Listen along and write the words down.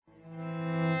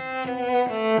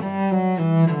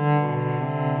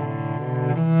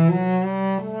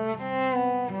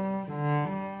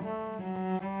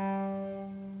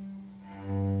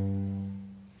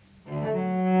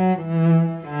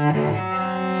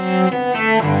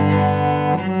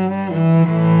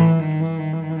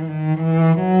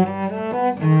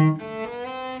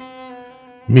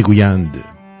میگویند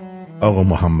آقا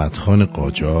محمد خان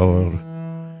قاجار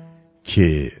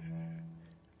که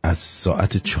از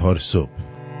ساعت 4 صبح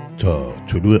تا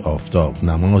طلوع آفتاب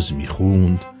نماز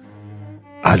میخوند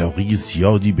علاقه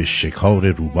زیادی به شکار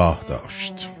روباه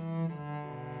داشت.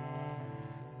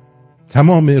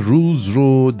 تمام روز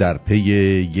رو در پی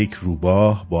یک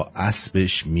روباه با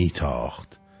اسبش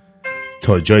میتاخت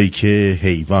تا جایی که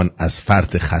حیوان از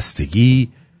فرط خستگی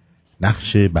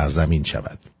نقش بر زمین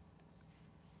شود.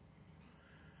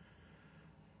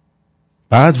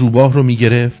 بعد روباه رو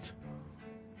میگرفت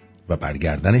و بر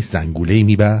گردنش زنگوله‌ای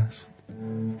میبست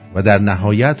و در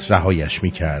نهایت رهایش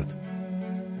میکرد.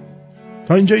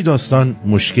 تا اینجای داستان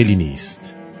مشکلی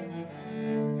نیست.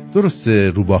 درسته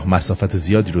روباه مسافت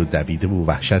زیادی رو دویده و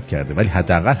وحشت کرده، ولی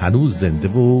حداقل هنوز زنده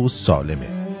و سالمه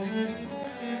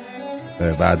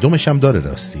و دمش هم داره.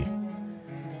 راستی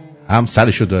هم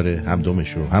سرشو داره، هم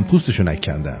دمشو، هم پوستشو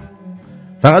نکندم.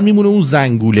 فقط میمونه اون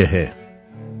زنگولهه.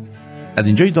 از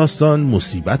اینجای داستان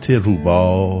مصیبت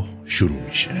روباه شروع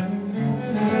میشه.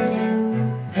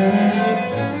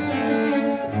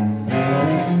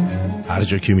 هر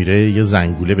جا که میره یه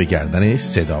زنگوله به گردنش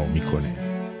صدا میکنه.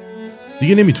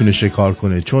 دیگه نمیتونه شکار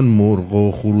کنه چون مرغ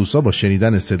و خروسا با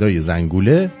شنیدن صدای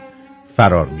زنگوله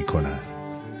فرار میکنن.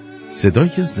 صدای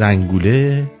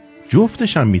زنگوله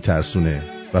جفتش هم میترسونه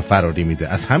و فراری میده.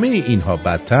 از همه اینها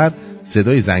بدتر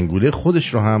صدای زنگوله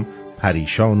خودش رو هم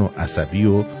پریشان و عصبی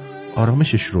و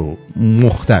آرامشش رو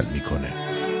مختل میکنه.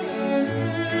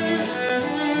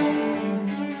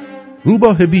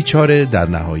 روباه بیچاره در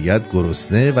نهایت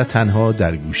گرسنه و تنها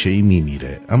در گوشه‌ای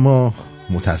میمیره. اما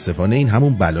متاسفانه این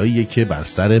همون بلاییه که بر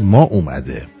سر ما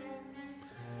اومده.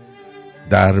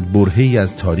 در برهه‌ای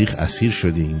از تاریخ اسیر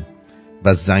شدیم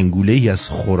و زنگوله‌ای از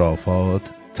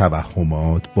خرافات،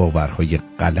 توهمات، باورهای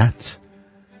غلط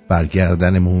بر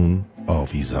گردنمون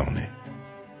آویزانه.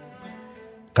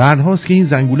 قرن‌هاست که این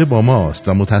زنگوله با ماست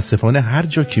و متاسفانه هر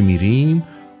جا که میریم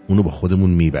اونو با خودمون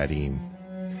میبریم.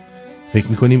 فکر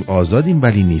میکنیم آزادیم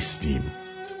ولی نیستیم.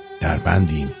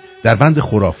 در بند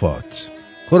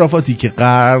خرافاتی که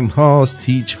قرن‌هاست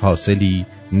هیچ حاصلی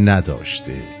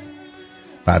نداشته.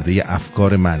 برده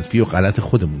افکار منفی و غلط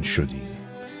خودمون شدیم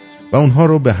و اونها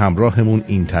رو به همراهمون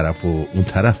این طرف و اون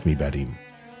طرف میبریم.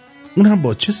 اون هم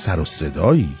با چه سر و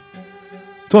صدایی.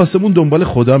 تو آسمون دنبال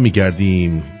خدا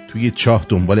میگردیم، توی چاه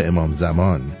دنبال امام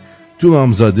زمان، تو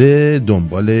امامزاده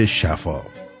دنبال شفا.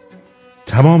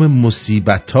 تمام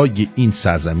مصیبت‌های این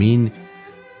سرزمین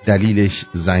دلیلش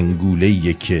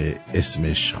زنگوله‌ایه که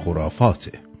اسمش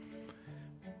خرافاته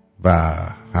و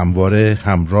همواره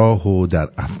همراه و در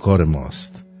افکار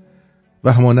ماست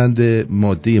و همانند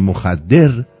ماده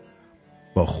مخدر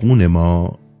با خون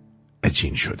ما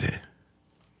عجین شده.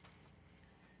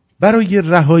 برای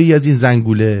رهایی از این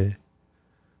زنگوله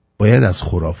باید از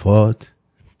خرافات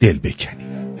دل بکنیم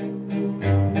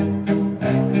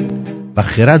و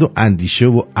خرد و اندیشه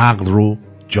و عقل رو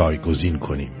جایگزین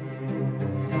کنیم.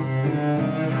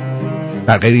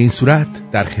 در غیر این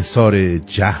صورت در خسار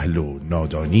جهل و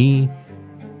نادانی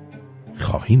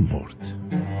خواهیم مرد.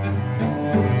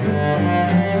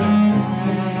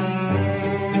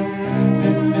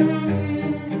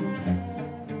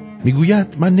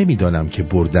 میگوید من نمیدانم که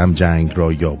بردم جنگ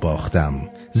را یا باختم،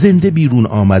 زنده بیرون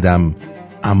آمدم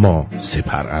اما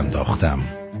سپر انداختم.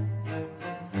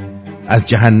 از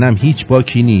جهنم هیچ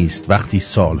باکی نیست وقتی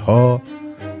سالها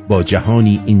با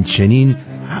جهانی این چنین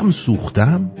هم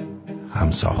سوختم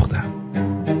هم ساختم.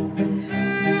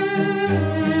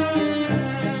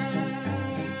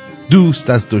 دوست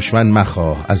از دشمن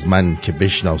مخواه، از من که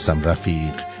بشناسم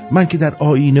رفیق، من که در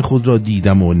آیینه خود را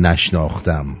دیدم و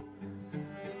نشناختم.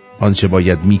 آنچه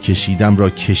باید میکشیدم را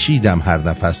کشیدم هر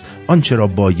نفس، آنچه را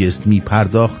بایست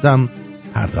میپرداختم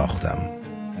پرداختم.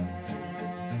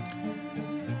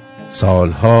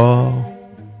 سالها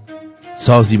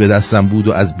سازی به دستم بود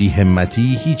و از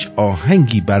بی‌همتی هیچ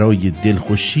آهنگی برای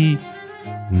دلخوشی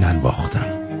ننواختم.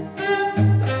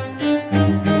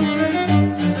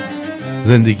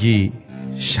 زندگی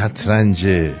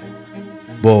شطرنج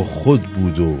با خود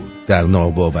بود و در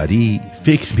ناباوری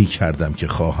فکر می کردم که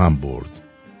خواهم برد،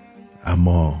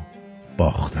 اما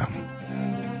باختم.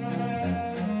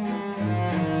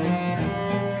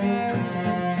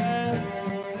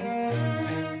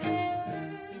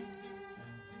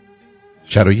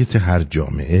 شرایط هر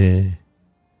جامعه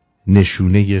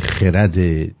نشونه خرد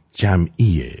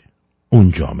جمعی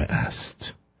اون جامعه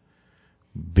است.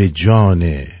 به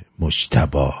جان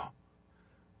مجتبی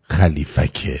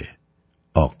خلیفک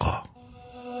آقا.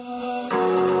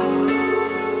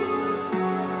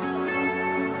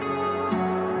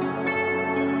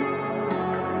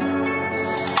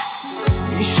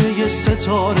 میشه یه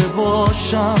ستاره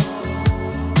باشم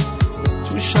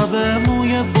تو شب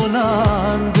موی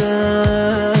بلندت،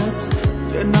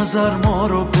 یه نظر ما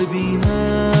رو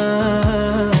ببینه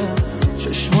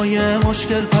چشمای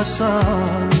مشکل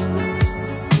پسند،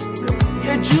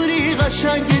 یه جوری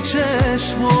قشنگ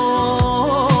چشمات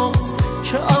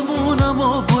که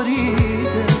امونمو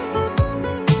بریده،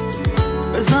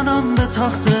 بزنم به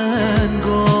تخت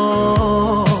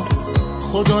انگار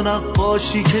خدا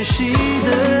نقاشی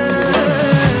کشیده،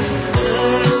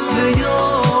 مثل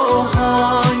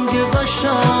یاهنگ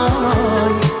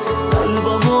قشنگ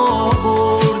قلبمو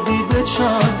بردی به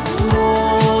چند،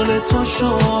 مال تو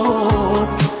شد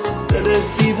دل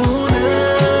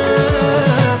دیوونه،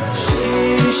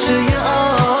 شیشه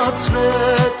عطر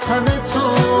تن تو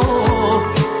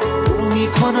بو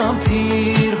میکنم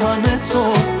پیرهن تو،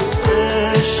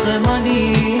 عشق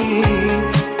منی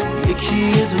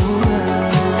یکی دونه.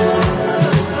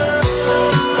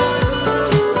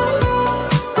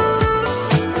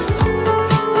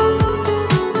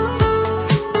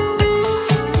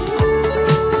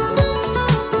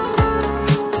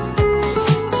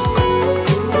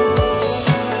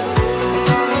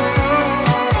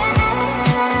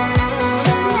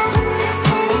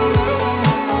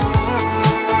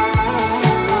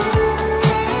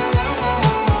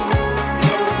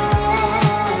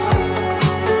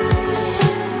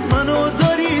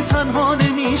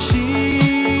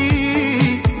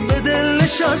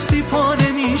 نشستی پا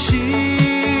نمیشی،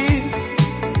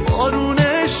 بارون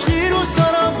عشقی رو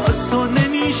سرم از تو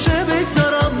نمیشه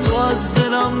بگذرم، تو از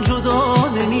دلم جدا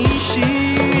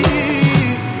نمیشی،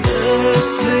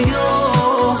 مثل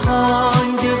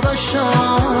یاهنگ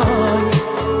قشنگ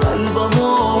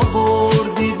قلبمو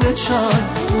بردی به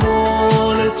چند،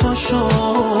 مال تو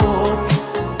شد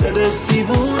دل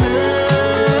دیوونه،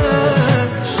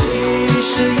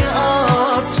 شیشه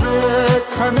عطر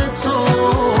تن تو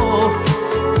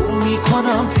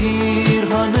میکنم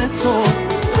پیرهن تو،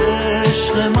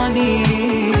 عشق منی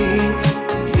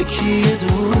یکی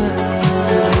دونه.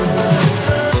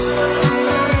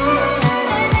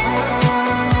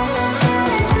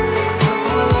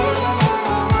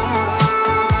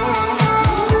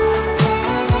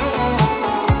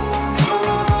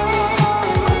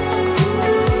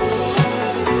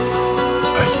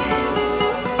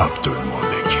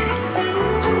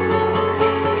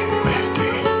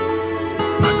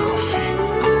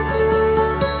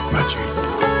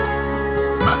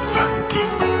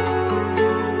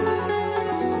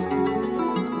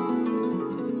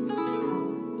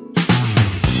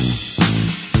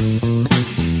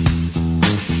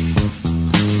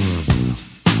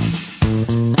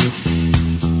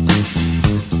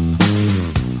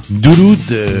 درود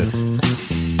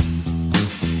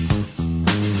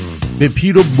به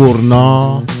پیر و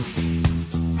برنا،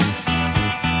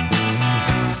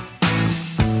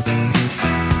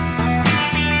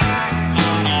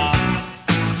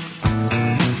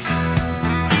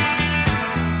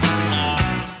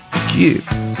 کی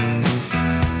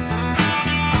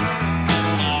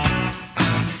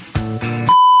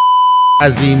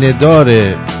خزینه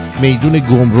دار میدون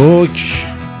گمرک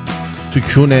تو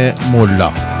کون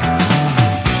ملا.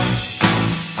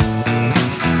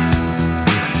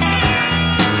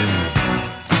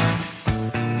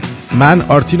 من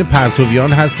آرتین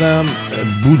پرتویان هستم،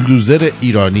 بولدوزر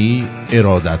ایرانی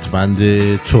ارادتمند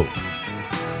تو.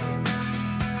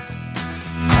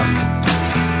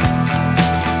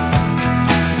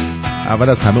 اول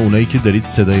از همه اونایی که دارید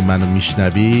صدای منو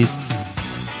میشنوید،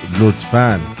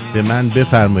 لطفاً به من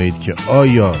بفرمایید که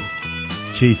آیا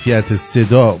کیفیت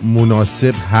صدا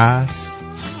مناسب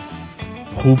هست،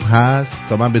 خوب هست،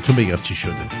 تا من بهتون بگم چی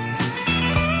شده.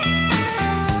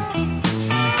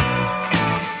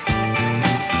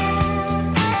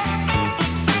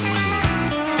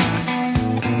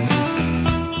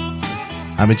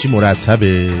 همه چی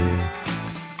مرتبه،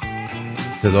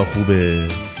 صدا خوبه،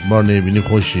 ما نمیبینیم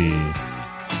خوشی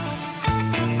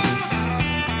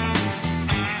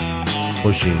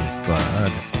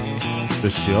بله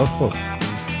بسیار خوب.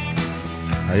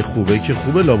 ای خوبه که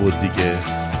خوبه لابد دیگه.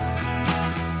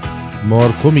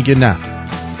 مارکو میگه نه،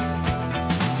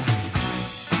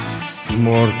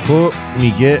 مارکو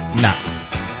میگه نه.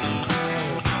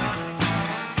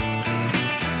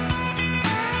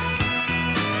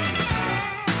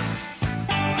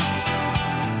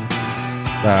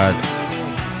 بعد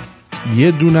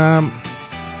یه دونم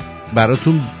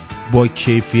براتون با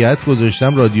کیفیت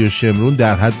گذاشتم، رادیو شمرون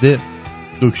در حد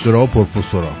دکترا و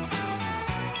پروفسورا.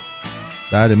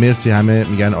 بله مرسی، همه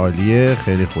میگن عالیه،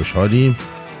 خیلی خوشحالیم،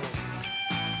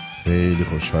 خیلی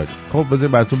خوشحالیم. خب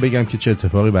بذارید براتون بگم که چه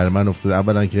اتفاقی برای من افتاد.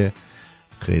 اولا که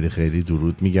خیلی خیلی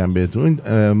درود میگم بهتون.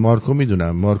 مارکو میدونم،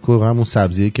 مارکو همون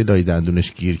سبزیه که لای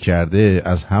دندونش گیر کرده،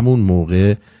 از همون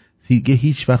موقع دیگه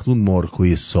هیچ وقت اون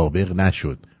مارکوی سابق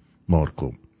نشد.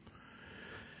 مارکو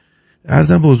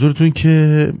عرضم به حضورتون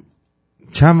که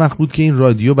چند وقت بود که این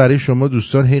رادیو برای شما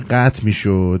دوستان هی قطع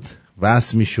میشد،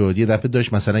 وصل میشد، یه دفعه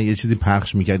داشت مثلا یه چیزی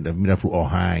پخش میکرد میرفت رو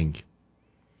آهنگ،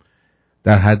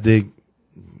 در حد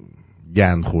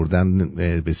گند خوردن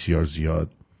بسیار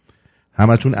زیاد.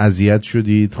 همتون اذیت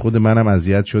شدید، خود منم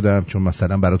اذیت شدم، چون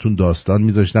مثلا براتون داستان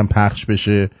میذاشتم پخش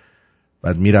بشه،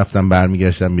 بعد میرفتم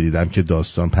برمیگشتم میدیدم که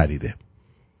داستان پریده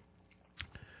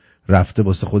رفته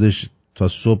واسه خودش تا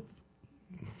صبح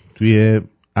توی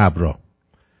ابر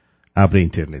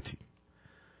اینترنتی.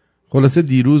 خلاصه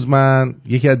دیروز من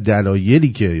یکی از دلایلی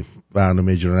که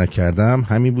برنامه اجرا نکردم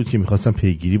همین بود که میخواستم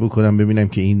پیگیری بکنم ببینم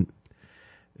که این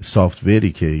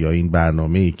سافتوری که یا این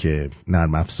برنامه‌ای که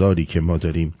نرم افزاری که ما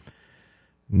داریم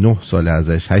 9 سال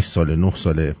ازش 8 سال 9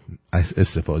 سال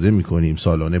استفاده میکنیم،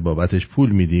 سالانه بابتش پول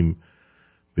میدیم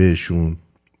بهشون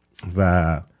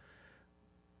و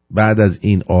بعد از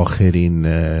این آخرین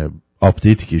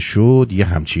آپدیتی که شد یه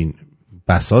همچین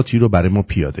بساطی رو برای ما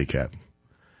پیاده کرد.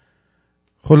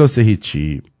 خلاصه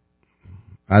هیچی،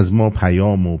 از ما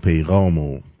پیام و پیغام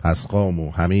و پسخام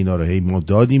و همه اینا رو هی ما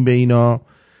دادیم به اینا،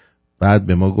 بعد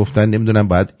به ما گفتن نمیدونم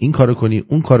باید این کارو کنی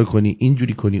اون کارو کنی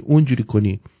اینجوری کنی اونجوری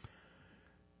کنی.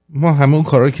 ما همون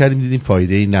کارا رو کردیم، دیدیم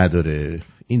فایده ای نداره،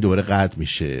 این دوباره قطع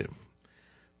میشه.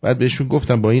 بعد بهشون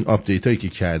گفتم با این آپدیت هایی که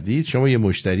کردید شما یه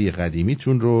مشتری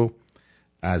قدیمیتون رو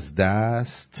از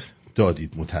دست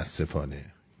دادید متاسفانه.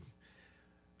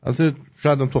 البته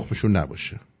شاید هم تخمشون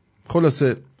نباشه.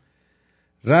 خلاصه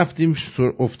رفتیم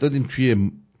افتادیم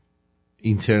توی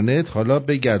اینترنت، حالا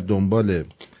بگرد دنبال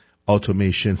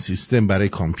اتوماسیون سیستم برای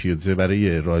کامپیوتر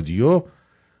برای رادیو،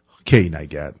 کی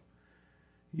نگرد.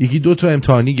 یکی دو تا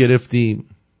امتحانی گرفتیم،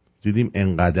 دیدیم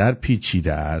انقدر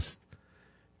پیچیده است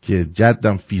که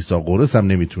جدم فیسا قرص هم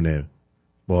نمیتونه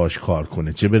باهاش کار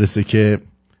کنه، چه برسه که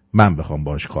من بخوام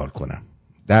باهاش کار کنم.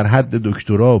 در حد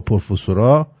دکترا و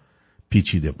پروفسورا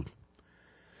پیچیده بود.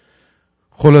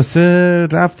 خلاصه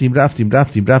رفتیم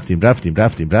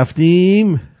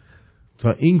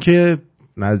تا اینکه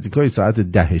نزدیکای ساعت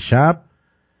 10 شب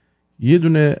یه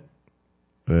دونه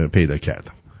پیدا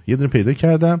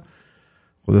کردم.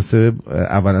 خلاصه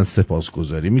اولا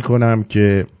سپاسگزاری میکنم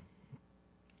که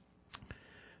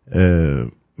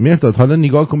مرداد حالا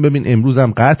نگاه کن ببین امروز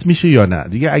هم قطع میشه یا نه.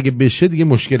 دیگه اگه بشه دیگه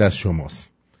مشکل از شماست.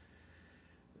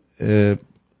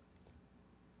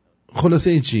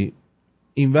 خلاصه این چی،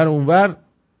 اینور اونور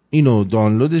اینو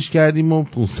دانلودش کردیم و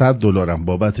 $500 هم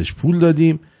بابتش پول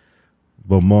دادیم.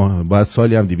 با ما باید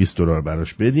سالی هم $200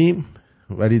 براش بدیم،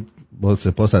 ولی با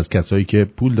سپاس از کسایی که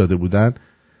پول داده بودن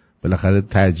بالاخره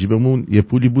تعجیبمون یه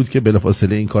پولی بود که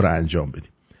بلافاصله این کار رو انجام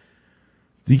بدیم.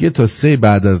 دیگه تا 3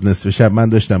 بعد از نصف شب من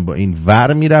داشتم با این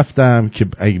ور میرفتم که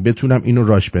اگه بتونم اینو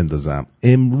راش بندازم.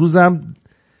 امروزم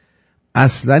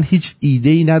اصلا هیچ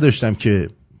ایده‌ای نداشتم که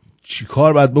چی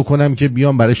کار باید بکنم که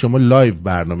بیام برای شما لایو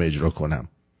برنامه اجرا کنم.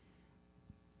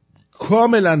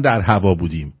 کاملا در هوا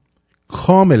بودیم،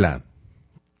 کاملا.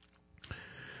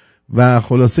 و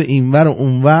خلاصه اینور و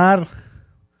اونور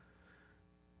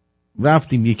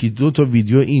رفتیم یکی دو تا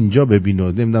ویدیو اینجا ببین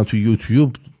و نمیدونم تو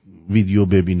یوتیوب ویدیو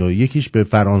ببین و یکیش به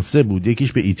فرانسه بود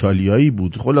یکیش به ایتالیایی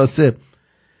بود. خلاصه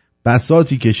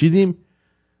بساطی کشیدیم،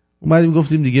 اومدیم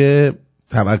گفتیم دیگه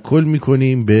توکل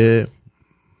میکنیم به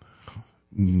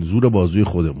زور بازوی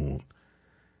خودمون.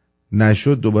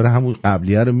 نشد دوباره همون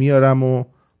قبلیه رو میارم و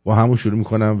با همون شروع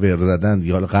میکنم ور زدن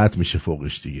دیگه، حالا قطع میشه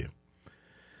فوقش دیگه.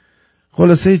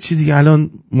 خلاصه چی دیگه، الان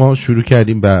ما شروع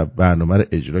کردیم و برنامه رو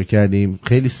اجرا کردیم.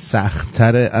 خیلی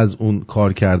سخت‌تره از اون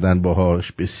کار کردن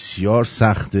باهاش، بسیار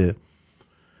سخته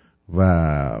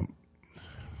و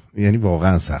یعنی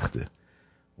واقعا سخته.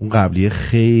 اون قبلیه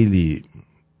خیلی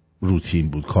روتین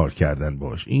بود کار کردن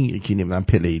باهاش. این یکی نمیدونم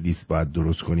پلی لیست باید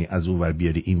درست کنی، از اون ور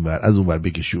بیاری این ور، از اون ور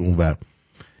بکشی اون ور.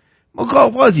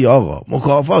 مکافاتی آقا،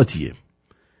 مکافاتیه.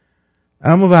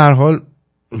 اما به هر حال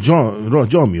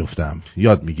جا میفتم،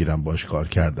 یاد میگیرم باش کار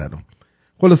کردن رو.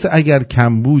 خلاصه اگر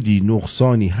کمبودی،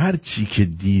 نقصانی، هر چی که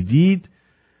دیدید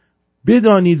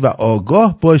بدانید و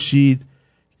آگاه باشید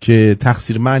که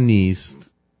تقصیر من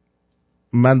نیست.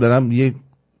 من دارم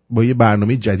با یه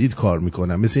برنامه جدید کار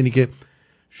میکنم، مثل اینی که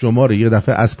شما رو یه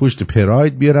دفعه از پشت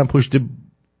پراید بیارم پشت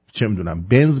چه میدونم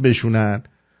بنز بشونن.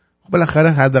 خب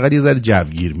بالاخره حداقل یه ذره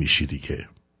جوگیر میشی دیگه.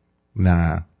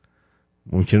 نه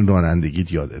ممکن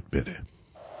رانندگیت یادت بره.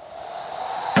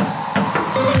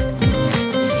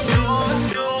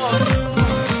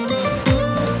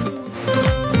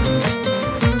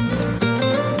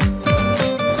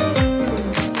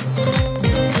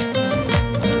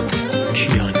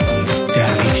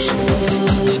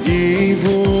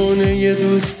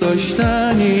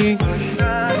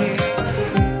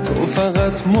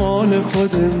 مال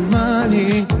خود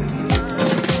منی،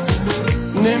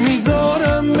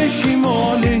 نمیذارم بشی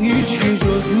مال هیچی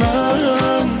جز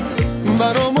من،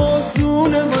 برام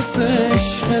آسونه واسه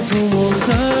عشق تو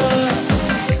مردن،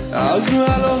 از رو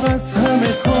علاقه از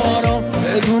همه کارام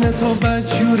بدون تو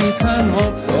بدجوری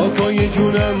تنها، تا پای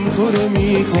جونم تو رو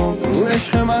میخوام، رو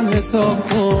عشق من حساب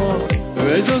کن،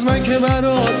 به جز من که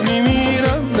برات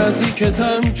میمیرم،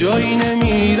 نزدیکتم جایی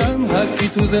نمیرم، هر کی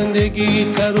تو زندگی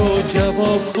ترو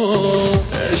جواب کن،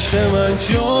 عشق من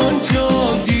جان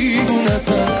جان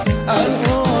دیوونتم،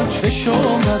 الان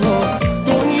چشم برات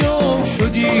دنیام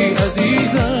شدی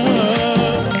عزیزم،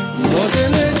 با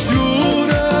دل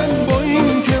جورم با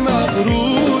این که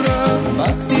مغرورم،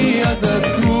 وقتی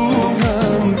ازت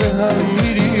دورم به هم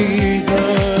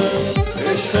میریزم،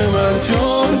 عشق من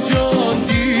جان جان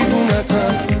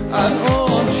دیوونتم،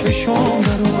 الان چشم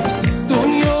برات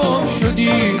دنیام شدی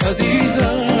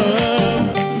عزیزم،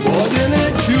 با دل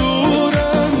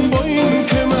جورم با این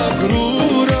که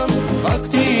مغرورم،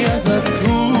 وقتی ازت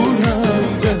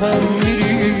دورم به هم میریزم.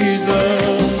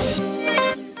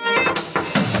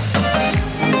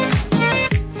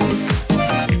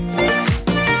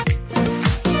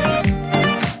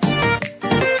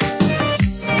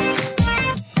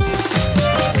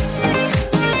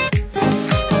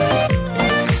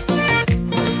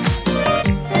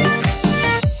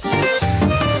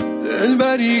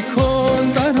 دلبری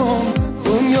کن برام،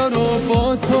 دنیا رو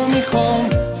با تو میخوام،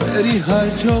 بری هر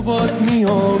جا باد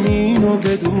میام اینو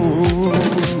بدون،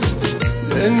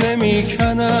 دل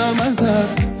نمیکنم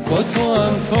ازت با تو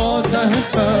هم تا ته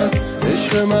خط،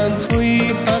 عشق من تویی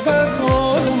فقط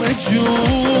آروم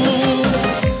جون،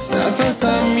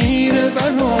 نفسم میره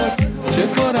برات، چه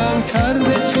کارم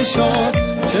کرده چشات،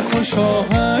 چه خوش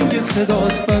آهنگ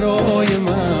صدات برای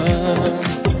من،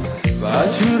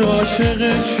 بجور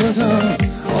عاشقت شدم،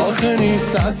 آخه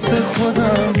نیست دست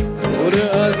خودم،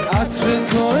 دوره از عطر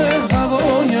توه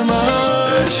هوای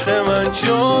من، عشق من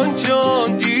جان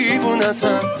جان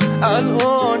دیوونتم،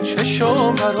 الان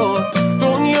چشم برات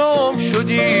دنیام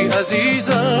شدی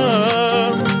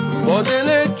عزیزم، با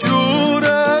دل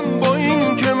جورم با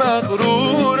این که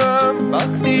مغرورم،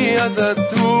 وقتی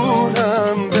ازت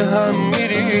دورم به هم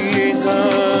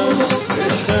میریزم،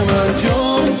 عشق من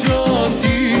جان جان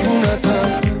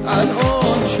دیوونتم،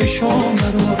 الان چشم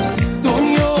برات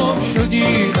دنیام شدی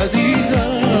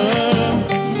عزیزم،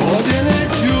 با دل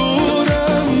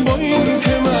جورم با این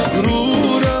که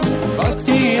مغرورم،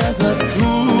 وقتی ازت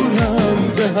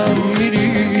دورم به هم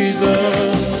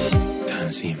میریزم.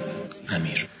 تنظیم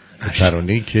امیر.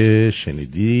 ترانه‌ای که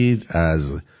شنیدید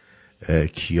از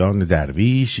کیان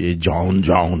درویش جان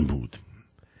جان بود.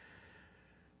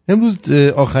 امروز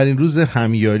آخرین روز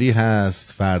همیاری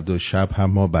هست. فردا شب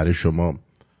هم ما برای شما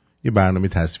یه برنامه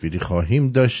تصویری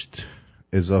خواهیم داشت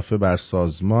اضافه بر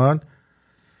سازمان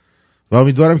و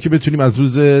امیدوارم که بتونیم از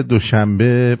روز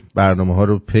دوشنبه برنامه ها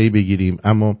رو پی بگیریم،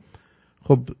 اما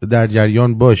خب در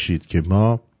جریان باشید که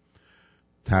ما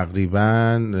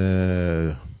تقریباً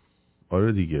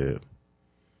آره دیگه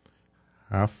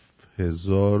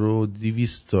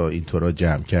 7200 تا اینطورا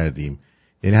جمع کردیم،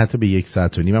 یعنی حتی به 1.5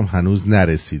 ساعت هم هنوز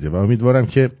نرسیده و امیدوارم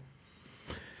که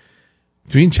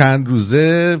تو این چند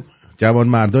روزه جوان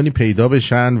مردانی پیدا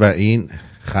بشن و این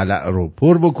خلأ رو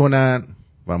پر بکنن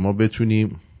و ما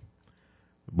بتونیم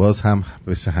باز هم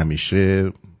مثل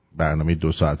همیشه برنامه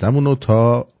 2 ساعتمون رو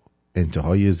تا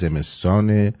انتهای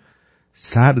زمستان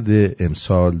سرد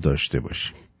امسال داشته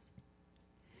باشیم.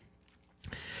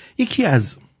 یکی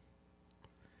از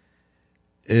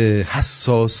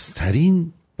حساس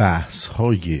ترین بحث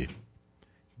های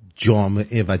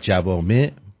جامعه و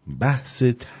جوامع بحث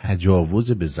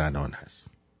تجاوز به زنان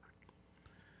هست.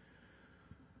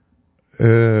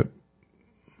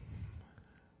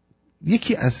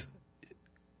 یکی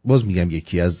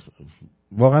از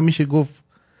واقعا میشه گفت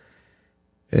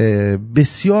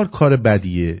بسیار کار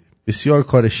بدیه، بسیار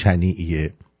کار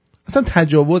شنیعیه. اصلا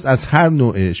تجاوز از هر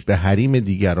نوعش به حریم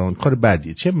دیگران کار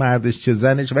بدیه، چه مردش چه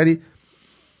زنش. ولی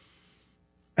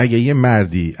اگه یه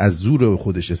مردی از زور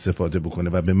خودش استفاده بکنه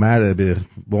و به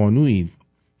بانویی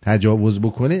تجاوز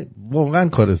بکنه واقعا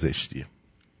کار زشتیه.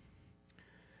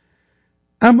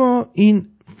 اما این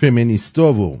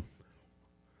فمینیستا و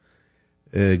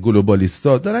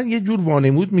گلوبالیستا دارن یه جور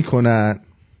وانمود میکنن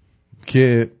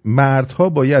که مردها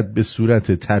باید به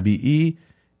صورت طبیعی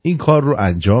این کار رو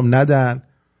انجام ندن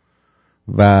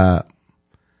و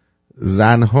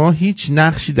زنها هیچ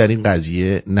نقشی در این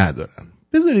قضیه ندارن.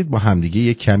 بذارید با همدیگه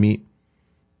یک کمی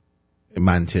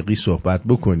منطقی صحبت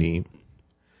بکنیم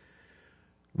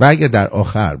و اگر در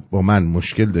آخر با من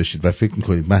مشکل داشتید و فکر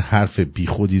میکنید من حرف بی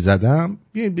خودی زدم،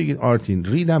 بیایید بگید آرتین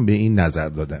ریدم به این نظر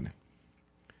دادنه.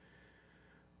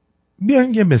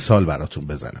 بیاین یه مثال براتون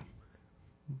بزنم.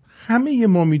 همه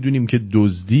ما میدونیم که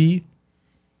دزدی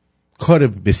کار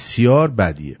بسیار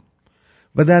بدیه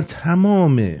و در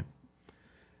تمام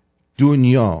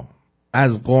دنیا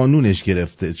از قانونش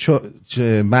گرفته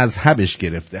مذهبش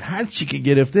گرفته هر چی که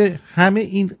گرفته همه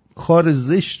این کار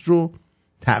زشت رو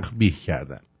تقبیح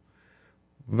کردن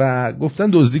و گفتن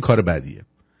دزدی کار بدیه.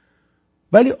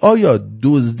 ولی آیا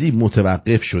دزدی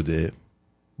متوقف شده؟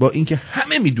 با اینکه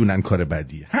همه میدونن کار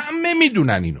بدیه، همه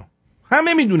میدونن اینو،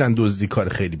 همه میدونن دزدی کار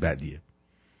خیلی بدیه،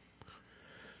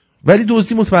 ولی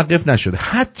دزدی متوقف نشده.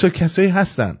 حتی کسایی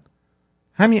هستن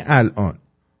همین الان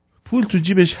پول تو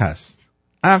جیبش هست،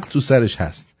 عقل تو سرش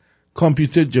هست،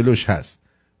 کامپیوتر جلوش هست،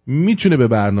 میتونه به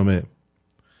برنامه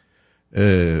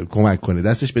کمک کنه،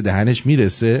 دستش به دهنش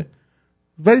میرسه،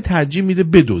 ولی ترجیح میده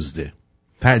بدزده،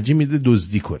 ترجیح میده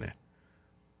دزدی کنه.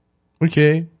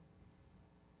 اوکی؟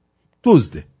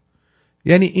 دزده.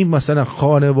 یعنی این مثلا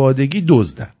خانوادگی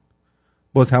دزدن،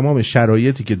 با تمام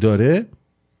شرایطی که داره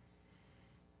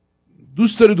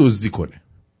دوست داره دزدی کنه،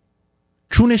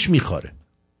 چونش میخواره.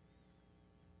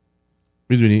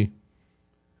 میدونی؟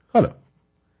 حالا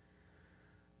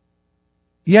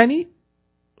یعنی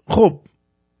خب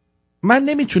من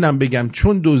نمیتونم بگم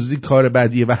چون دزدی کار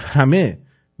بدیه و همه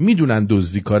میدونن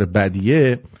دزدی کار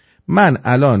بدیه،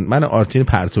 من آرتین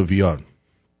پرتویان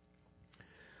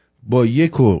با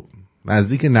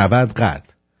نزدیک 90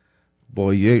 قد،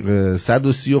 با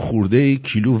 130 خورده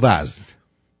کیلو وزن،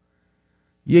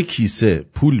 یک کیسه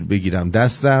پول بگیرم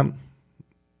دستم،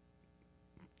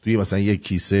 توی مثلا یک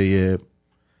کیسه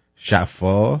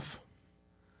شفاف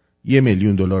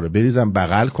 $1,000,000 رو بریزم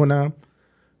بغل کنم،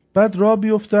 بعد راه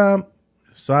بیفتم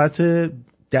ساعت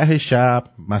 10 شب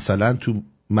مثلا تو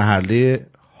محله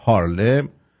هارلم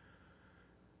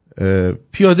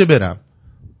پیاده برم،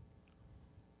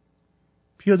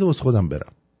 پیاده از خودم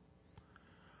برم.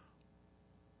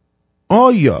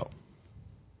 آیا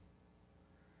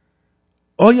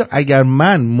اگر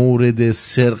من مورد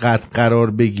سرقت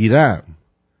قرار بگیرم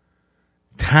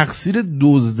تقصیر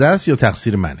دزد است یا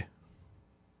تقصیر منه؟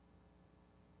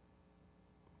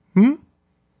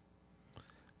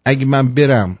 اگه من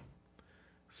برم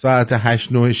ساعت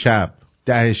 8-9 شب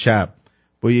 10 شب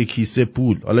با یه کیسه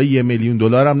پول، حالا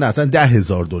 $1,000,000 هم نه، اصلا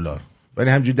 $10,000، ولی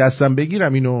همجوری دستم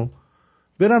بگیرم اینو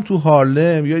برم تو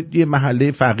هارلم یا یه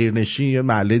محله فقیرنشین یا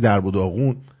محله درب و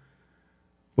داغون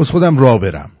واسه خودم راه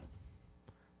برم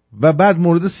و بعد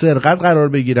مورد سرقت قرار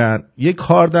بگیرن، یه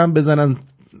کاردم بزنن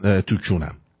تو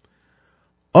کونم،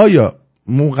 آیا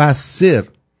مقصر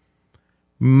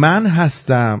من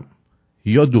هستم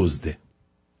یا دزده؟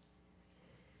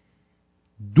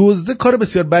 دزده کار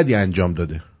بسیار بدی انجام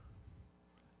داده،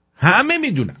 همه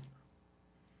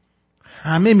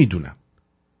میدونن،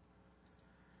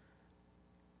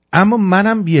 اما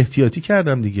منم بی احتیاطی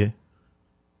کردم دیگه،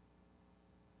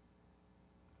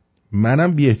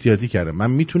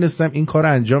 من میتونستم این کار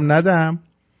انجام ندم،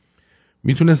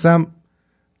 میتونستم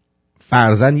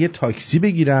فرضاً یه تاکسی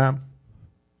بگیرم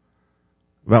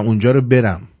و اونجا رو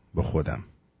برم با خودم.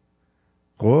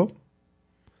 خب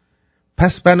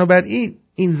پس بنابراین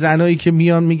این زنایی که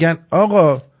میان میگن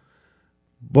آقا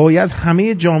باید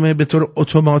همه جامعه به طور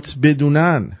اتومات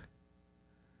بدونن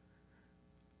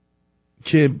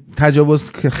که تجاوز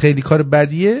خیلی کار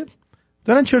بدیه،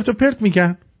 دارن چرت و پرت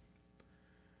میگن.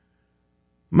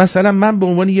 مثلا من به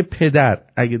عنوان یه پدر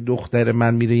اگه دختر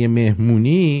من میره یه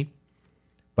مهمونی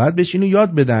باید بهش اینو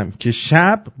یاد بدم که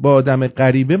شب با آدم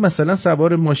غریبه مثلا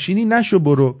سوار ماشینی نشو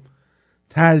برو،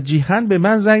 ترجیحاً به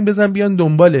من زنگ بزن بیان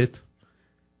دنبالت،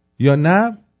 یا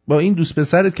نه با این دوست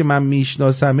پسرت که من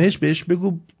میشناسمش بهش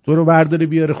بگو تو رو برداره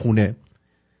بیاره خونه،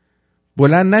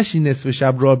 بلند نشی نصف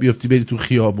شب راه بیفتی بری تو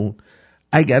خیابون.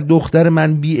 اگر دختر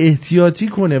من بی احتیاطی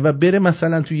کنه و بره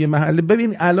مثلا توی یه محله،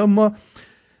 ببین الان ما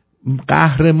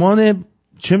قهرمان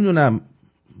چه میدونم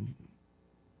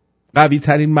قوی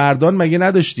ترین مردان مگه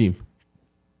نداشتیم؟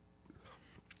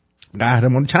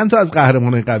 چند تا از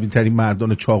قهرمانان قوی ترین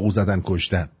مردان چاقو زدن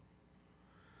کشتن.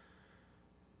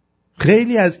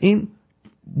 خیلی از این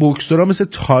بوکسورها مثل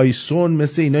تایسون،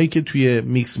 مثل اینایی که توی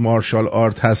میکس مارشال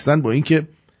آرت هستن، با اینکه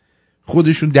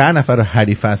خودشون 10 نفر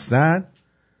حریف هستن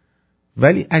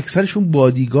ولی اکثرشون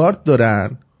بادیگارد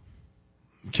دارن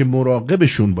که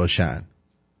مراقبشون باشن.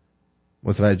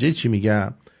 متوجه چی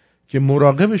میگم؟ که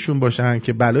مراقبشون باشن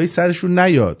که بلایی سرشون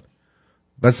نیاد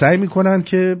و سعی میکنن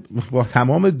که با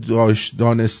تمام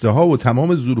دانسته ها و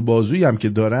تمام زوربازویی هم که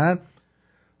دارن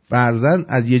فرضاً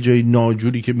از یه جای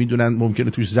ناجوری که میدونن ممکنه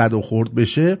توش زد و خورد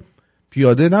بشه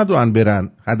پیاده ندوان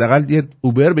برن، حداقل یه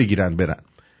اوبر بگیرن برن.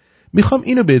 میخوام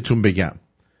اینو بهتون بگم،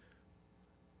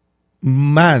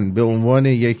 من به عنوان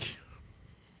یک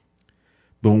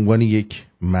به عنوان یک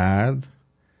مرد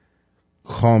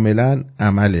کاملا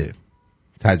عمل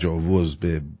تجاوز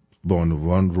به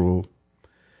بانوان رو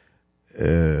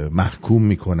محکوم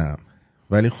میکنم،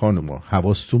 ولی خانوما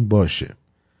حواستون باشه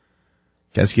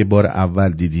کسی که بار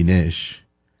اول دیدینش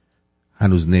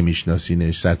هنوز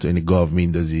نمیشناسینش، سر تو این گاو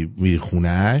میندازی میری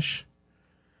خونهش،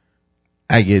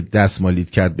 اگه دستمالیت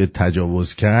کرد به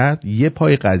تجاوز کرد یه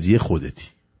پای قضیه خودتی.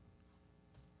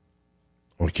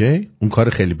 اوکی؟ اون کار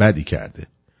خیلی بدی کرده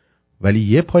ولی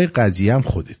یه پای قضیه هم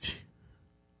خودتی.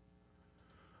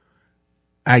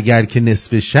 اگر که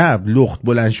نصف شب لخت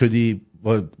بلند شدی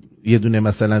با یه دونه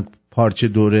مثلا پارچه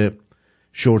دور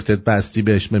شورتت بستی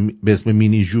به اسم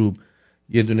مینی جوب،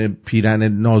 یه دونه پیرن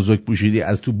نازک پوشیدی،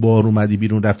 از تو بار اومدی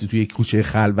بیرون رفتی توی یک کوچه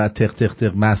خلوت تق تق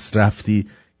تق مست رفتی،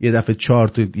 یه دفعه 4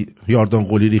 تا یاردان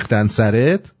قلی ریختن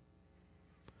سرت،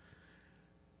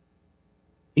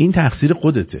 این تقصیر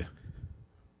خودته.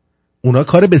 اونا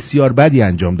کار بسیار بدی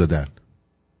انجام دادن،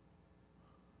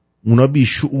 اونا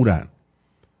بیشعورن.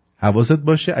 حواست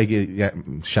باشه اگه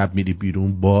شب میری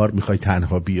بیرون بار میخوای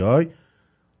تنها بیای،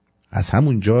 از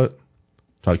همونجا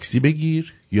تاکسی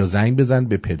بگیر یا زنگ بزن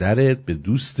به پدرت، به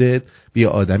دوستت، به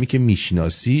آدمی که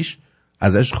میشناسیش،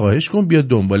 ازش خواهش کن بیا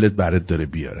دنبالت برات داره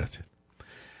بیارت.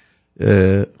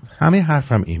 همه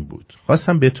حرفم این بود.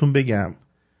 خواستم بهتون بگم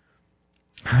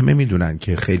همه میدونن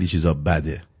که خیلی چیزا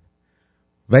بده،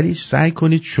 ولی سعی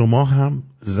کنید شما هم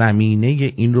زمینه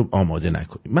این رو آماده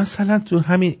نکنید. مثلا تو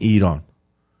همین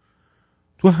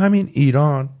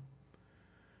ایران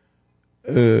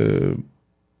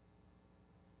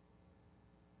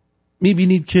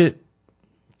میبینید که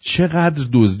چقدر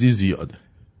دزدی زیاده.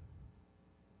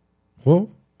 خب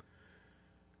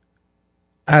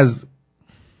از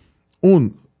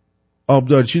اون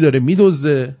آبدارچی داره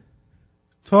میدزده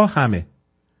تا همه،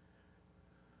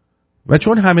 و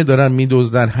چون همه دارن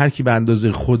میدزدن هر کی به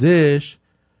اندازه خودش،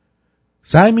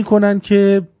 سعی میکنن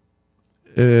که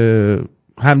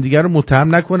همدیگر رو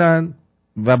متهم نکنن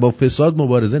و با فساد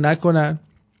مبارزه نکنن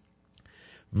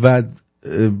و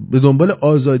به دنبال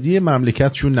آزادی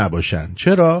مملکتشون نباشن.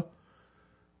 چرا؟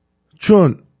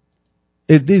 چون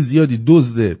عده زیادی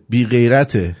دزد بی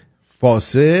غیرت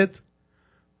فاسد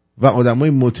و آدمای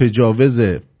متجاوز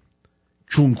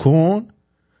چونکن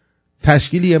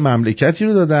تشکیل یه مملکتی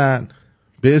رو دادن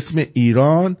به اسم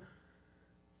ایران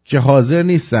که حاضر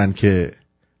نیستن که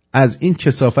از این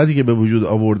کثافتی که به وجود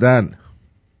آوردن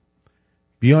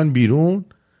بیان بیرون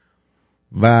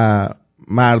و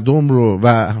مردم رو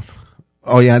و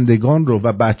آیندگان رو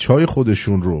و بچهای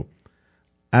خودشون رو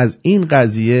از این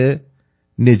قضیه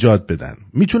نجات بدن.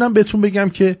 میتونم بهتون بگم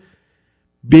که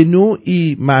به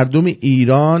نوعی مردم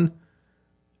ایران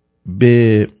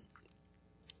به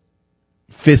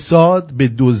فساد، به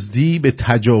دزدی، به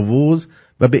تجاوز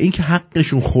و به اینکه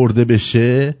حقشون خورده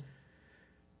بشه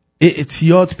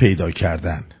اعتیاد پیدا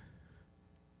کردن،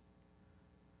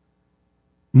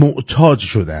 معتاد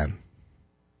شدن،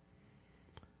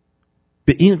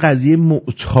 به این قضیه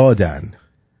معتادن،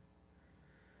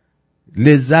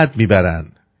 لذت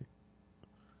میبرن.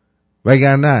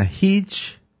 وگرنه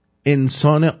هیچ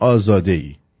انسان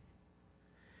آزاده‌ای،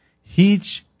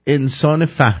 هیچ انسان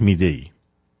فهمیده‌ای،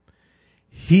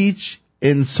 هیچ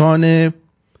انسان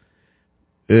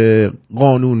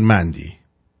قانونمندی،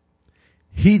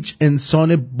 هیچ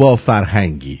انسان با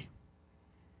فرهنگی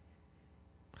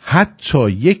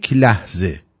حتی یک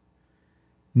لحظه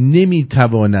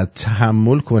نمیتواند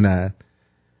تحمل کند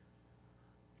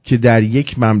که در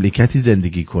یک مملکتی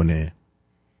زندگی کنه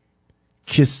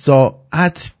که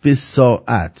ساعت به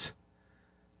ساعت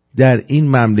در این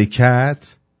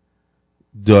مملکت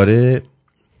داره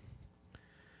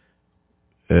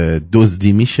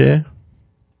دزدی میشه،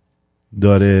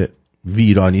 داره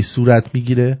ویرانی صورت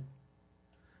میگیره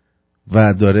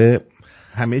و داره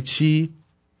همه چی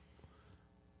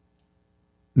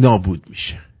نابود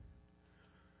میشه.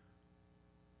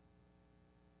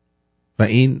 و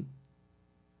این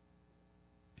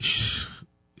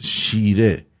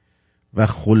شیره و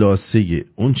خلاصه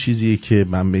اون چیزیه که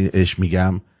من بهش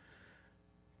میگم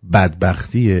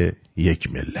بدبختی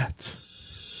یک ملت.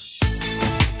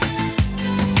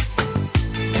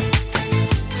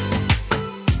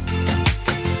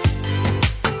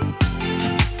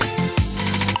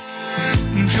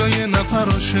 جای نفر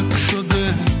عاشق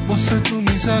شده واسه تو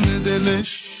میزنه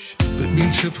دلش،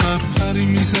 ببین چه پرپری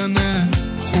میزنه،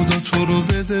 خدا تو رو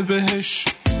بده بهش.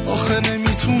 آخه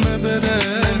نمیتونه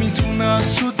بره، نمیتونه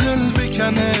از تو دل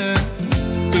بکنه،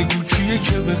 بگو کیه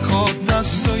که بخواد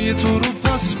دستای تو رو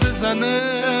پس بزنه.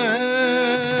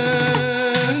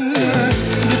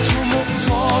 به تو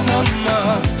معتادم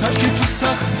من، تکی تو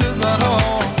سخت برا،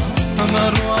 همه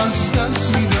رو از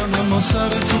دست میدم اما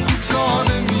سر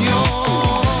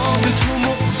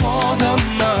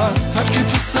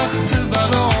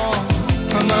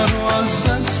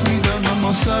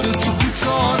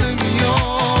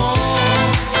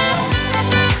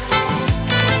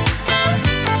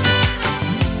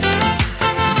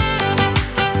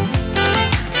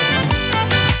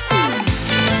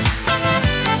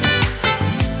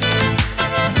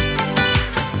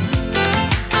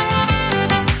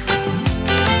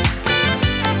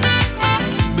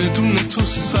بدون تو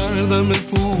سردم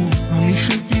و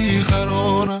همیشه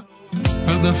بیقرارم.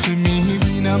 هر دفعه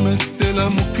میبینم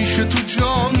دلم و پیش تو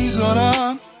جا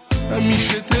میذارم.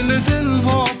 همیشه دل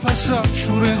واپسم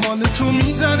شور حال تو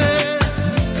میزنه.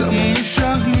 تموم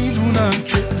شهر میدونم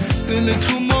که دل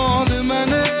تو مال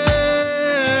منه.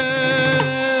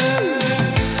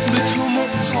 به تو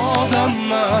محتاجم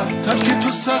من، ترک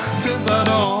تو سخته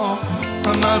برام.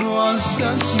 همه رو از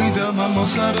دست میدم اما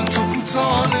سر تو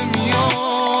کوتاه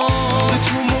نمیام. به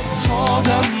تو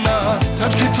محتاجم من،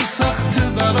 ترک تو سخته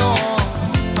برام.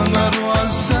 همه رو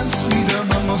از دست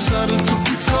میدم اما سر تو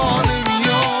کوتاه نمیام.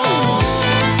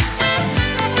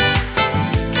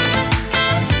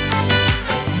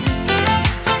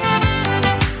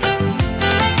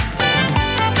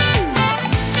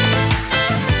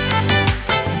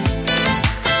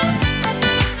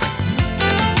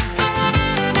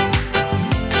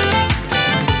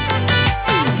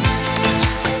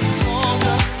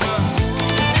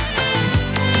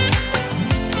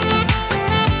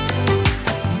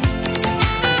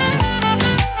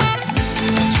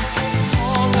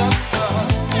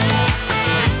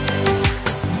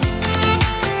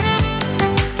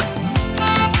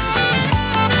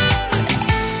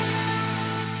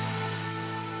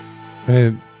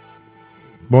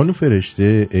 بانو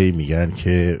فرشته ای میگن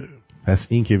که پس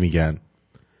این که میگن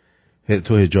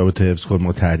تو حجابت حفظ کن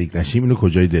ما تحریک نشیم، اینو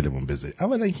کجای دلمون بذاری؟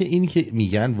 اولا که این که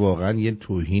میگن واقعا یه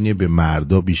توهین به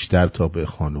مردا بیشتر تا به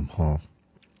خانم ها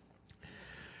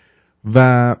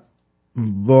و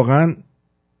واقعا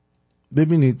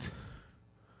ببینید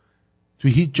تو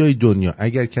هیچ جای دنیا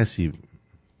اگر کسی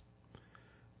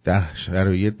در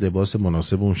شرایط لباس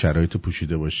مناسب اون شرایط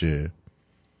پوشیده باشه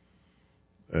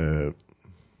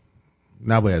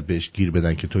نباید بهش گیر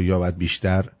بدن که تو یا باید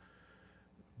بیشتر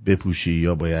بپوشی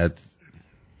یا باید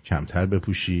کمتر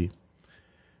بپوشی.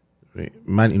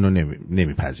 من اینو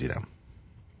نمیپذیرم.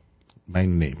 من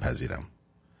اینو نمیپذیرم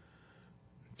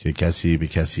که کسی به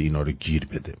کسی اینا رو گیر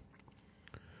بده.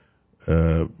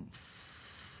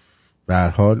 به هر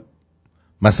حال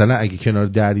مثلا اگه کنار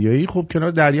دریایی، خب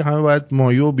کنار دریا همه باید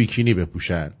مایو و بیکینی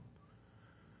بپوشن،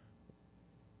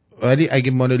 ولی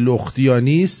اگه مال لختی ها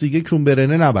نیست دیگه کون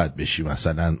برنه نباید بشی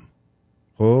مثلا.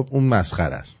 خب اون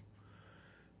مسخره است.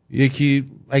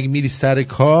 یکی اگه میری سر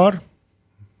کار،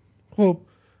 خب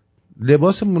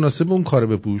لباس مناسب اون کار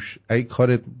بپوش. اگه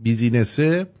کار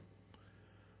بیزینسه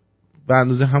به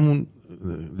اندازه همون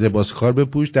لباس کار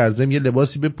بپوش. در ضمن یه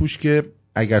لباسی بپوش که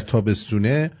اگر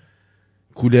تابستونه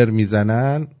کولر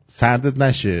میزنن سردت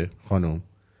نشه خانم،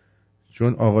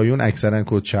 چون آقایون اکثرا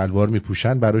کت شلوار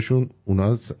میپوشن براشون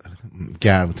اونا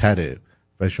گرمتره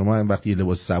و شما وقتی یه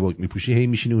لباس سبک میپوشی هی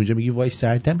میشینی اونجا میگی وای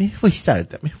سردمه وای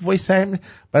سردمه وای سردمه،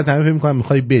 بعد همه فکر میکنن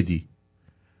میخوای بدی.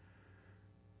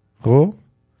 خب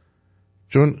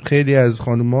چون خیلی از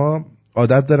خانوما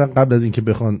عادت دارن قبل از اینکه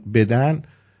بخوان بدن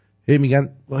هی میگن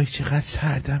وای چقدر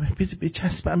سردمه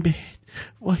بچسبم بهت،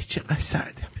 وای چقدر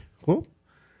سردمه. خب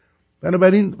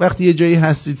بنابراین وقتی یه جایی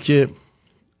هستید که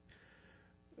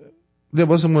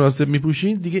لباس مناسب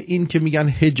میپوشین دیگه، این که میگن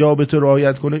حجابت رو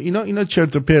رعایت کنه اینا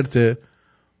چرت و پرته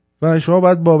و شما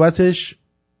باید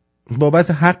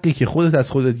بابت حقی که خودت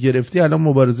از خودت گرفتی الان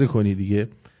مبارزه کنی دیگه.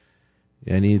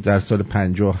 یعنی در سال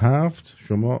 57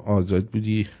 شما آزاد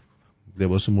بودی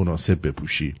لباس مناسب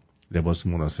بپوشی، لباس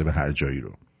مناسب هر جایی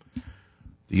رو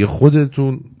دیگه.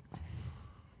 خودتون،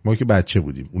 ما که بچه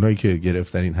بودیم، اونایی که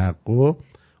گرفتن این حقو،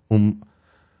 اون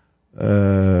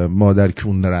مادر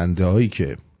کونرنده هایی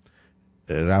که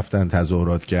رفتن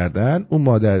تظاهرات کردن، اون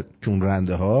مادر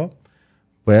کونرنده ها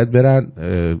باید برن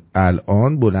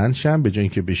الان بلند شن، به جای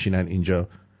اینکه بشینن اینجا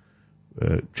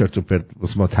چرت و پرت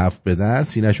واسه ما تف بدن،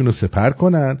 سینه‌شون رو سپر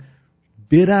کنن،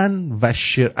 برن و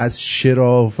از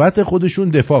شرافت خودشون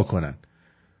دفاع کنن،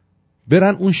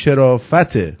 برن اون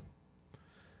شرافت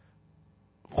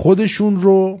خودشون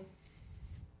رو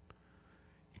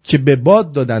که به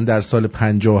باد دادن در سال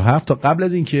 57 تا قبل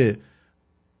از اینکه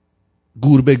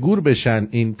گور به گور بشن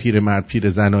این پیرمرد پیر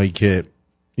زنایی که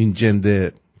این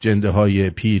جنده های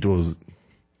پیر و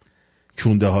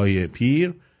چونده های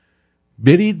پیر،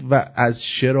 برید و از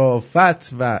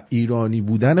شرافت و ایرانی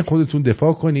بودن خودتون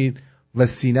دفاع کنید و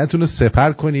سینه‌تون رو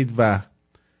سپر کنید و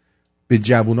به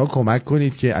جوونا کمک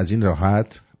کنید که از این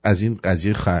راحت از این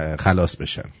قضیه خلاص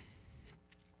بشن.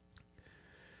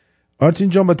 آرتین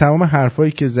جان با تمام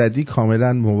حرفایی که زدی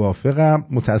کاملا موافقم.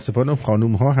 متاسفانه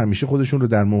خانوم ها همیشه خودشون رو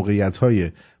در موقعیت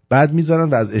های بد میذارن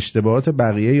و از اشتباهات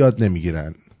بقیه یاد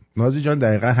نمیگیرن. نازی جان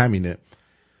دقیقا همینه،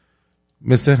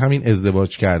 مثل همین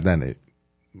ازدواج کردنه.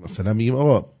 مثلا میگیم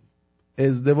آقا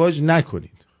ازدواج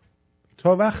نکنید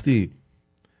تا وقتی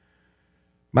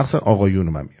مثلا آقایون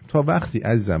من میگم تا وقتی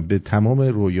عزیزم به تمام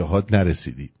رویاهات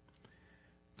نرسیدی،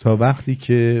 تا وقتی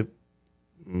که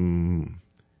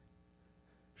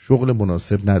شغل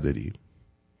مناسب نداری،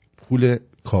 پول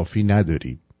کافی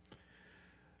نداری،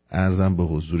 عرضم به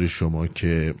حضور شما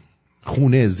که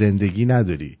خونه زندگی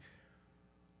نداری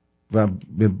و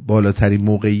به بالاترین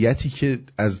موقعیتی که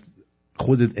از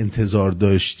خودت انتظار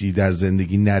داشتی در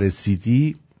زندگی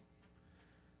نرسیدی،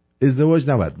 ازدواج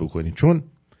نباید بکنی. چون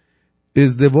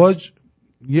ازدواج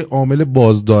یه عامل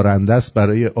بازدارنده است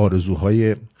برای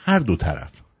آرزوهای هر دو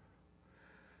طرف.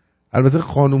 البته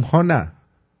خانوم ها نه،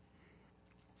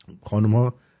 خانوم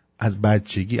ها از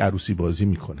بچگی عروسی بازی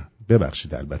میکنن،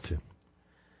 ببخشید البته،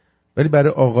 ولی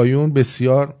برای آقایون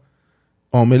بسیار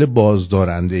عامل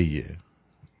بازدارنده ایه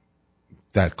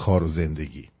در کار و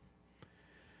زندگی.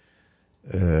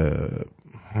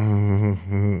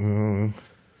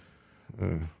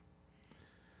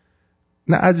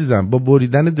 نه عزیزم، با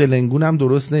بریدن دلنگون هم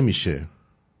درست نمیشه.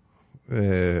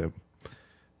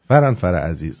 فرنفر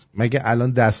عزیز، مگه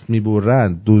الان دست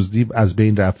میبرن دزدی از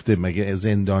بین رفته؟ مگه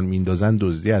زندان میندازن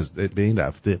دزدی از بین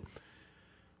رفته؟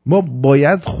 ما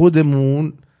باید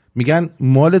خودمون، میگن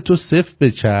مال تو صفر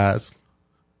بچسب،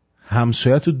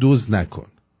 همسایه‌تو دزد نکن.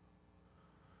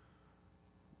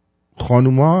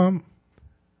 خانوم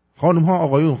ها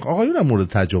آقایون هم مورد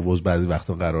تجاوز بعضی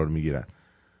وقتا قرار میگیرن.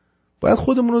 باید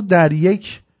خودمون رو در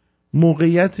یک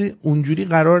موقعیت اونجوری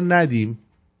قرار ندیم،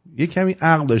 یک کمی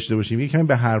عقل داشته باشیم، یک کمی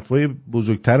به حرفای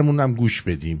بزرگترمون هم گوش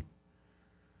بدیم،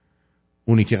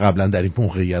 اونی که قبلا در این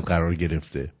موقعیت قرار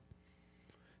گرفته.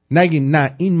 نگیم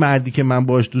نه این مردی که من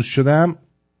باش دوست شدم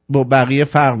با بقیه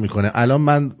فرق میکنه، الان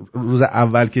من روز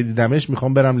اول که دیدمش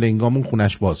میخوام برم لنگامون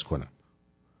خونش باز کنم،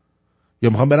 یا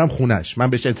میخوام برم خونش، من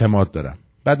بهش اعتماد دارم.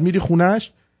 بعد میری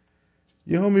خونش،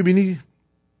 یهو میبینی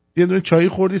یه دونه چای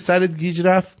خوردی سرت گیج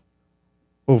رفت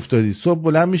افتادی، صبح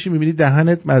بلند میشی میبینی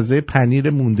دهنت مزه پنیر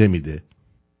مونده میده.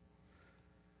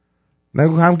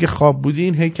 نگو هم که خواب بودی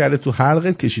این هیکل تو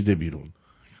حلقت کشیده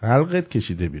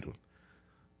بیرون.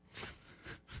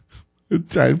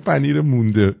 چای پنیر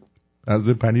مونده،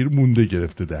 مزه پنیر مونده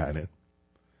گرفته دهنت.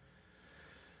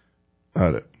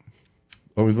 آره،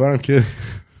 امیدوارم که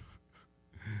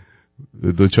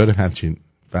دوچار همچین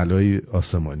بلای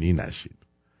آسمانی نشید.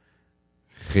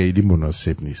 خیلی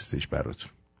مناسب نیستش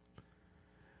براتون.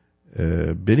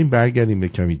 بریم برگردیم به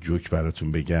کمی جوک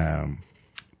براتون بگم.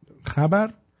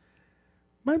 خبر،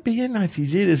 من به یه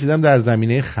نتیجه رسیدم در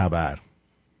زمینه خبر.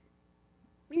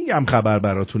 میگم خبر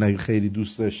براتون اگه خیلی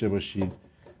دوست داشته باشید.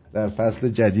 در فصل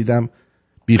جدیدم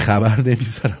بی خبر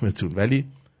نمیذارمتون، ولی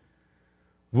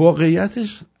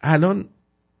واقعیتش الان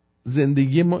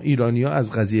زندگی ما ایرانی ها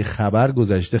از قضیه خبر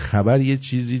گذشته. خبر یه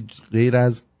چیزی غیر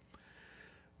از،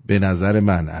 به نظر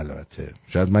من، البته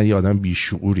شاید من یه آدم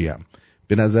بیشعوریم،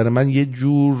 به نظر من یه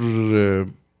جور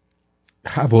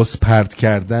حواس پرت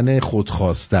کردن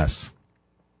خودخواسته است.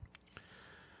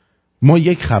 ما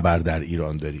یک خبر در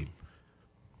ایران داریم،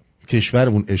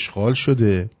 کشورمون اشغال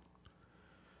شده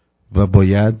و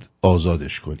باید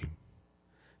آزادش کنیم.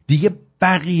 دیگه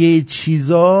بقیه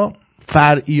چیزا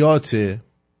فرعیاته.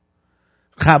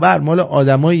 خبر مال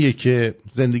آدماییه که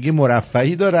زندگی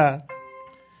مرفهی دارن،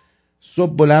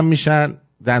 صبح بلند میشن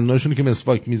دندانشون که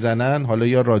مسواک میزنن، حالا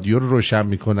یا رادیو رو روشن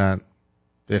میکنن،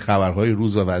 به خبرهای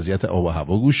روز و وضعیت آب و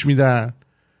هوا گوش میدن،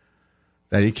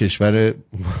 در یک کشور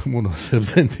مناسب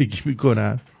زندگی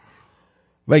میکنن.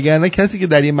 وگرنه کسی که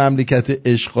در یک مملکت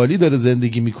اشغالی داره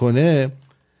زندگی میکنه،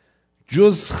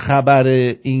 جز خبر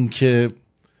این که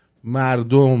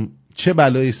مردم چه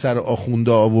بلایی سر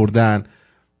آخونده آوردن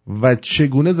و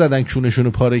چگونه زدن کونشونو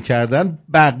پاره کردن،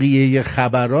 بقیه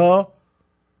خبرها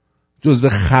جزو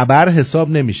خبر حساب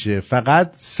نمیشه،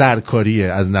 فقط سرکاریه.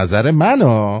 از نظر من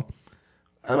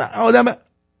آدم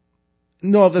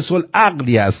ناقص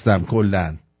العقلی هستم،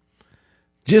 کلن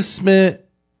جسم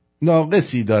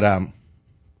ناقصی دارم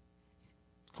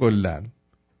کلن.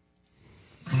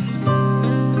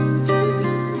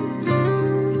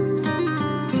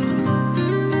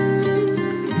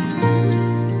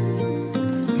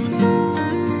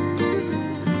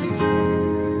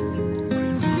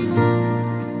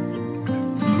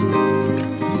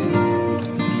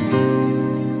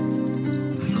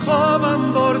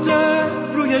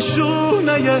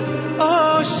 شونه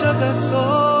عاشق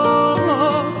تو،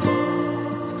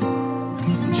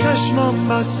 چشمم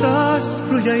بسته است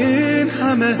روی این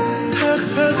همه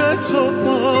حق تو،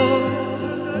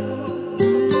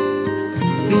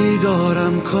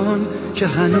 بیدارم کن که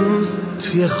هنوز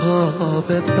توی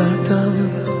خواب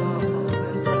بدم،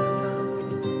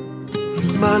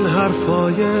 من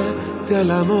حرفای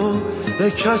دلمو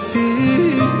به کسی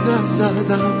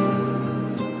نزدم،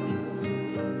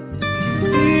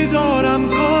 بیدارم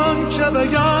کن که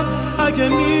بگم اگه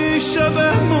میشه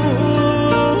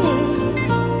بمون،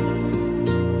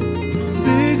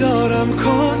 بیدارم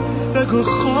کن بگو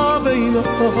خواب اینا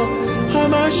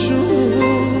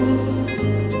همشون.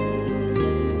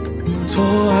 تو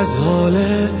از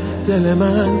حال دل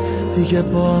من دیگه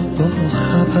با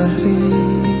خبری،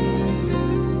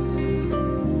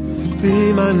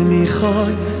 بی من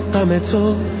میخوای غم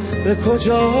تو به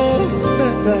کجا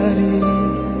ببری.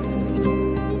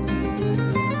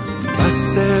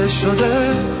 بسته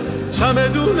شده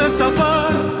چمدون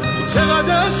سفر،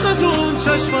 چقدر عشقتون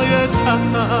چشمای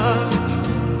تر،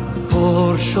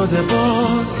 پر شده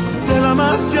باز دلم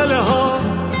از گله ها،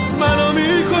 منو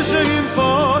میکشه این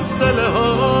فاصله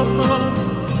ها.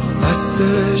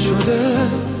 بسته شده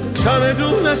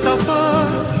چمدون سفر،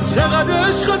 چقدر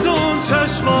عشقتون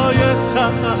چشمای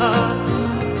تر،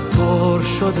 پر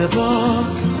شده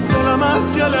باز دلم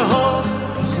از گله ها،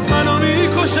 منو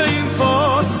میکشه این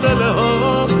فاصله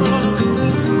ها.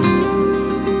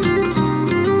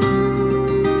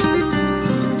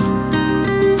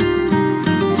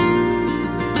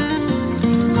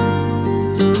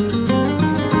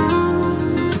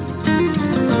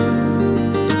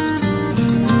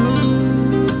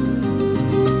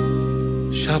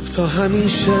 شب تا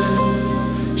همیشه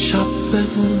شب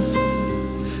بمون،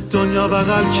 دنیا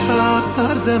بغل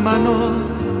کرده منو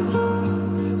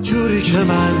جوری که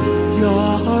من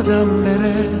یادم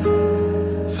بره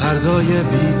فردای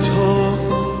بی تو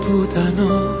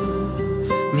بودنو.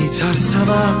 میترسم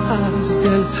از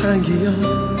دلتنگیان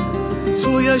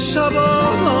توی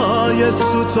شبای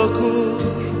سوت و کور،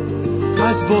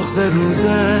 از بغض روز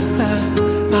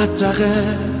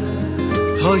بدرقه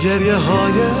تا گریه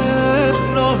های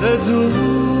راه دور.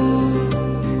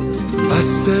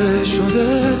 بسته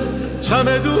شده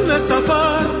چمدون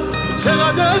سفر،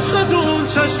 چقدر عشقتون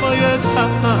چشمای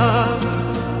تر،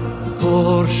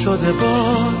 پر شده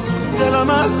باز دلم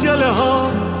از گله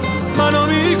ها، منو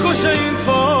میکشه این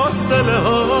فاصله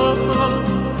ها.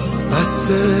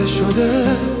 بسته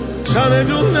شده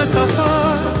چمدون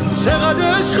سفر،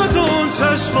 چقدر عشقتون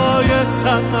چشمای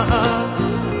تر،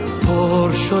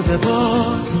 پر شده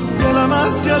باز دلم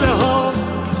از گله ها،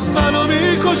 منو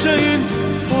میکشه این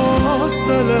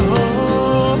فاصله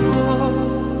ها.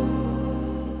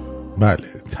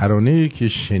 بله، ترانه‌ای که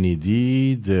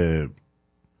شنیدید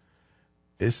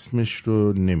اسمش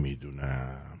رو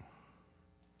نمیدونم،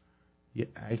 یه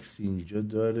عکس اینجا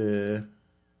داره،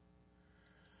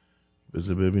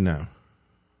 بذار ببینم،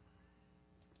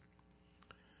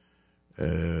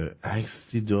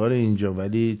 عکسی داره اینجا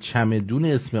ولی چمدون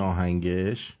اسم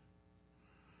آهنگش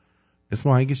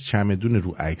چمدون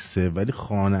رو عکسه، ولی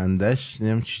خوانندش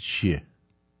نمیدونم چیه،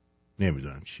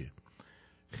 نمیدونم چیه،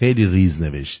 خیلی ریز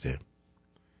نوشته.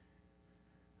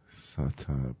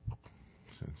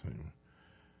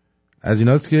 از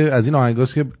ایناست که از این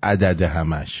آهنگاست که عدده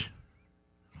همش،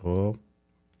 خب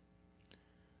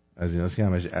از ایناست که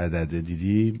همش عدده،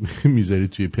 دیدی میذاری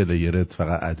توی پلیرت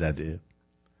فقط عدده.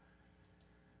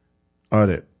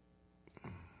 آره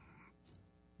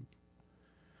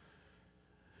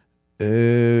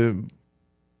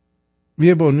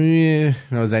یه بانوی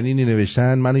نازنینی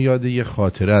نوشتن منو یاد یه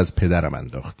خاطره از پدرم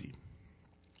انداختی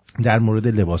در مورد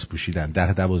لباس پوشیدن.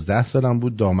 10-12 سالم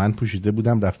بود، دامن پوشیده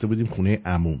بودم، رفته بودیم خونه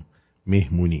عموم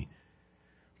مهمونی.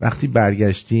 وقتی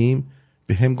برگشتیم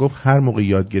به هم گفت هر موقع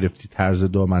یاد گرفتی طرز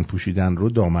دامن پوشیدن رو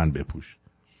دامن بپوش.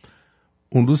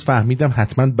 اون روز فهمیدم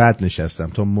حتما بد نشستم،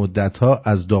 تا مدتها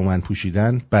از دامن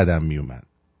پوشیدن بدم میومد.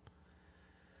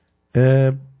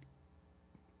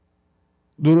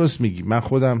 درست میگی، من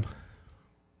خودم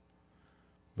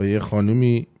با یه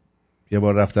خانومی یه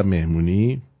بار رفتم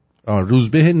مهمونی،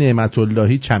 روزبه نعمت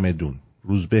اللهی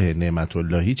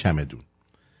چمدون،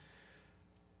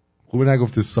 خوبه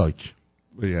نگفته ساک،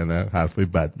 یعنی حرفای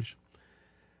بد میشه.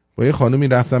 با یه خانومی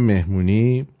رفتم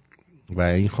مهمونی و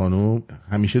این خانوم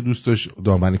همیشه دوست داشت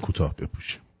دامن کوتاه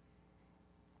بپوشه.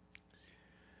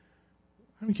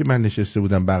 همین که من نشسته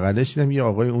بودم بغلش، دیدم یه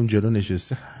آقای اون جلو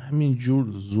نشسته، همین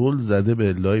جور زل زده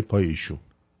به لای پای ایشون.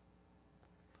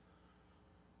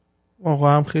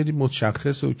 آقا هم خیلی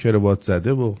متشخص و کراوات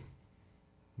زده و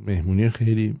مهمونی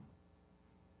خیلی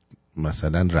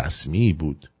مثلا رسمی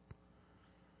بود.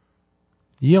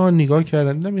 یه آن نگاه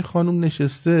کردم دیدم این خانم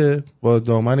نشسته با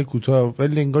دامن کوتاه و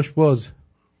لنگاش باز.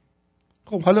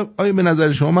 خب حالا آیا به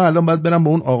نظر شما من الان باید برم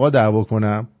با اون آقا دعوا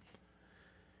کنم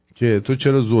که تو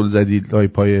چرا زل زدی لای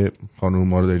پای خانم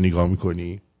ما رو داری نگاه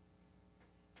میکنی؟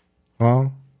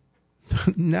 ها؟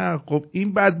 نه خب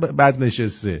این بد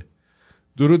نشسته.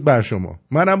 درود بر شما.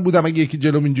 منم بودم اگه یکی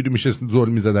جلوم اینجوری میشه زل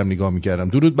میزدم نگاه میکردم.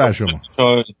 درود بر شما.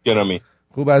 گرامی.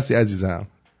 خوب هستی عزیزم؟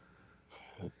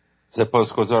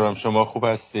 سپاسگزارم. شما خوب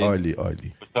هستید؟ عالی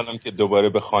عالی. خوشحالم که دوباره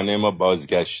به خانه ما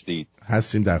بازگشتید.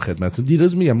 هستیم در خدمتتون.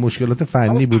 دیروز میگم مشکلات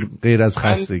فنی بود غیر از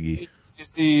خستگی.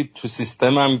 چیزی تو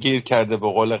سیستمم گیر کرده، به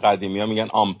قول قدیمی‌ها میگن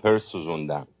آمپر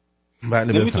سوزوندم.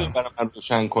 بله نمیتونید برای من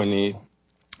روشن کنید؟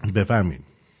 بفرمایید.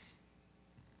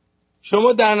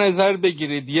 شما در نظر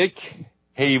بگیرید یک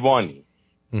حیوانی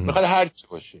بخواد هر چی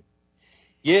باشه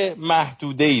یه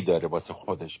محدوده‌ای داره واسه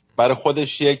خودش، برای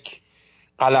خودش یک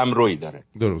قلمرویی داره.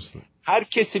 درسته. هر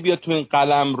کسی بیاد تو این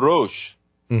قلمروش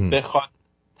بخواد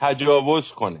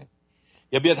تجاوز کنه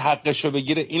یا بیاد حقشو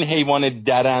بگیره، این حیوان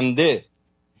درنده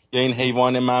یا این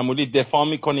حیوان معمولی دفاع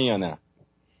میکنه یا نه؟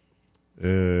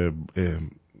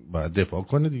 باید دفاع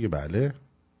کنه دیگه. بله.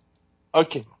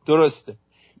 اوکی، درسته.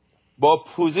 با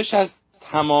پوزش از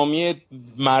تمامی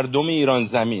مردم ایران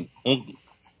زمین، اون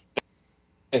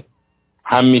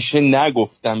همیشه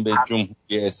نگفتم به جمهوری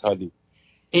اسحاقی،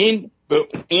 این به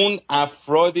اون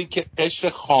افرادی که قشر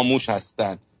خاموش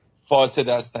هستن، فاسد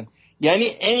هستن، یعنی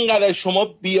اینقدر شما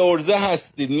بی‌عرضه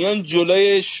هستید، میان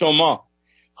جلوی شما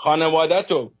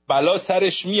خانواده‌تو بلا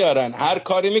سرش میارن، هر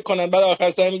کاری میکنن، بعد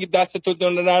آخر سر میگی دستتو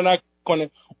در نکنه.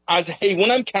 از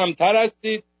حیوانم کمتر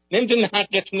هستید، نمیتونید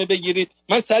حقتونه بگیرید.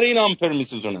 من سر این آمپر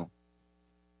میسوزونم.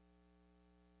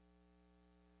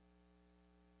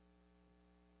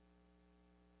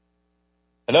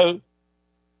 هلو؟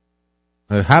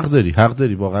 حق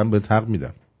داری واقعا بهت حق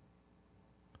میدم.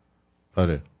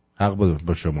 آره حق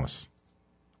با شماست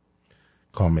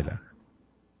کاملا.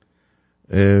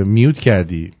 میوت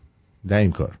کردی؟ نه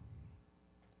این کار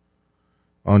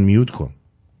آن میوت کن.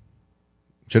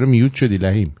 چرا میوت شدی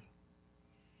لحیم؟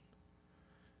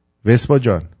 وسپا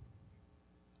جان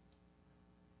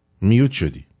میوت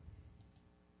شدی.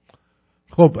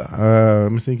 خب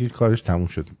مثل اینکه کارش تموم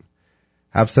شد.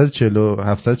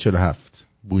 747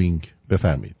 بوینگ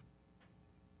بفرمایید.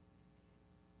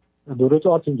 درود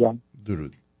آرتین جان.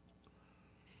 درود.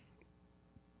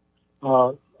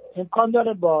 امکان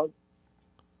داره با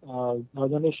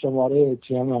دادن شماره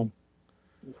تیم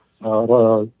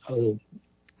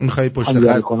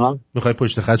میخوای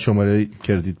پشت خط شماره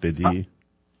کردیت بدی؟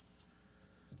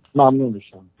 ممنون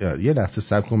میشم. یه لحظه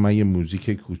صبر کن، من یه موزیک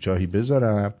کوتاهی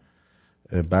بذارم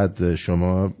بعد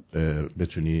شما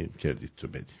بتونی کردیت تو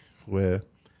بدی. خوبه؟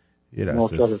 یه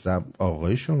لحظه صبر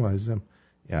آقای شما عزیزم.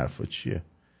 یه حرفا چیه؟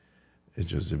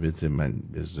 اجازه بده من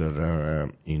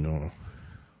بذارم اینو.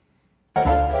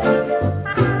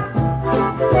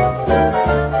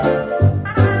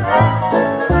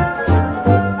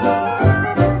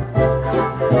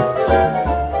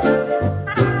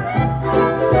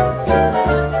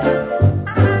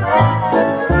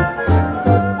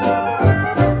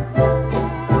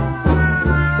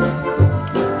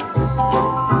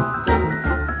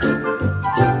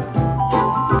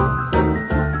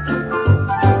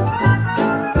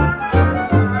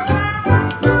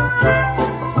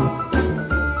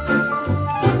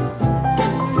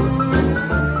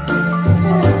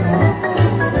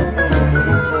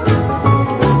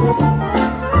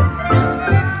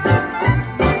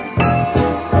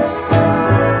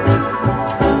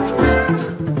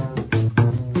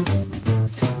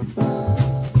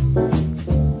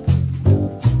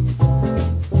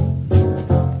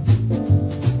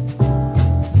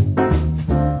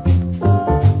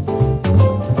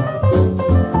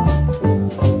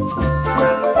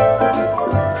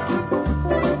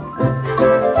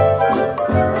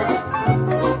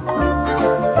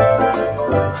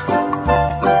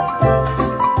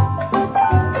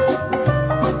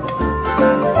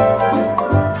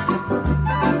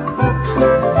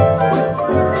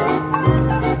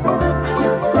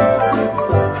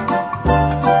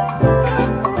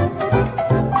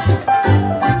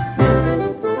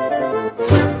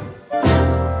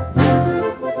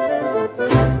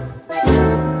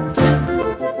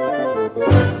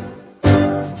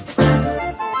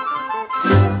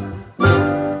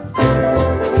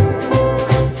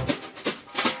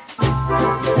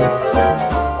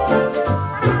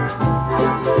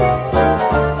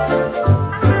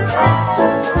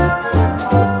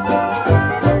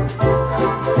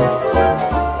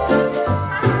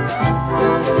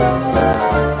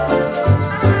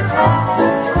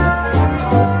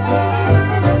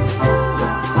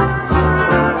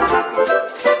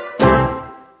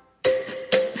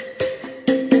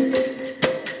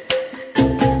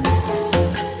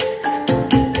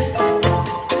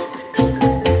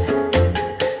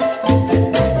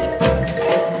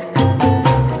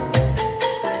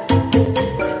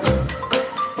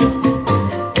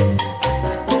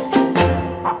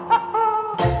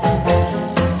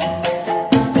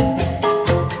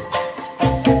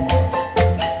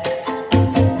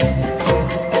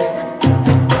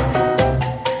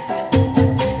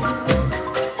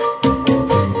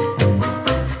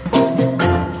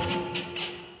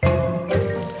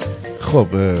 خب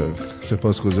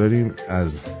سپاسگزاریم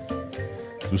از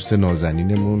دوست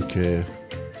نازنینمون که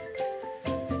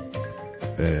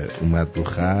اومد رو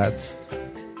خط.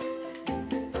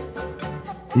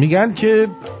 میگن که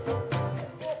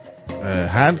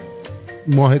هر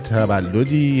ماه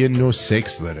تولدی یه نوع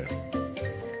سکس داره.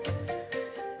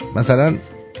 مثلا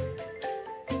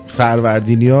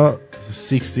فروردینیا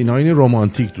 69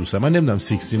 رومانتیک دوسته. من نمیدونم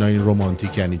 69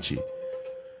 رومانتیک یعنی چی.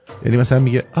 یعنی مثلا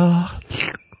میگه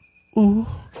او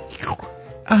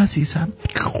عزیزم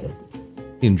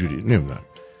اینجوری. نمیدونم.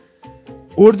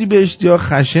 اردیبهشتیا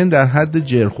خشن در حد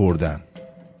جر خوردن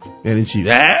یعنی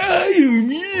چی؟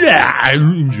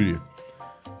 اینجوری.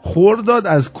 خورداد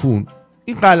از کون.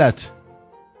 این غلط.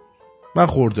 من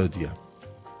خوردادیم.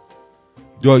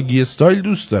 داگی استایل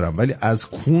دوست دارم ولی از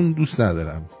کون دوست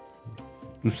ندارم.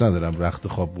 دوست ندارم رخت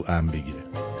خواب بو ام بگیره.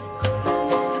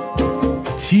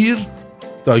 تیر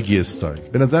داگی استایل.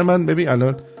 به نظر من ببین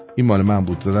الان این مال من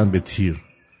بود دادن به تیر.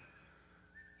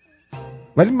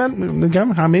 ولی من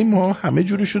میگم همه ما همه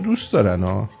جورشو دوست دارن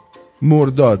ها.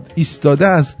 مرداد ایستاده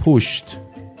از پشت.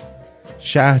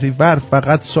 شهریور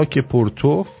فقط ساک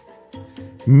پرتو.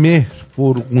 مهر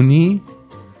فرغونی.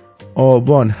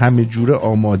 آبان همه جوره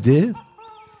آماده.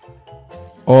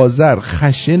 آذر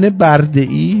خشن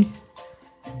برده‌ای.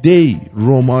 دی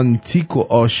رومانتیک و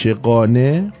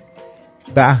عاشقانه.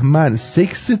 بهمن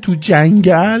سکس تو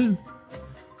جنگل.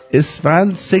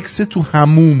 اسفند سکس تو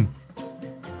هموم.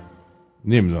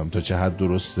 نمیدونم تا چه حد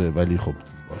درسته ولی خب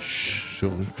باش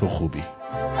تو خوبی.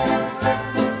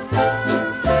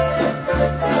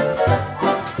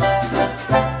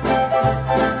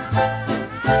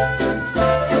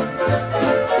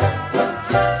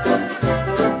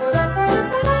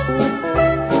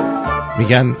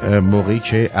 میگن موقعی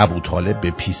که ابوطالب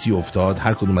به پیسی افتاد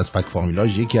هر کدوم از فک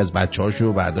فامیلاش یکی از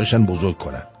بچه‌هاشو برداشتن بزرگ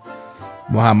کنن.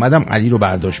 محمد هم علی رو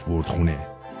برداشت برد خونه.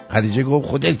 خدیجه گفت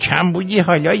خودت کم بودی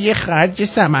حالا یه خرج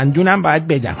سمندونم باید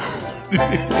بدم.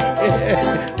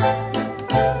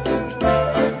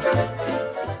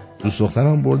 دوست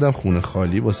دخترم بردم خونه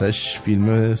خالی واسش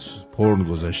فیلم پورن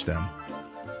گذاشتم.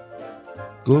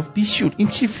 گفت بیشور این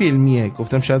چی فیلمیه؟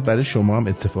 گفتم شاید برای شما هم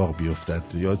اتفاق بیفتد.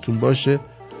 یادتون باشه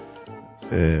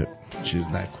چیز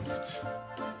نکنید.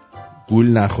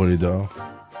 گول نخورید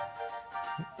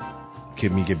که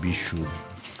میگه بیشور.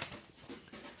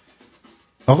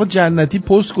 آقا جنتی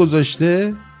پست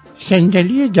گذاشته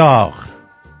صندلی داغ.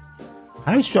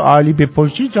 هر سوالی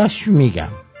بپرسی راستشو میگم.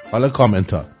 حالا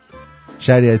کامنت ها.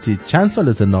 شریعتی چند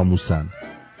سالت ناموسن؟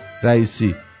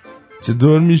 رئیسی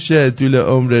چطور میشه طول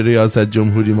عمر ریاست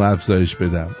جمهوری ما افزایش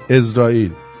بدم؟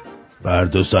 اسرائیل بر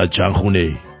 2 ساعت چند خونه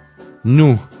ای؟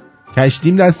 نوح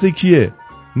کشتیم دست کیه؟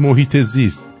 محیط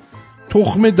زیست.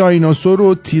 تخم دایناسور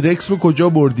و تیرکس رو کجا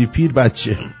بردی پیر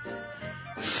بچه؟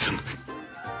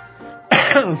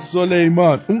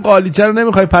 سلیمان اون قالیچه رو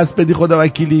نمیخوای پس بدی خدا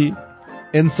وکیلی؟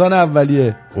 انسان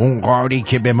اولیه. اون قاری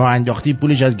که به ما انداختی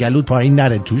پولش از گلوت پایین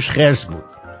نره توش خرس بود.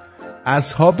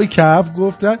 اصحاب کهف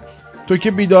گفتن تو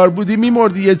که بیدار بودی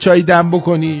میمردی یه چای دم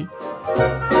بکنی.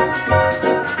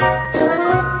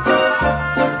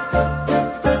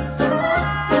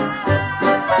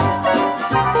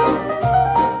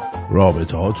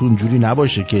 رابطه هاتون جوری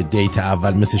نباشه که دیت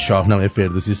اول مثل شاهنامه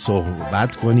فردوسی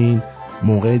صحبت کنین،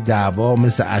 موقع دعوا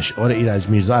مثل اشعار ایرج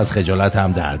میرزا از خجالت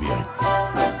هم در بیاین.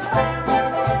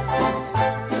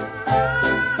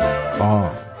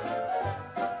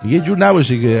 یه جور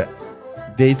نباشه که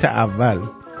دیت اول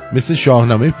مثل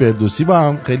شاهنامه فردوسی با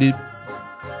هم خیلی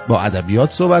با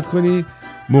ادبیات صحبت کنی،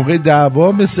 موقع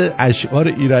دعوا مثل اشعار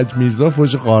ایرج میرزا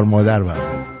فوش قار مادر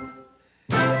برد.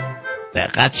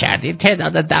 دقت کردید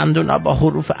تعداد دندونا با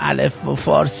حروف الف و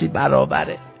فارسی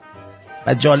برابره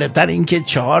و جالبتر این که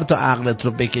 4 تا عقلت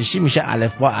رو بکشی میشه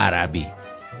الف با عربی.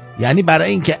 یعنی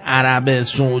برای اینکه عرب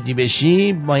سعودی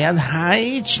بشی باید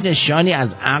هیچ نشانی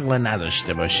از عقل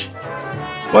نداشته باشی.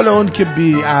 والا اون که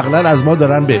بی عقلن از ما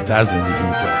دارن بهتر زندگی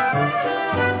میکنن.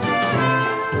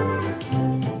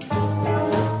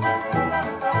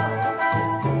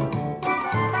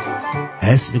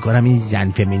 حس میکنم این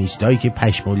زن فمینیستایی که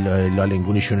پشم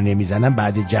لالنگونشون رو نمیزنن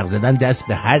بعد جغ زدن دست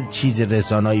به هر چیز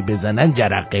رسانایی بزنن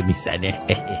جرقه میزنه.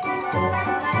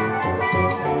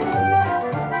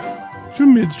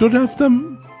 چون مترو رفتم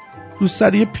رو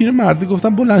سر یه پیر مرده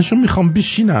گفتم بلند شو میخوام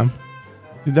بشینم،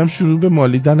 دیدم شروع به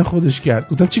مالیدن خودش کرد.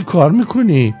 گفتم چی کار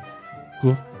میکنی؟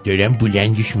 گفت دارم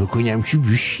بلندش میکنم چی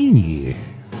بشینی.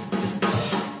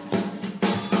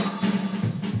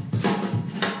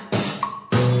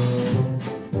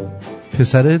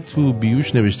 پسره تو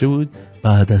بیوش نوشته بود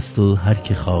بعد از تو هر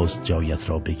که خواست جایت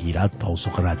را بگیرد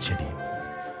پاسخ رد شدیم.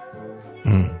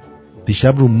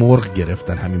 دیشب رو مرغ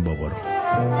گرفتن همین بابا رو.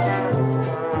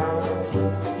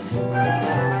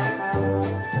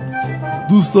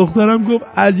 دوست دخترم گفت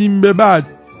از این به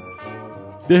بعد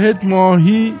بهت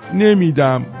ماهی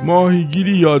نمیدم،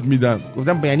 ماهیگیری یاد میدم.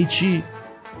 گفتم یعنی چی؟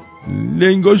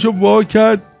 لنگاشو وا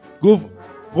کرد گفت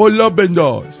قلاب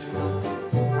بنداز.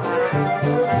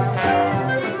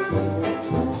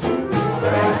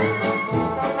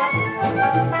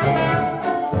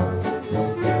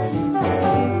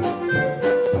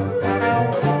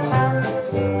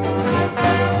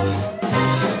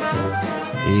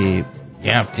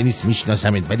 یه هفته نیست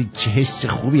میشناسمت ولی چه حس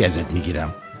خوبی ازت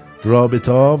میگیرم.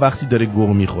 رابطه وقتی داره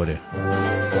گوه میخوره.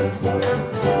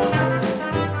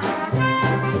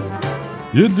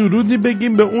 یه درودی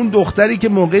بگیم به اون دختری که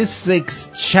موقع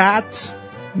سکس چت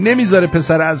نمیذاره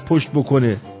پسر از پشت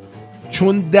بکنه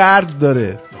چون درد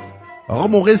داره. آقا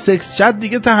موقع سکس چت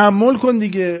دیگه تحمل کن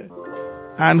دیگه.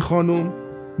 ان خانوم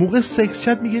موقع سکس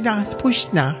چت میگه نه از پشت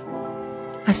نه،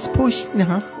 از پشت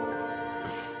نه.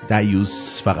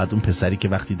 دیوس فقط اون پسری که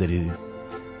وقتی داری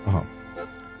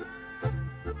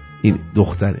این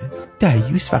دختره.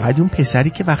 دیوس فقط اون پسری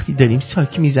که وقتی داریم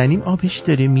ساک میزنیم آبش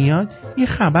داره میاد یه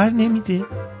خبر نمیده،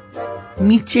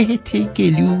 میچهته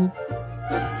گلو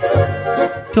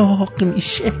داغ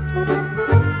میشه.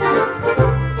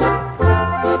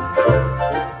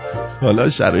 حالا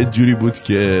شرایط جوری بود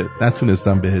که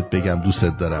نتونستم بهت بگم دوست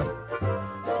دارم.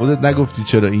 خودت نگفتی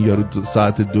چرا این یارو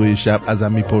ساعت 2 شب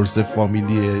ازم میپرسه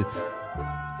فامیلی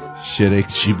شرک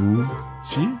چی بود؟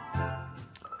 چی؟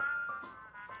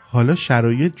 حالا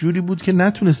شرایط جوری بود که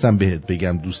نتونستم بهت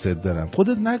بگم دوستت دارم.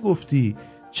 خودت نگفتی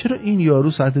چرا این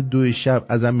یارو ساعت 2 شب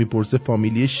ازم میپرسه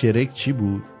فامیلی شرک چی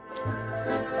بود؟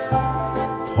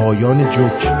 پایان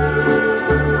جوک.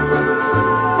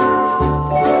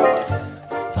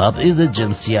 تبعیض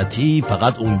جنسیتی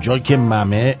فقط اونجا که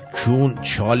ممه، چون،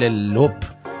 چال لپ،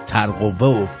 ترقوه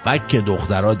و فک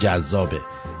دخترها جذابه.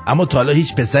 اما تا حالا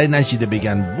هیچ پسری نشیده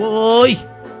بگن وای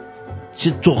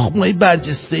چه تخمای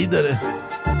برجسته‌ای داره.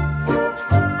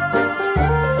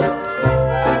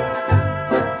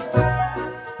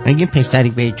 اگه پسری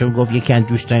بهتون گفت یکی از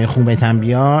دوستای خوبتم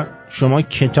بیار، شما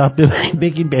کتاب ببرید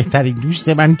بگین بهترین دوست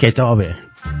من کتابه.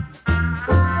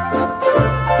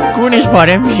 گونش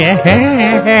پاره میشه.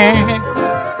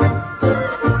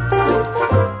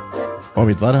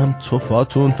 امیدوارم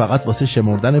توفاتون فقط واسه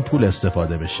شمردن پول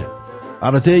استفاده بشه.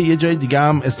 البته یه جای دیگه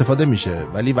هم استفاده میشه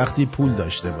ولی وقتی پول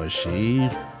داشته باشی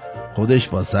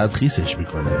خودش واسط خیسش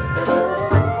میکنه.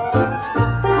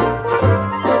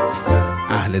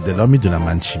 اهل دلا میدونم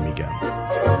من چی میگم.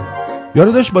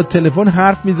 یارو داشت با تلفن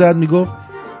حرف میزد میگفت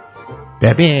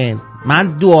ببین من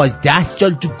 12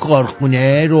 سال تو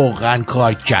کارخونه روغن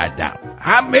کار کردم،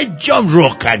 همه جام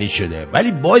روغنی شده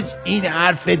ولی باز این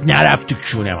حرفت نرفت تو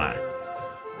کونه من.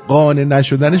 قانع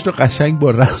نشدنش رو قشنگ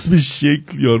با رسم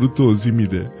شکل یارو توضیح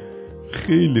میده.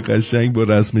 خیلی قشنگ با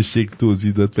رسم شکل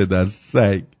توضیح داد. پدر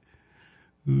سگ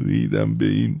ریدم به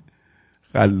این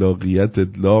خلاقیتت.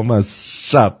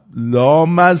 لامصب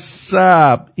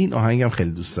لامصب. این آهنگم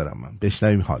خیلی دوست دارم من.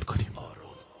 بشنویم حال کنیم.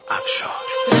 افشار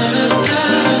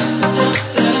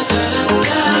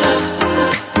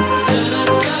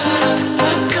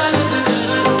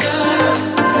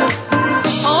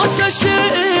آتش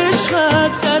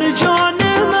عشقت در جان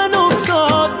من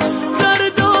افتاد، در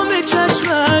دام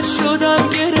چشمت شدم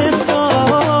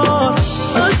گرفتار.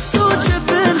 از تو چه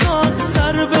پنهان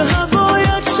سر به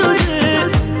هوایت شده،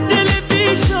 دل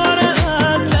بیچاره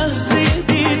از لحظه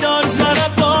دیدار.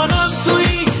 زربانم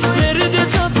تویی، مرد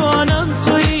زبانم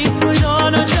تویی،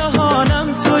 جان و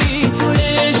جهانم تویی.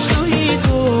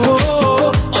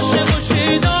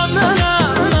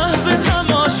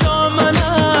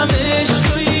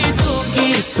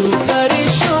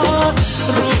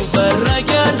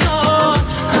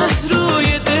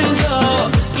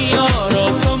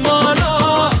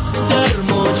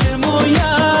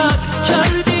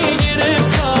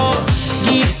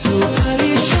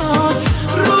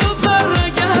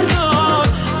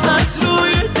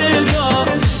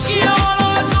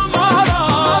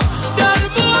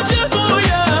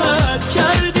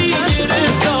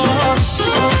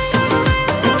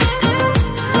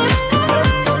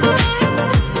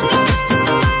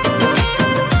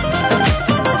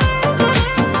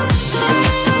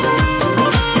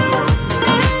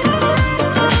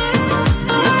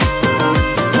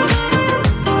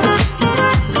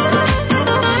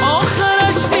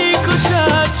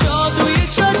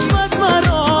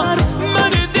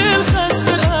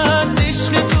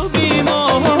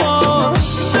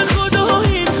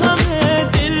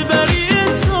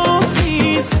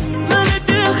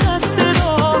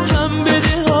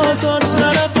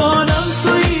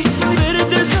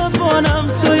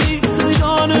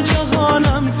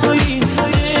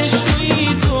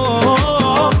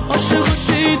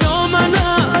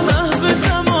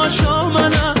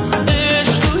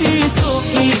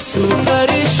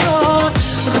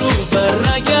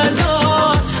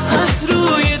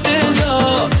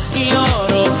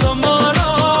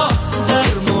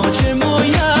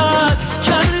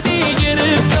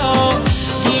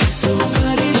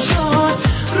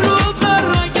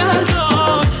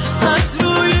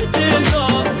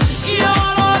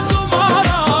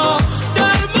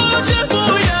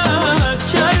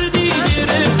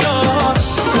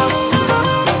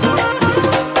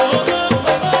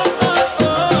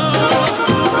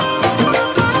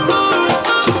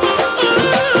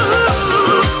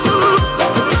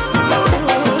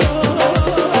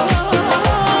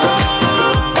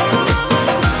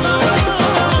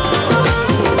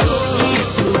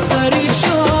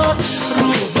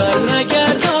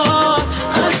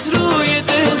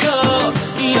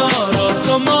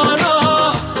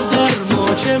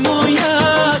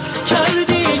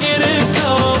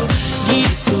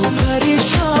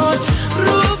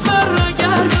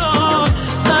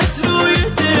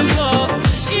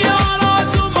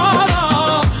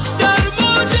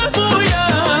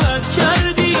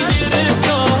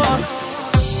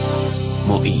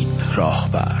 معین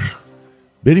راهبر.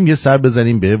 بریم یه سر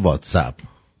بزنیم به واتساپ.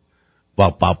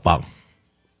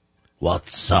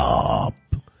 واتساپ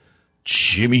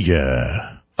چی میگه؟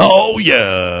 اوه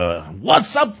یه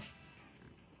واتساپ.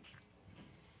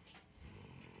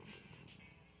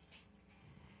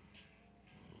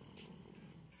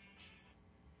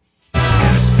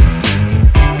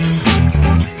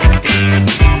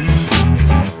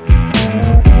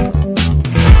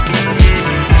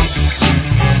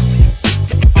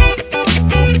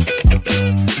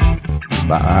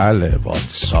 بله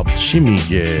واتساپ چی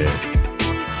میگه؟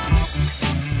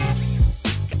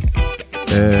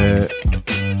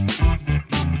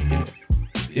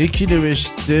 یکی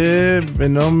نوشته به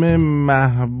نام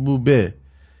محبوبه.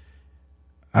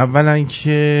 اولا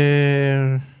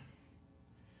که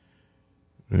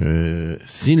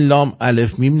سین لام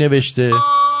الف میم نوشته.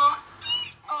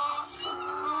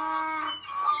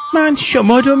 من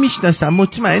شما رو میشناسم،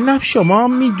 مطمئنم شما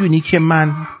میدونی که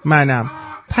منم،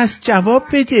 پس جواب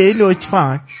بده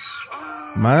لطفا.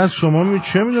 من از شما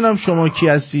چه میدونم شما کی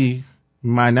هستی؟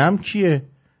 منم کیه؟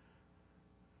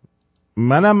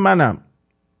 منم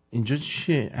اینجا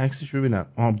چیه؟ عکسش ببینم.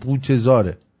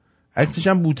 بوتزاره، عکسش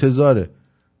هم بوتزاره.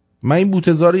 من این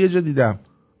بوتزاره یه جا دیدم،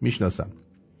 میشناسم.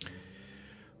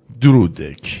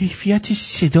 درود، کیفیت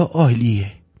صدا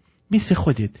عالیه مثل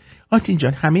خودت آرتین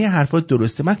جان. همه حرفات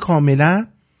درسته، من کاملا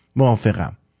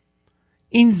موافقم.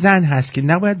 این زن هست که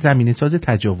نباید زمینه ساز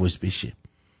تجاوز بشه،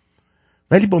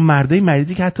 ولی با مردای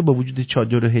مریضی که حتی با وجود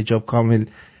چادر و حجاب کامل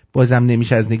بازم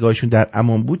نمیشه از نگاهشون در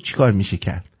امان بود چیکار میشه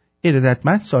کرد؟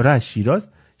 ارادتمند سارا از شیراز.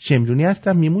 شمرونی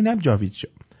هستم، میمونم جاوید شو.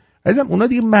 عزیزم اونا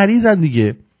دیگه مریضن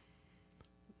دیگه.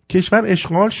 کشور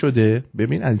اشغال شده.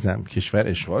 ببین عزیزم کشور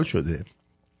اشغال شده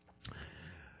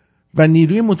و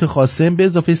نیروی متخاصم به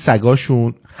اضافه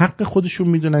سگاشون حق خودشون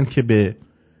میدونن که به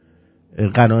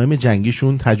غنایم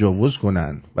جنگیشون تجاوز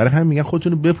کنن. برای همین میگن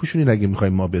خودتون رو بپوشونید اگه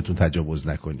میخوایم ما بهتون تجاوز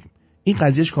نکنیم. این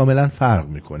قضیهش کاملا فرق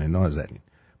میکنه نازنین.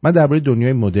 من درباره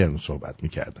دنیای مدرن صحبت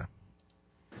میکردم.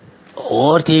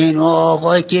 آرتین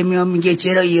آقا که میام میگه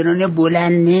چرا ایران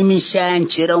بلند نمیشن،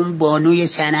 چرا اون بانوی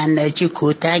سنندجی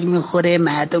کتک میخوره،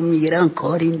 مردم ایران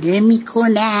کاری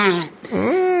نمیکنن.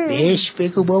 بهش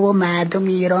بگو بابا مردم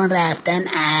ایران رفتن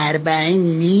 40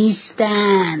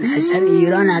 نیستن، اصلا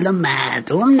ایران الان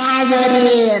مردم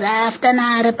نداره، رفتن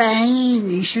 40.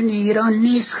 ایشون ایران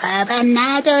نیست، خبر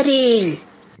نداره.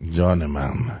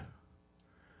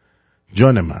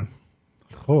 جان من.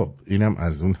 خب اینم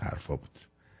از اون حرفا بود.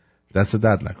 دست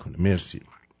درد نکنه، مرسی.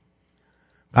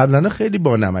 قبلا خیلی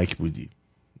با نمک بودی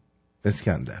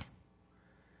اسکندر،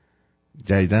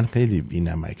 جدیدن خیلی بی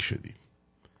نمک شدی.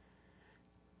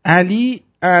 علی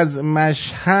از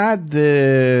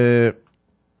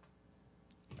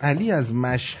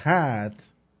مشهد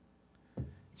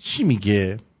چی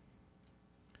میگه؟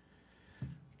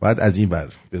 باید از این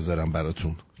ور بذارم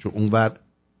براتون چون اون ور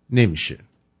نمیشه.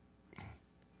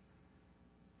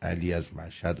 علی از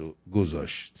مشهد رو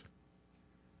گذاشت.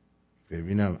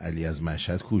 ببینم علی از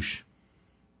مشهد کوش.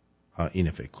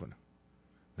 اینه فکر کنم.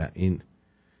 نه این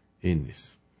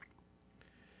نیست.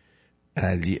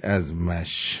 علی از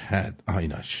مشهد.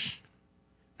 ایناش.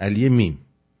 علی میم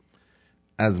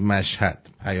از مشهد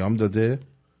پیام داده.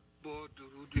 با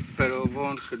درود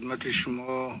فراوان خدمت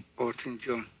شما آرتین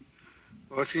جان.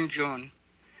 آرتین جان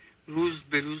روز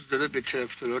به روز داره به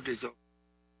طرفدارات اضافه.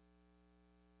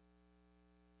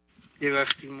 یه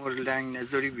وقتی مور لنگ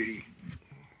نذاری بری.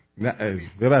 نه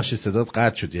ببخشید صدات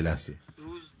قطع شد یه لحظه.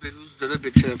 روز به روز داره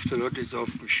به طرفدارات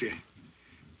اضافه میشه.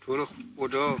 تو رو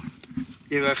خدا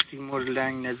یه وقتی مور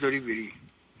لنگ نذاری بری.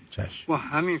 چشم. با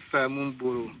همین فهمون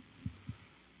برو.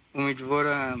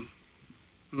 امیدوارم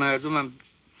مردمم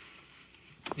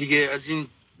دیگه از این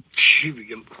چی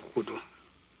بگم خدا،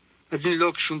 از این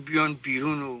لاکشون بیان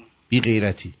بیرون و بی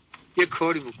غیرتی یه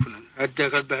کاری بکنن،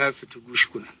 حداقل به حرف تو گوش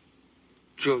کنن.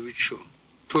 جاوید شو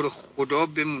تو رو خدا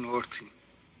بمون آرتین.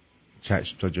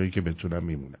 چشم تا جایی که بتونم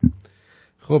میمونم.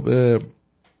 خب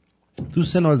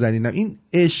دوست نازنینم این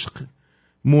عشق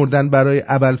مردن برای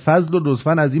ابوالفضل رو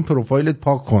لطفاً از این پروفایلت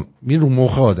پاک کن. می رو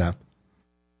مخ آدم.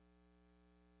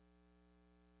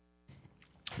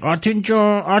 آرتین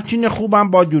جان، آرتین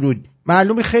خوبم با درود.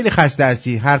 معلومی خیلی خسته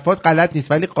هستی، حرفات غلط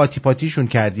نیست ولی قاطی پاتیشون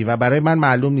کردی و برای من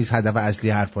معلوم نیست هدف اصلی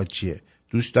حرفات چیه.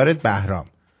 دوست دارت بهرام.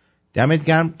 دمت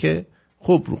گرم که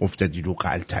خوب رو افتادی رو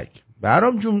قلتک.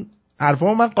 بهرام جون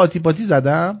حرفامو من قاطی پاتی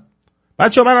زدم؟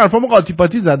 بچه‌ها من حرفامو قاطی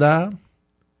پاتی زدم؟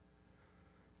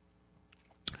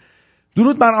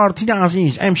 درود بر آرتین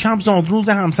عزیز. امشب زادروز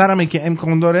همسرمه که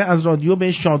امکان داره از رادیو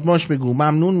بهش شادباش بگو،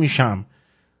 ممنون میشم.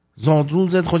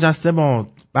 زادروزت خجسته باد.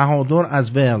 بهادر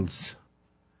از ولز.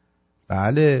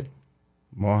 بله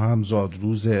ما هم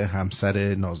زادروز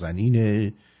همسر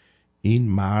نازنین این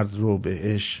مرد رو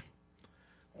بهش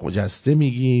خجسته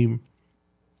میگیم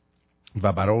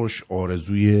و براش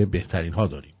آرزوی بهترین ها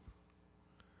داریم.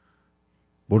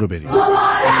 برو بریم.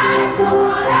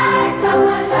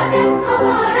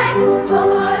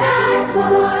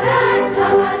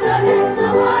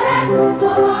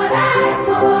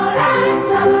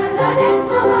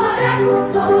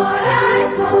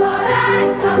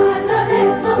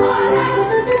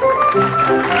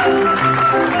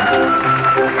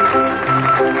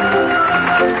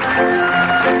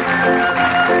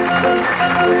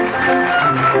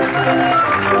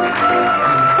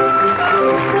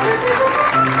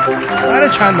 برای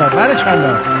چند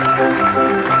ماه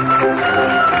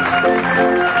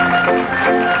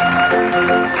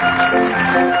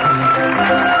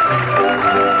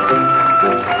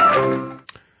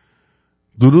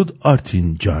درود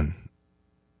آرتین جان.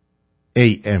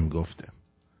 AM گفته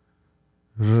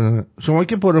شما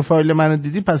که پروفایل منو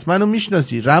دیدی پس منو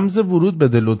میشناسی، رمز ورود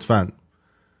بده لطفاً.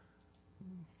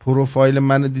 پروفایل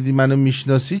منو دیدی منو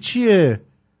میشناسی چیه؟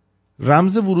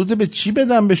 رمز ورود به چی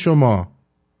بدم به شما؟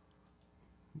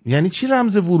 یعنی چی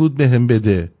رمز ورود بهم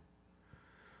بده؟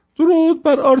 درود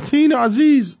بر آرتین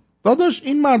عزیز. داداش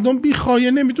این مردم بی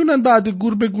خایه نمیدونن بعد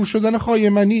گور به گور شدن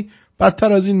خایمنی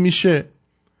بدتر از این میشه.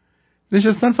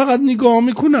 نشستن فقط نگاه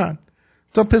میکنن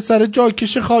تا پسر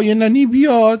جاکش خایننی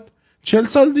بیاد 40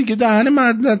 سال دیگه دهن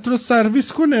مردت رو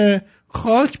سرویس کنه.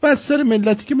 خاک بر سر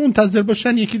ملتی که منتظر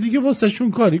باشن یکی دیگه واسه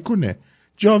شون کاری کنه.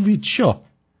 جاوید شاه.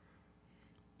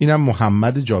 اینم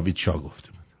محمد جاوید شاه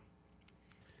گفته.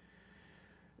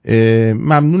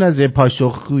 ممنون از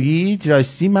پاسخگویی.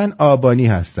 راستی من آبانی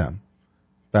هستم.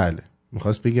 بله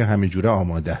میخواست بگه همه جوره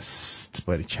آماده است.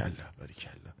 باریکلا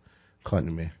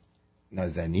خانم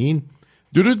نازنین.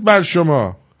 درود بر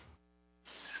شما.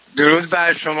 درود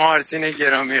بر شما آرتین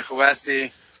گرامی. خوب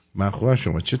هستی؟ من خوبم،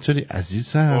 شما چطوری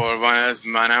عزیزم؟ قربانت،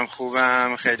 منم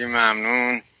خوبم، خیلی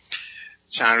ممنون.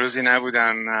 چند روزی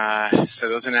نبودم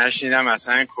صداتو نشنیدم،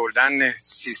 اصلا کلن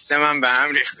سیستمم به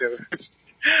هم ریخته بود.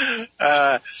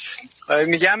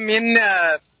 میگم این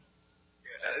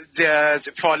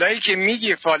فالایی که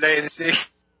میگی فالای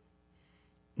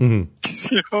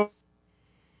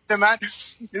من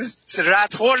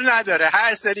ردخور نداره،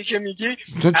 هر سری که میگی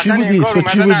اصلا انگار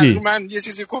اومدن از من یه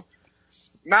چیزی کپ.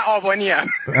 من آبانی ام.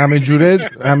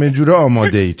 همه جوره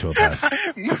آماده ای تو پس.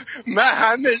 من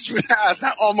همه جوره اصلا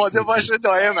آماده باشه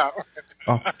دائمم.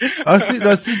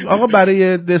 راستی آقا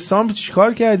برای دسامبر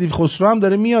چیکار کردی؟ خسرو هم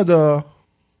داره میاد.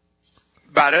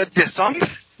 برای دسامبر؟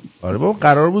 آره بابا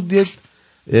قرار بود یه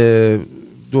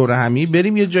دوره همی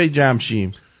بریم یه جای جمع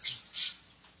شیم.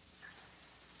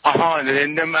 آها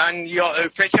من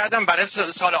فکر کردم برای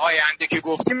سال آینده که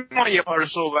گفتیم ما یه بار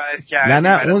صحبت کردیم.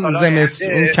 نه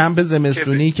اون کمپ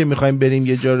زمستونی که میخوایم بریم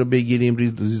یه جا رو بگیریم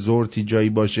ریزورتی جایی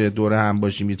باشه دوره هم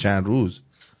باشیم یه چند روز.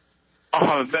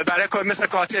 آها برای مثل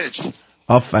کاتج.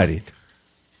 آفرین.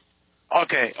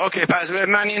 اوکی پس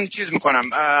من این چیز میکنم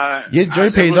یه جای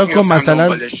پیدا کن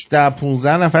مثلا 10-15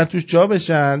 نفر توش جا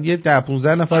بشن. یه 10-15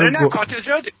 نفر آره نه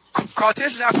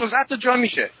کاتج 10-15 تا جا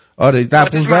میشه. آره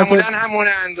 10-15 معمولا همون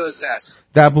اندازه است.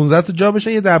 10-15 تا جا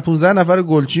بشن یه 10-15 نفر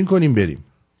گلچین کنیم بریم.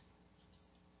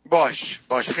 باش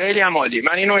خیلی هم عالی.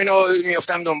 من اینو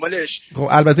میافتم دنبالش. خب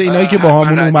البته اینایی که با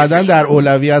همون اومدن در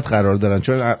اولویت قرار دارن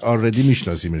چون آردی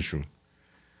میشناسیمشون.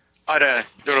 آره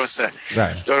درسته.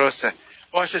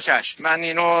 باشه چشم. من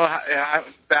اینو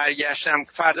برگشتم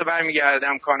فردا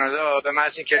برمیگردم کانادا. به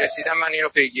محض اینکه رسیدم من اینو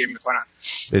پیگیر میکنم.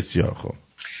 بسیار خوب.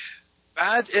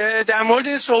 بعد در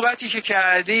مورد صحبتی که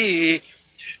کردی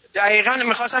دقیقاً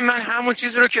میخواستم من همون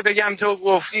چیزی رو که بگم تو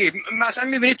گفتی. مثلا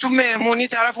میبینی تو مهمونی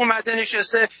طرف اومده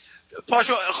نشسته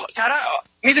پاشو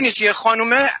میدونی چیه،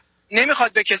 خانومه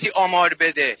نمیخواد به کسی آمار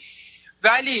بده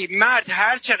ولی مرد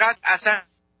هر چقدر اصلا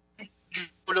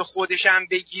جلو خودش هم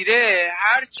بگیره،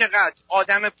 هر چقدر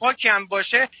آدم پاکی هم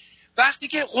باشه، وقتی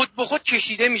که خود به خود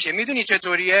کشیده میشه. میدونی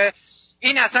چطوریه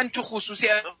این؟ اصلا تو خصوصی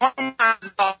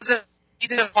از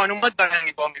دید خانوما دارن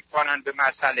نگاه میکنن به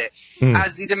مسئله،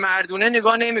 از دید مردونه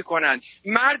نگاه نمیکنن.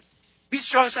 مرد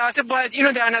 24 ساعته باید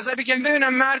اینو در نظر بگیرن.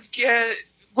 ببینم مرد که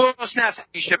گرسنه است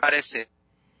میشه برسه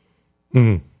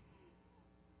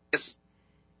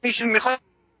میخواد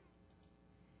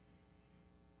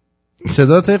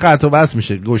صدات قطع و وصل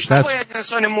میشه. گشنه باید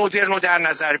انسان مدرن رو در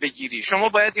نظر بگیری. شما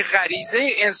باید غریزه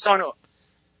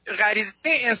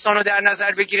انسانو در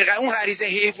نظر بگیری. اون غریزه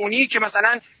حیوانی که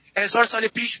مثلا 1000 سال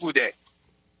پیش بوده.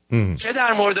 چه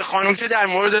در مورد خانم چه در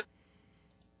مورد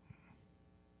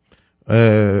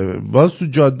باز تو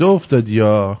جاده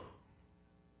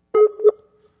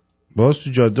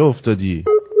افتادی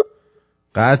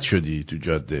قطع شدی تو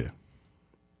جاده.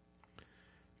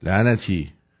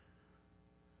 لعنتی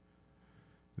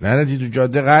تو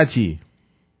جاده قطعی.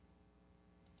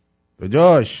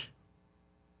 داداش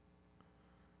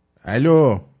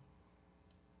الو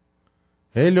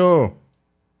هلو.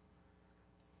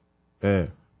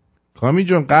 کامی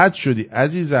جون قطع شدی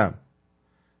عزیزم،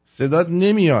 صدات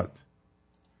نمیاد.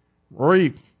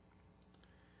 روی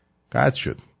قطع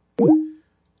شد.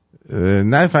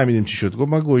 نفهمیدیم چی شد. گفت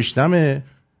ما گوشتمه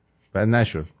بعد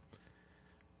نشد.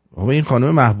 بابا این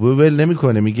خانم محبوبه ول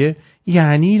نمیکنه، میگه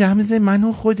یعنی رمز من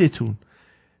و خودتون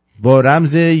با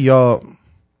رمز یا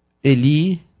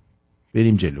الی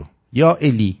بریم جلو یا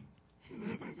الی.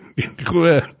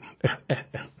 خوبه.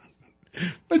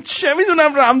 من چه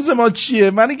میدونم رمز ما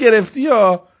چیه؟ منو گرفتی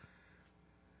یا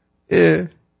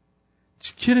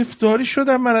چه گرفتاری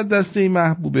شدم من از دست این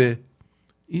محبوبه.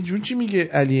 اینجون چی میگه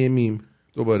علی میم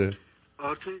دوباره؟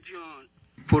 آرتین جان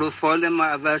پروفایل ما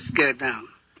عوض کردم،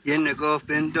 یه نگاه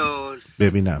بنداز.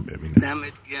 ببینم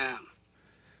دمت گرم.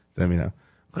 ببینم.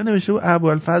 آقا نوشته بود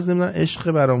ابوالفضل نمیدونم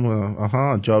عشق برام.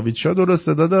 آها جاوید شاه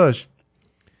درسته داداش.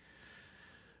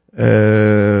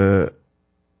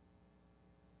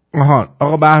 آها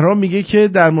آقا بهرام میگه که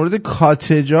در مورد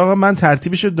کاتج آقا من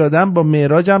ترتیبشو دادم، با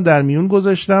معراجم در میون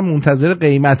گذاشتم، منتظر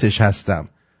قیمتش هستم.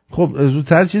 خب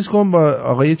زودتر چیز کن، با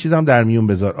آقای چیزم در میون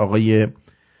بذار، آقای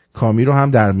کامی رو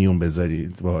هم در میون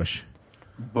بذارید باش.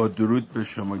 با درود به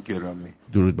شما گرامی.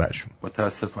 درود بر شما.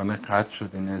 متاسفانه قطع شد،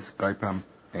 این اسکایپ هم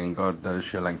انگار داره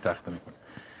شلنگ تخته میکنه.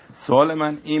 سوال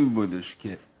من این بودش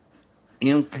که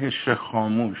این قشر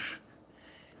خاموش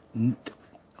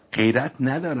غیرت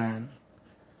ندارن؟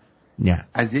 نه.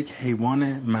 از یک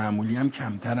حیوان معمولی هم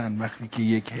کمترن. وقتی که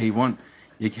یک حیوان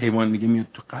میگه میاد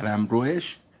تو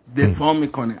قلمروش دفاع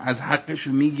میکنه، از حقش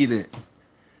میگیره،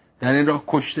 در این راه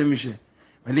کشته میشه.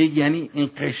 ولی یعنی این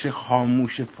قشر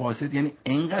خاموش فاسد یعنی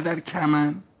اینقدر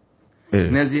کمن؟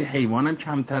 این از یه حیوان هم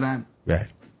کمترن؟ بله.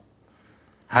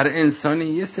 هر انسانی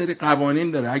یه سری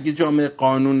قوانین داره. اگه جامعه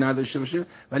قانون نداشته باشه،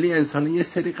 ولی انسانی یه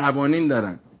سری قوانین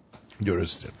دارن.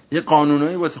 درسته. یه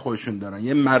قانونایی واسه خودشون دارن،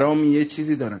 یه مرامی، یه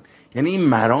چیزی دارن. یعنی این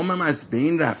مرام هم از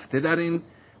بین رفته در این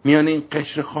میان این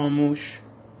قشر خاموش.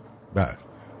 بله.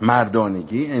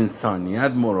 مردانگی،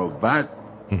 انسانیت، مروت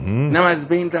نم از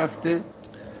بین رفته.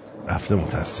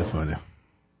 متاسفانه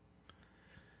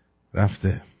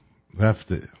رفته.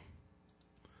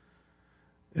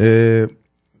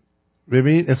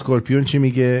 ببین اسکورپیون چی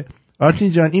میگه؟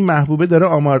 آرتین جان این محبوبه داره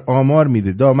آمار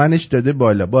میده، دامنش داده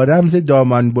بالا، با رمز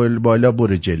دامن بالا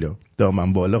برو جلو.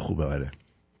 دامن بالا خوبه. آره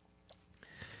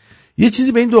یه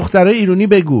چیزی به این دخترای ایرانی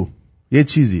بگو، یه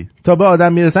چیزی تا به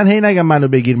آدم میرسن هی نگم منو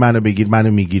بگیر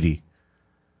منو میگیری.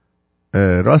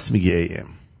 راست میگی ایم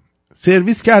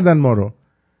سرویس کردن ما رو.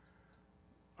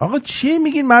 آقا چی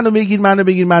میگین منو بگیر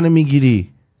منو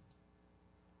میگیری؟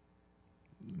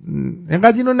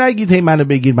 اینقدر اینو نگید هی منو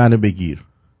بگیر.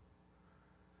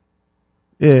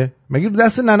 مگه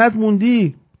دست ننت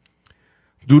موندی؟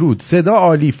 درود، صدا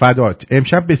عالی فدات،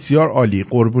 امشب بسیار عالی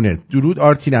قربونت. درود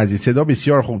آرتین عزیز، صدا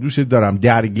بسیار خوب، دوست دارم.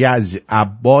 درگز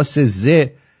عباس ز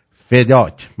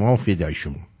فدات، ما فدای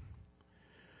شما.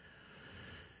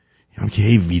 هم که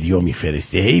هی ویدیو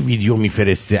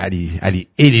میفرسته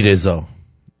علی رضا.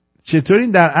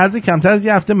 چطورین؟ در عرض کمتر از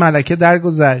یه هفته ملکه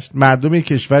درگذشت، مردم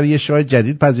کشور یه شاه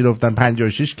جدید پذیرفتن.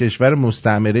 56 کشور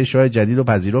مستعمره شاه جدید رو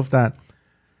پذیرفتن.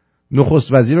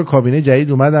 نخست وزیر و کابینه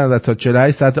جدید اومدن و تا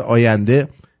 48 ساعت آینده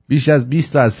بیش از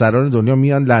 20 تا از سران دنیا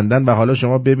میان لندن. و حالا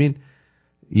شما ببین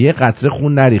یه قطره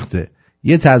خون نریخته،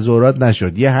 یه تظاهرات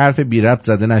نشد، یه حرف بی ربط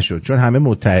زده نشد، چون همه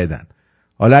متحدن.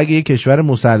 حالا اگه یه کشور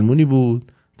مسلمونی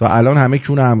بود تا الان همه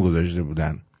کونه هم گذاشته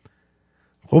بودن.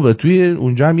 خب توی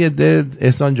اونجا هم یه ده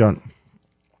احسان جان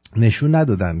نشون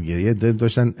ندادن دیگه، یه ده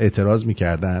داشتن اعتراض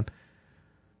میکردن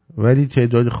ولی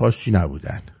تعداد خاصی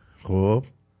نبودن. خب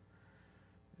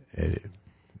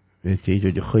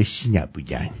تعداد خاصی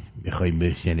نبودن، بخوایم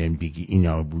مثلا بگی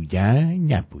اینا بودن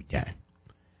نبودن.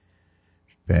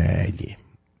 بله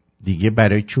دیگه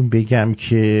برایتون بگم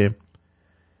که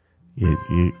یه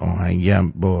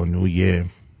آهنگم بانوی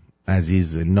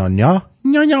عزیز نانا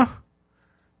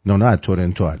از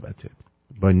تورنتو، البته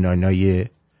با نانای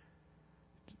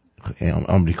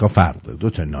آمریکا فرق داره،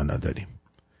 2 نانا داریم.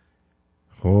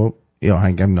 خب یه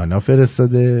آهنگم نانا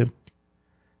فرستاده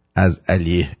از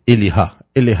الیها.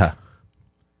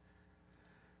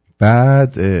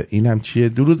 بعد اینم چیه؟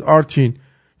 درود آرتین،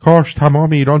 کاش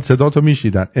تمام ایران صداتو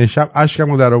میشیدن، امشب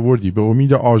اشکمو در آوردی به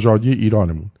امید آزادی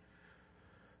ایرانمون.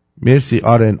 مرسی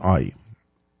آرن آی.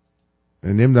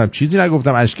 نمیدونم چیزی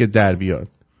نگفتم اشکت در بیاد.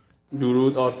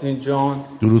 درود آرتین جان.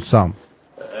 درود سام.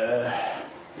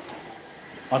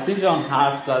 آرتین جان،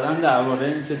 حرف زدن درباره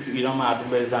اینکه تو ایران مردم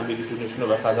بریزن بگی جونشون رو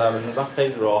به خطر بندازن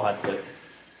خیلی راحته،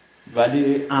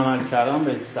 ولی عمل کردن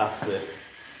به سخته.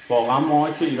 واقعا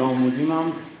ما که ایران بودیم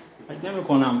هم فکر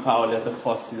نمی‌کنم فعالیت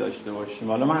خاصی داشته باشیم.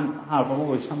 حالا من حرفامو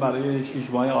گذاشتم برای 6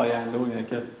 ماه آینده و اینه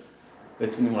که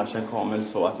بتونیم قشنگ کامل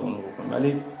صحبتمون رو بکنیم،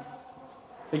 ولی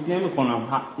فکر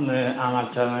نمی‌کنم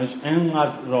عمل کردنش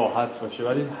اینقدر راحت باشه،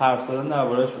 ولی حرف زدن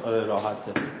درباره‌اش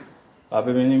راحته. و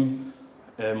ببینیم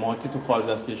ما که تو خارج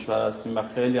از کشور هستیم و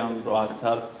خیلی هم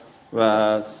راحت‌تر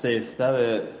و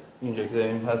سیف‌تر اینجا که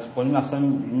داریم حس کنیم، اصلا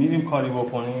میریم کاری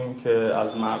بکنیم که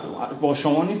از مردم. با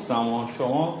شما نیستم، اما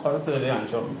شما کارت داری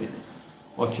انجام میدید،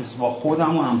 با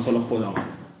خودم و امثال خودم.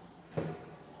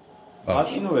 بعد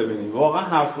اینو ببینیم، واقعا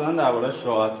حرف زدن درباره‌اش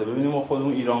راحته. ببینیم ما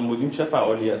خودمون ایران بودیم چه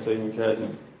فعالیتایی میکردیم.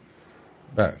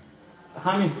 بله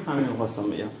همین رو خواستم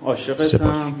بگم.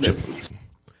 عاشقتم.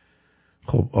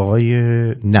 خب آقای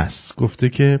نس گفته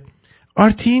که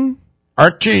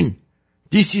Artin,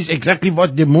 this is exactly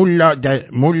what the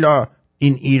mullah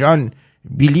in Iran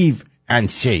believe and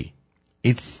say.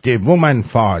 It's the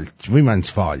women's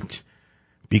fault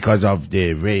because of the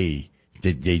way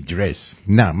that they dress.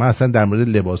 نه من اصلا در مورد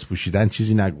لباس پوشیدن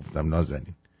چیزی نگفتم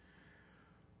نازنین.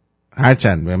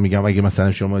 هرچند میگم اگه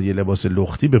مثلا شما یه لباس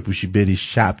لختی بپوشی بری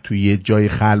شب توی یه جای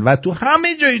خلوت، تو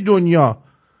همه جای دنیا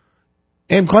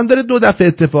امکان داره 2 دفعه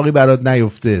اتفاقی برات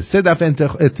نیفته، 3 دفعه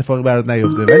اتفاقی برات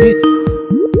نیفته، ولی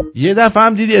یه دفعه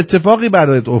هم دیدی اتفاقی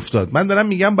برات افتاد. من دارم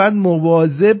میگم باید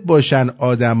مواظب باشن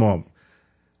آدما.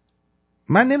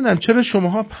 من نمیدونم چرا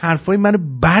شماها حرفای منو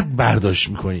بد برداشت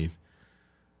میکنید،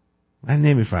 من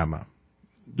نمیفهمم.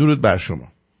 درود بر شما.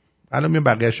 الان میام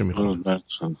بقیه‌شو میخونم. درود بر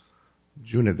شما.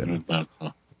 جون دلم.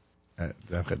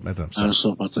 در خدمتم. از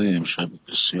صحبت‌های امشب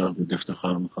بسیار به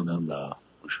افتخار میکنم و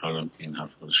خوشحالم که این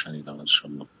حرفا رو شنیدم از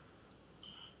شما.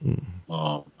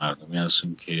 ما مردمی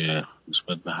هستیم که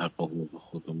نسبت به حق و حقوق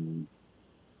خودمون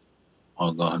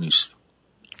آگاه نیستیم.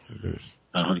 درست.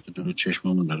 در حالی که جلوی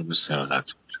چشممون داره به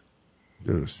سرقت میره.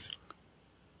 درست.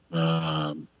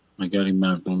 و مگر این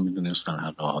مردم میدونستن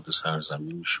حق احاد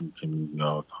سرزمینشون که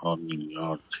میلیاردها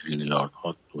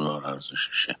تریلیاردها دلار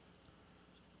ارزششه،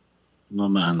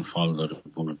 نام انفال داره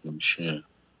برده میشه،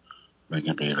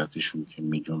 مگه غیرتشون که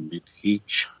میجنبید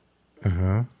هیچ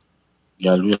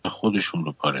گلوی خودشون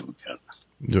رو پاره میکردن.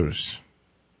 درست.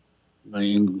 و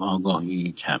این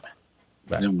آگاهی کمه.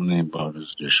 نمونه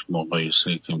بارزش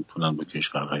مقایسه‌ای که میتونن با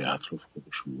کشورهای اطراف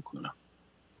خودشون بکنن.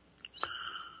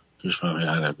 کشورهای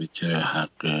عربی که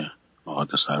حق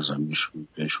احاد سرزمینشون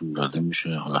بهشون داده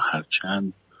میشه، حالا هر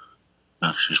چند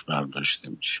بخشش برداشته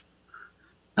میشه.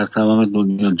 در تمام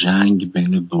دنیا جنگ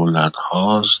بین دولت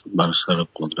هاست بر سر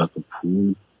قدرت و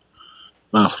پول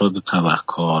و افراد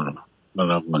تبهکار و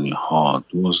روانی ها،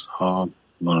 دزد ها،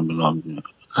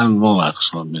 انواع و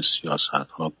اقسام سیاست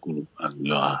ها، گروه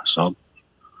یا احزاب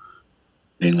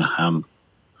بین هم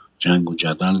جنگ و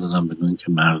جدل دادن بدون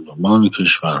که مردمان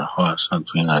کشورها اصلا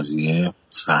توی این قضیه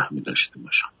سهمی داشته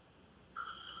باشن.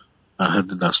 در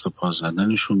حد دست و پا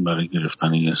زدنشون برای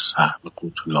گرفتن یه سهم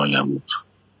قوت لایموت.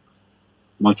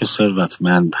 ما که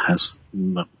ثروتمند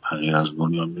هستیم و غیر از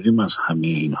دنیا میریم، از همه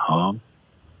اینها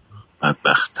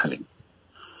بدبخت تریم.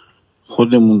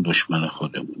 خودمون دشمن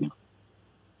خودمونیم.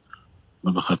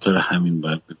 ما به خاطر همین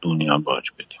باید به دنیا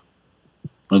باج بدیم.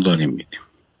 ما داریم میدیم.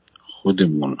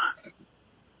 خودمون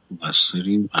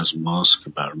مقصریم، از ماست که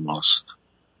بر ماست.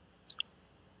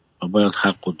 ما باید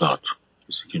حق و داد.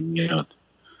 کسی که میاد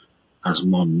از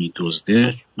ما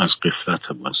میدزده از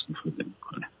غفلت ما استفاده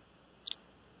میکنه.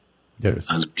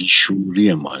 درست. از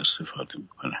بیشوری ما استفاده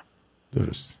میکنه.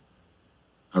 درست.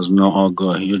 از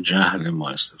ناآگاهی و جهل ما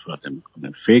استفاده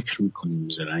میکنه. فکر میکنیم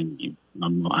زرنگیم،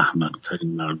 اما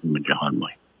احمق‌ترین مردم جهان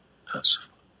ماییم. تاسف.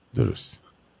 درست.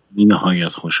 بی نهایت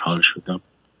خوشحال شدم.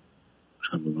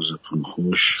 شب روزتون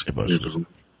خوش. بدرود.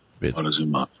 آرزوی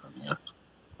موفقیت.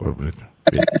 قربونت.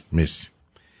 مرسی.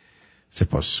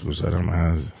 سپاسگزارم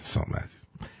از سامد.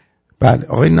 بله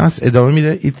آقای ناس ادامه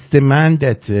میده. It's the men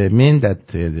that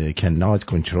cannot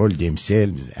control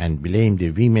themselves and blame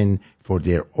the women for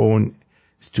their own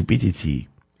stupidity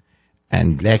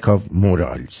and lack of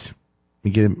morals.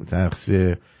 میگه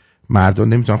تقصیر مردان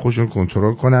نمیتونن خودشون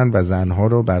کنترل کنن و زنها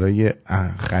رو برای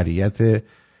خریت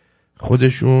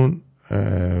خودشون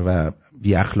و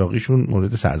بی اخلاقیشون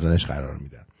مورد سرزنش قرار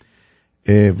میدن.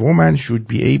 A woman should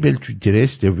be able to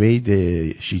dress the way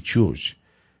she choose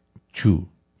to.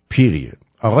 period.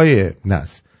 آقای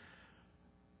نس،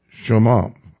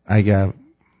 شما اگر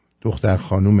دختر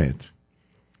خانومت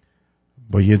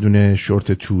با یه دونه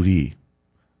شورت توری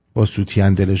با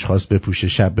سوتین دلش خواست بپوشه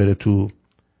شب بره تو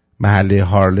محله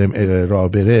هارلم را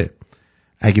بره،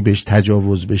 اگه بهش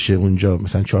تجاوز بشه اونجا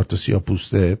مثلا 4 تا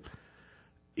سیاه‌پوست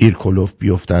ایرکلوف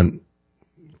بیفتن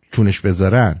چونش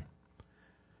بذارن،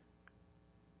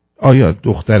 آیا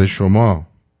دختر شما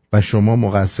و شما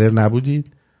مقصر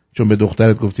نبودید چون به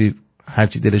دخترت گفتید هر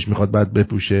چی دلش میخواد باید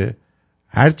بپوشه؟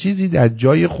 هر چیزی در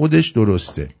جای خودش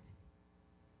درسته.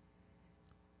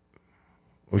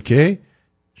 اوکی؟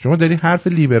 شما داری حرف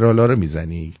لیبرالا رو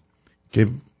میزنی که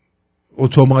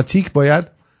اتوماتیک باید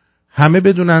همه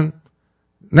بدونن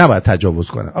نباید تجاوز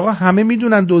کنن. آقا همه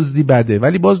میدونن دزدی بده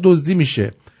ولی باز دزدی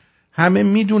میشه. همه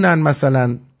میدونن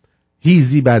مثلا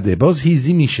هیزی بده باز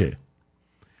هیزی میشه.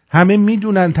 همه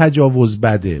میدونن تجاوز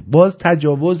بده باز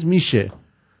تجاوز میشه.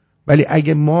 ولی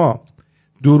اگه ما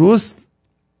درست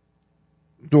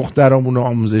دخترامون رو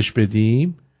آموزش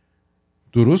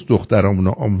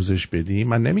بدیم،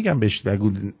 من نمیگم بهش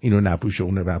بگو اینو نپوشه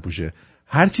اونو نپوشه،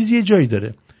 هر چیزی یه جایی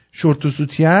داره. شورت و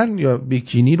سوتین یا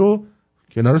بیکینی رو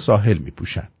کنار ساحل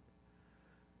میپوشن،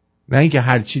 نه اینکه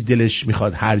هر چی دلش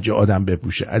میخواد هر جا آدم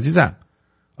بپوشه. عزیزم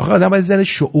آقا آدم باید ذره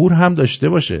شعور هم داشته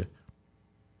باشه.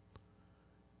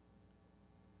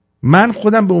 من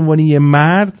خودم به عنوان یه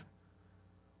مرد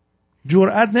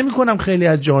جرئت نمی کنم خیلی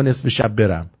از جا نصف شب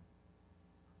برم.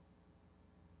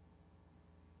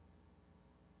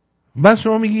 بس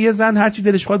شما میگی یه زن هر چی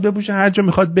دلش خواهد بپوشه هر جا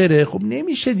میخواد بره. خب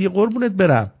نمیشه دیگه، قربونت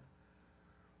برم.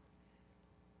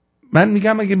 من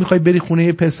میگم اگه میخوای بری خونه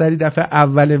یه پسری دفعه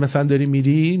اول مثلا داری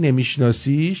میری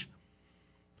نمیشناسیش،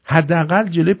 حداقل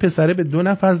جلوی پسره به 2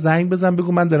 نفر زنگ بزن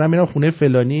بگو من دارم میرم خونه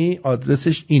فلانی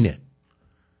آدرسش اینه،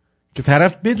 که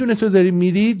طرف بدونه تو داری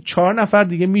میری 4 نفر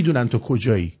دیگه میدونن تو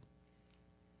کجایی.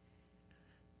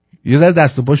 یه ذره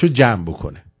دست و پاشو جمع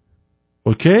بکنه.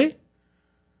 اوکی؟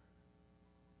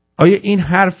 آیا این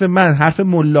حرف من حرف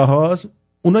ملاهاست؟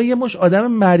 اونا یه مش آدم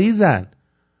مریضن.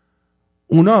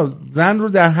 اونا زن رو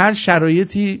در هر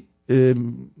شرایطی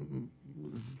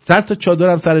 100 تا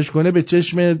چادرم سرش کنه به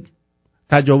چشم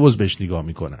تجاوز بهش نگاه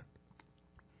میکنن.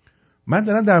 من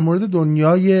دارم در مورد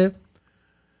دنیای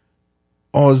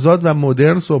آزاد و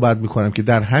مدرن صحبت میکنم که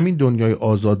در همین دنیای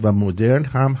آزاد و مدرن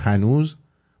هم هنوز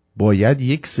باید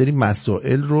یک سری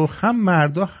مسائل رو هم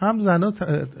مردا هم زنا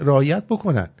رعایت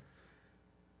بکنن.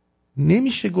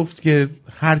 نمیشه گفت که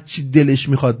هر چی دلش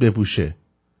میخواد بپوشه.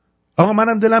 آقا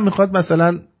منم دلم میخواد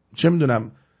مثلا چه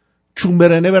میدونم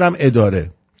چونبرنه برم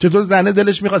اداره. چطور زنه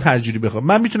دلش میخواد هر جوری بخواد؟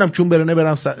 من میتونم چونبرنه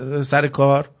برم سر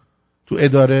کار تو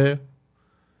اداره؟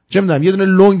 چه میدونم یه دونه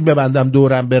لنگ ببندم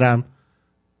دورم برم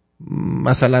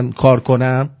مثلا کار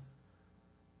کنم؟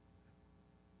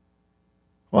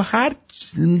 و هر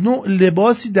نوع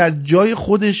لباسی در جای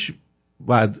خودش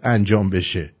باید انجام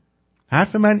بشه.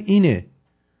 حرف من اینه.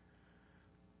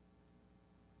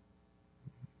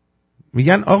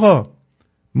 میگن آقا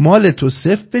مال تو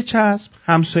صفر بچسب،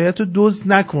 همسایت رو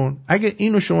دزد نکن. اگه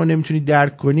اینو شما نمیتونی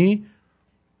درک کنی،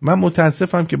 من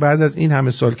متاسفم که بعد از این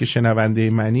همه سال که شنونده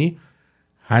منی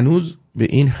هنوز به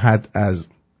این حد از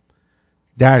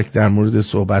درک در مورد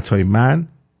صحبتهای من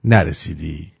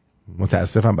نرسیدی.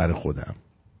 متاسفم برای خودم.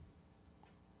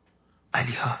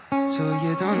 علیها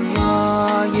توی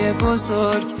دنیای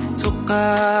بزرگ تو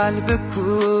قلب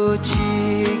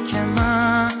کوچیک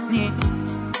منی،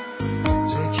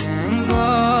 تو که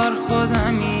انگار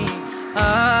خودمی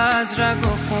از رگ و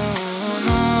خون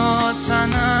و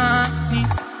تنمی،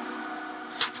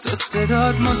 تو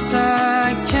صداد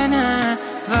مسکنه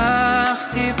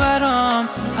وقتی برام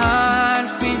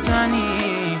حرف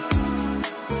میزنی،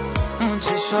 اون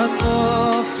چشات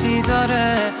قفلی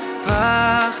داره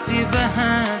وقتی به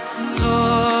هم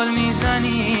زل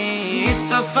میزنی،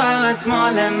 تو فقط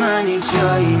مال منی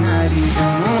جایی نری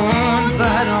بمون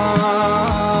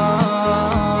برام،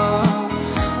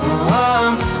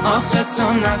 آخه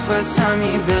تو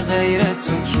نفسمی به غیر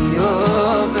تو کیو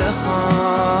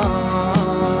بخوام،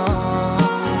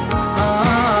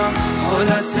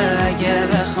 خلاصه اگه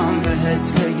بخوام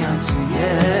بهت بگم توی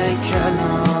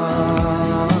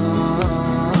کلام،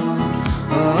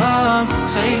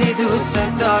 خیلی دوست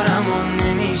دارم و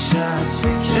نمیشه از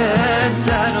فکرت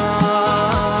درام،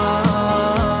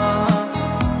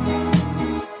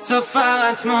 تو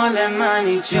فقط مال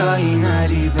منی جایی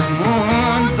نری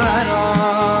بمون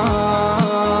برام،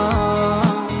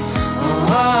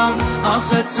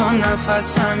 آخه تو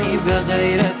نفسمی به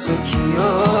غیر تو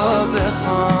کیو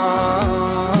بخوام،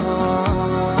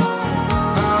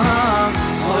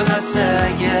 خلاصه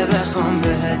اگه بخوام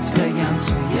بهت بگم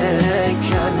توی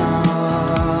کلام،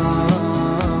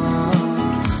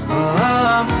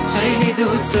 خیلی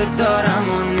دوست دارم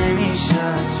و نمیشه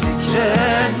از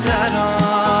فکرت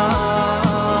درام.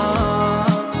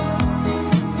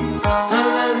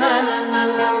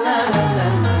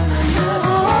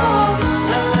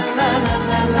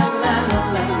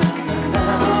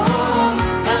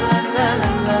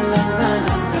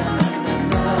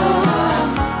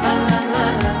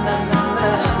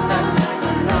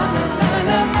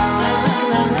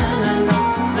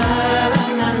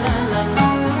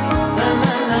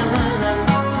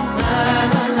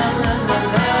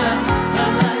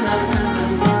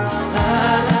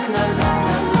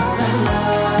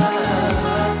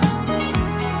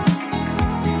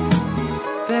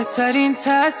 بهترین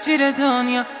تصویر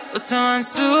دنیا واسه من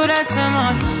صورت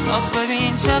مات. آخ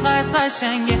ببین چقدر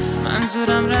قشنگه،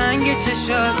 منظورم رنگ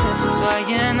چشاته. تو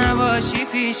اگه نباشی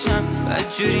پیشم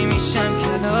بدجوری میشم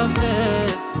کلافه.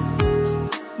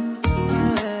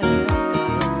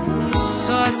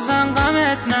 تو اصلا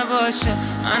غمت نباشه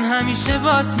من همیشه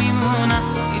بات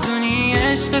میمونم. میدونی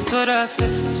عشق تو رفته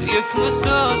توی پوست و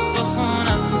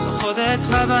استخونم. تو خودت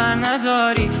خبر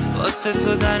نداری واسه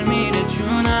تو در میره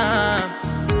جونم.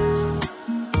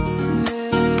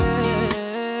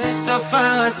 تو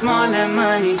فقط مال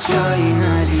منی جایی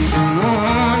نری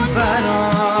بمون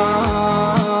برام.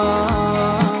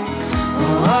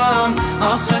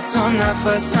 آخه تو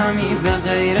نفسمی به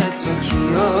غیر تو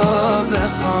کیو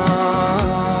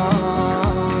بخوام.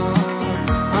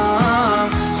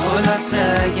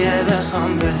 خلاصه اگه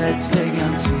بخوام بهت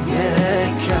بگم توی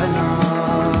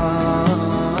کلام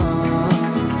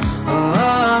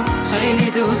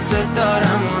خیلی دوست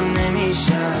دارم و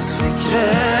نمیشه از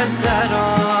فکرت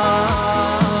درام.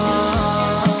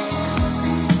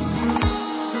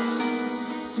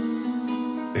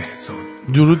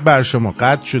 درود بر شما.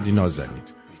 قطع شدی نازنین.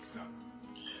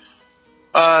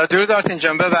 درود آرتین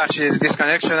جان، ببخشید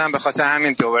دیسکانکت شدم، به خاطر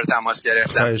همین دوباره تماس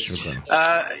گرفتم. خواهش میکنم.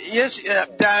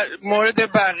 در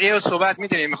مورد بقیه صحبت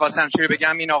میدونی میخواستم چی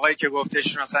بگم. این آقایی که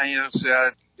گفتش مثلا این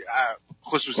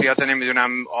خصوصیات نمیدونم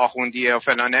آخوندیه و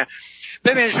فلانه.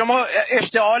 ببین شما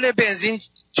اشتعال بنزین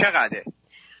چقدره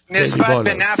نسبت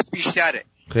به نفت؟ بیشتره،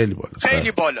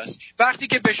 خیلی بالاست. وقتی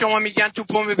که به شما میگن تو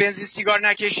پمپ بنزین سیگار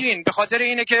نکشین، به خاطر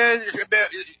اینه که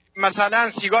مثلا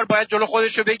سیگار باید جلو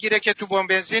خودش رو بگیره که تو پمپ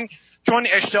بنزین چون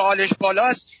اشتعالش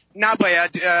بالاست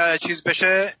نباید چیز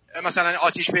بشه، مثلا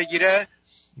آتیش بگیره.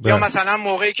 یا مثلا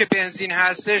موقعی که بنزین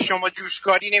هسته شما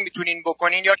جوشکاری نمیتونین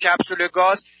بکنین یا کپسول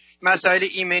گاز، مسائل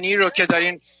ایمنی رو که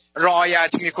دارین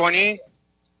رعایت میکنین.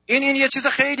 این یه چیز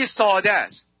خیلی ساده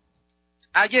است.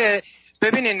 اگه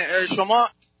ببینین شما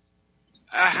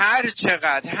هر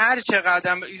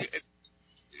چقدر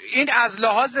این از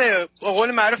لحاظ به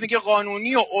قول معروف میگه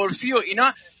قانونی و عرفی و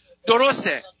اینا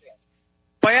درسته،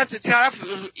 باید طرف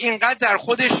اینقدر در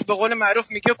خودش به قول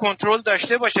معروف میگه کنترل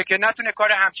داشته باشه که نتونه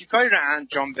کار همچین کاری رو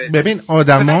انجام بده. ببین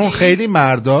آدما خیلی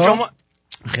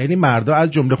مردا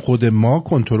از جمله خود ما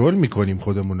کنترل میکنیم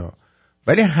خودمونو،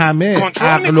 ولی همه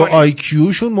عقل و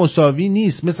آیکیوشون مساوی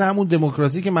نیست. مثل همون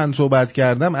دموکراسی که من صحبت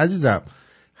کردم عزیزم،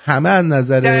 همه از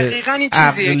نظر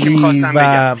عقلی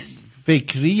و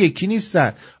فکری یکی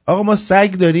نیستن. آقا ما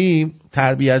سگ داریم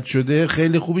تربیت شده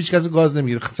خیلی خوب، هیچ کس گاز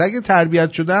نمیگیره. سگ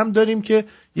تربیت شده هم داریم که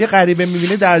یه غریبه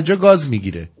میبینه در جا گاز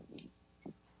میگیره.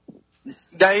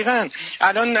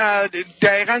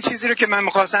 دقیقاً چیزی رو که من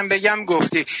می‌خواستم بگم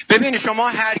گفتی. ببین شما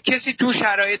هر کسی تو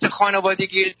شرایط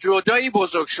خانوادگی جدایی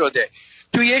بزرگ شده،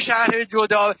 تو یه شهر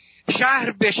جدا،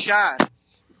 شهر به شهر،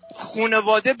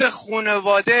 خانواده به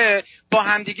خانواده با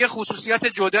همدیگه خصوصیات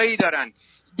جدایی دارن،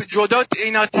 جدا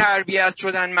اینا تربیت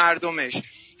شدن مردمش.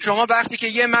 شما وقتی که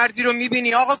یه مردی رو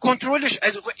میبینی آقا کنترلش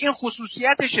این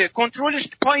خصوصیتشه، کنترلش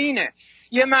پایینه.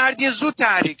 یه مردی زود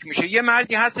تحریک میشه، یه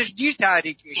مردی هستش دیر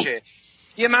تحریک میشه،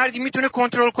 یه مردی میتونه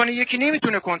کنترل کنه یکی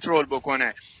نمیتونه کنترل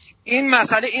بکنه. این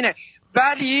مسئله اینه.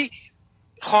 ولی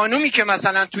خانومی که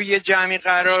مثلا توی یه جمعی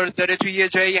قرار داره توی یه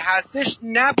جایی هستش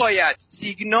نباید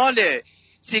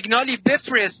سیگنالی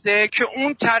بفرسته که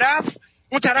اون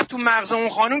طرف تو مغز اون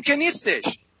خانوم که نیستش.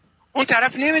 اون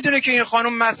طرف نمیدونه که این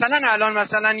خانوم مثلا الان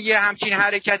مثلا یه همچین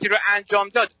حرکتی رو انجام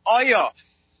داد، آیا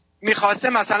میخواسته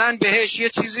مثلا بهش یه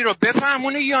چیزی رو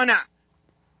بفهمونه یا نه.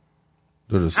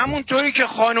 درست. همونطوری که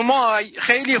خانوما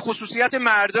خیلی خصوصیت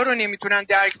مردا رو نمیتونن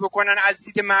درک بکنن، از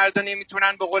دید مردا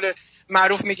نمیتونن به قول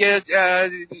معروف میگه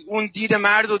اون دید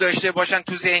مرد رو داشته باشن،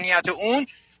 تو ذهنیت اون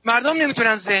مردم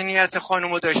نمیتونن ذهنیت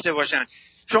خانومو داشته باشن.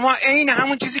 شما عین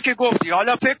همون چیزی که گفتی،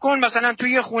 حالا فکر کن مثلا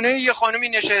توی یه خونه یه خانومی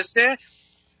نشسته،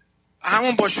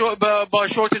 همون با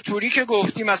شورت توری که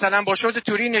گفتی، مثلا با شورت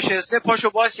توری نشسته، پاشو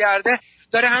باز کرده،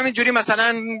 داره همینجوری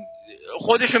مثلا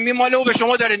خودشو میماله و به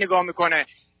شما داره نگاه میکنه.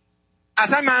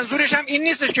 اصلا منظورش هم این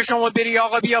نیستش که شما بری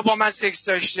آقا بیا با من سکس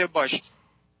داشته باش.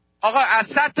 آقا از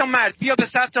 100 تا مرد بیا به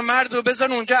 100 تا مرد رو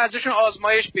بذار اونجا ازشون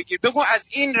آزمایش بگیر، بگو از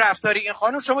این رفتاری این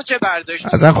خانم شما چه برداشتی.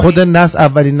 اصلا خود نس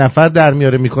اولین نفر در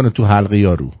میاره میکنه تو حلقه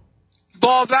یارو.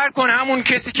 باور کن همون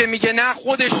کسی که میگه نه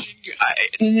خودش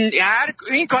هر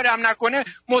این کارم نکنه،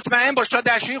 مطمئن باش تا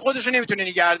دشویی خودشو نمیتونه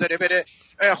نگه داره بره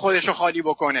خودشو خالی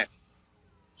بکنه.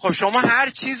 خب شما هر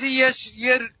چیزی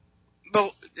یه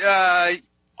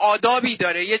آدابی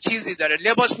داره، یه چیزی داره.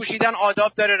 لباس پوشیدن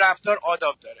آداب داره، رفتار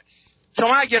آداب داره.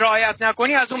 شما اگه رعایت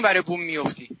نکنی از اون بره بوم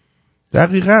میافتی.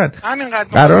 دقیقاً.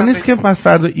 قرار نیست که پس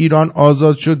فردا ایران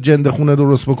آزاد شد جنده خونه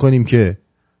درست بکنیم که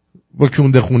با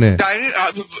کونده خونه.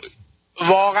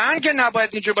 واقعا که نباید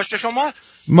اینجور باشه.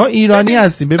 ما ایرانی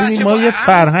هستیم، ببینید ما یه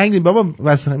فرهنگیم بابا،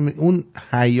 مثلا اون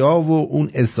حیا و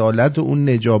اون اصالت و اون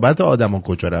نجابت آدمو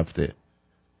کجا رفته؟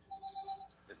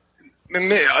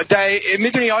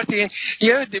 میدونی آرتین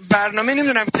یه برنامه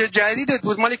نمیدونم جدیدت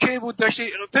بود مال کی بود، داشتی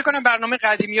فکر کنم برنامه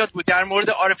قدیمیات بود در مورد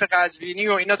عارف قزوینی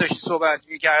و اینا داشتی صحبت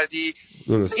میکردی.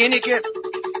 درست.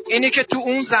 اینه که تو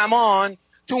اون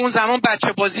زمان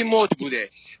بچه بازی مد بوده.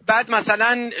 بعد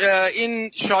مثلا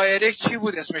این شاعره چی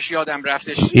بود اسمش یادم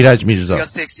رفتش، ایرج میرزا، یا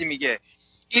سکسی میگه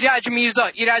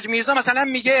ایرج میرزا مثلا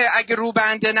میگه اگه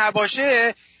روبنده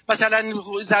نباشه، مثلا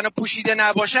زن پوشیده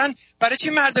نباشن، برای چی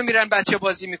مردم میرن بچه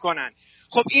بازی میکنن؟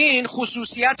 خب این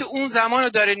خصوصیت اون زمانو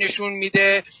داره نشون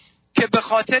میده که به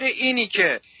خاطر اینی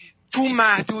که تو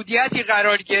محدودیتی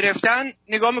قرار گرفتن،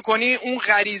 نگاه میکنی اون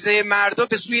غریزه مردا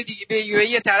به سوی دیگه، به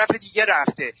یه طرف دیگه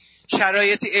رفته.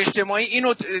 شرایط اجتماعی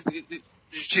اینو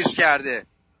چیز کرده.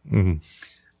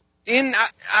 این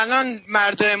الان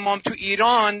مرد امام تو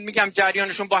ایران میگم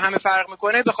جریانشون با همه فرق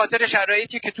میکنه به خاطر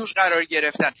شرایطی که توش قرار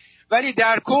گرفتن، ولی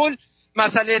در کل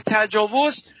مسئله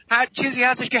تجاوز هر چیزی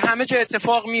هستش که همه جا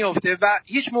اتفاق میفته و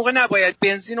هیچ موقع نباید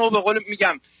بنزین رو به قول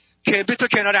میگم که به تو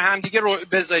کنار همدیگه رو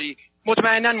بذاری،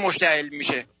 مطمئنا مشتعل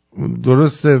میشه.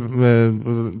 درسته.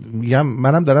 میگم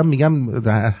منم دارم میگم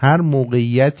در هر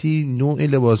موقعیتی نوع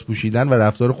لباس پوشیدن و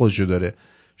رفتار خودشو داره.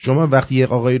 شما وقتی یه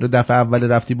آقایی رو دفعه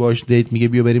اول رفتی باهاش دیت میگه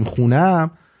بیا بریم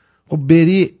خونم، خب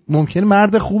بری، ممکنه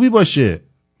مرد خوبی باشه،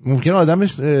 ممکنه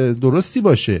آدمش درستی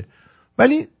باشه،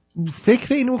 ولی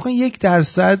فکر اینو بکن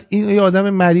 1% این یه آدم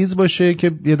مریض باشه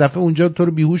که یه دفعه اونجا تو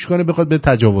رو بیهوش کنه بخواد به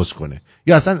تجاوز کنه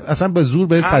یا اصلا به زور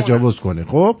به تجاوز کنه.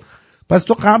 خب پس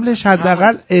تو قبلش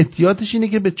حداقل احتیاطش اینه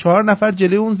که به 4 نفر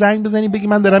جلوی اون زنگ بزنی بگی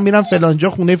من دارم میرم فلانجا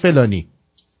خونه فلانی.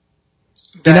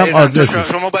 اینم آدرسه.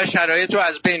 شما باید شرایط رو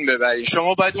از بین ببری.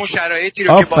 شما باید اون شرایطی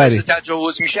رو که باعث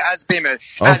تجاوز میشه از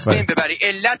بین ببری.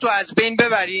 علت رو از بین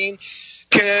ببرین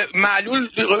که معلول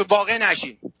واقع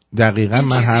نشین. دقیقاً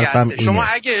من حرفم اینه. شما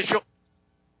اگه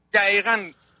دقیقاً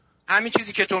همین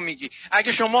چیزی که تو میگی،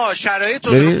 اگه شما شرایط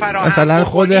رو فراهم مثلا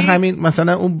خود همین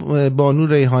مثلا اون بانو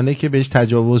ریحانه که بهش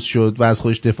تجاوز شد و از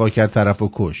خودش دفاع کرد، طرفو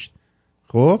کشت.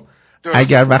 خب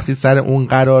اگر وقتی سر اون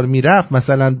قرار میرفت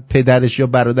مثلا پدرش یا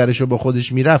برادرش رو با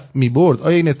خودش میرفت میبرد،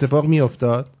 آیا این اتفاق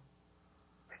میافتاد؟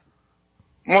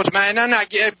 مطمئنا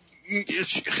اگه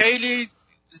خیلی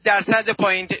درصد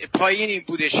پایینی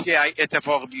بودش که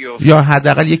اتفاق بیفته، یا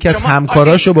حداقل یکی از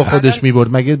همکاراشو با خودش میبرد.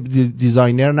 مگه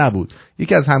دیزاینر نبود؟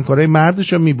 یکی از همکارای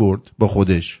مردشو میبرد با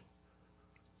خودش،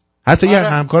 حتی یه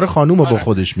همکار خانومو با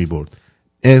خودش میبرد.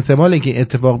 احتمال اینکه این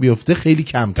اتفاق بیفته خیلی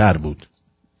کمتر بود.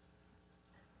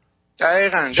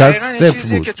 دقیقاً این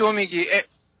چیزی که تو میگی،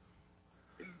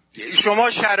 شما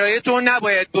شرایط رو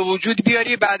نباید به وجود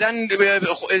بیاری بعداً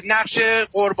نقش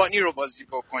قربانی رو بازی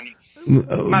بکنی.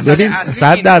 ببین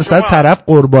 100% طرف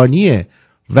قربانیه،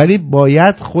 ولی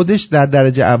باید خودش در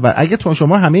درجه اول، اگه تو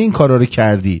شما همه این کارا رو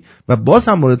کردی و باز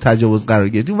هم مورد تجاوز قرار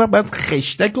گرفتی، و بعد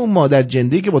خشتک اون مادر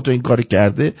جنده که با تو این کارو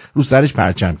کرده رو سرش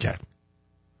پرچم کرد.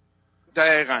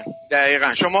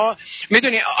 دقیقاً شما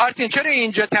میدونی آرتین چرا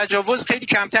اینجا تجاوز خیلی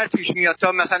کمتر پیش میاد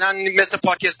تا مثلا مثل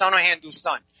پاکستان و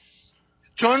هندوستان؟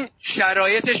 چون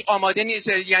شرایطش آماده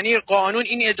نیست، یعنی قانون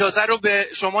این اجازه رو به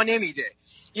شما نمیده.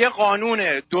 یه قانون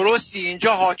درستی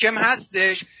اینجا حاکم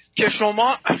هستش که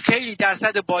شما خیلی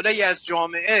درصد بالایی از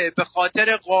جامعه به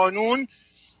خاطر قانون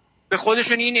به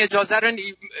خودشون این اجازه رو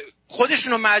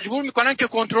خودشون رو مجبور میکنن که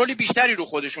کنترلی بیشتری رو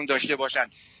خودشون داشته باشن.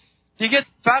 دیگه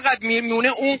فقط میمونه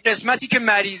اون قسمتی که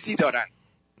مریضی دارن.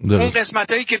 اون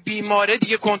قسمتایی که بیماره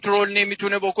دیگه کنترل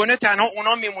نمیتونه بکنه، تنها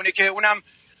اونا میمونه که اونم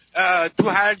تو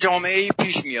هر جامعه‌ای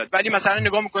پیش میاد. ولی مثلا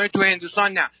نگاه میکنید تو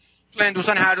هندوستان، نه، تو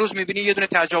هندوستان هر روز میبینی یه دونه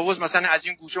تجاوز مثلا از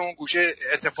این گوشه اون گوشه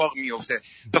اتفاق میفته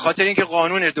به خاطر اینکه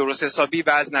قانون درست حسابی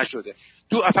وضع نشده.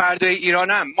 تو فردای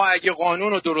ایران هم ما اگه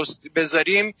قانون رو درست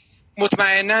بذاریم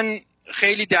مطمئنا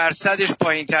خیلی درصدش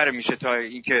پایین‌تر میشه تا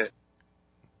اینکه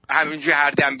همینجوری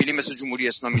هر دنبیلی مثل جمهوری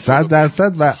اسلامی 100%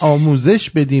 و آموزش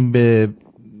بدیم به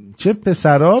چه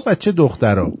پسرها و چه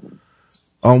دخترها.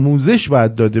 آموزش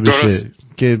باید داده بشه درست.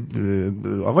 که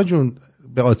آقا جون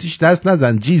به آتیش دست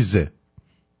نزن، جیزه.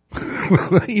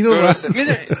 اینو درسته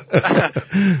میدونی.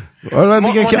 حالا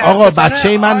میگن که آقا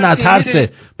بچه من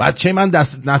نترسه، بچه من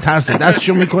نترسه،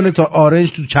 دستشو میکنه تا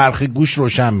آرنج تو چرخ گوش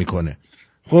روشن میکنه.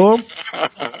 خب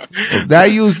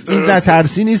دیوز این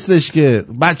نترسی نیستش که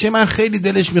بچه من خیلی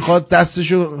دلش میخواد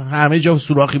دستشو همه جا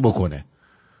سوراخی بکنه.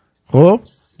 خب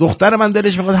دختر من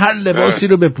دلش میخواد هر لباسی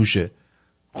رو بپوشه.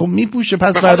 خب میپوشه،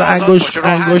 پس بعد انگشت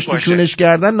تو چونش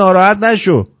کردن ناراحت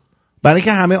نشو، برای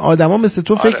که همه آدما مثل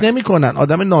تو فکر نمیکنن.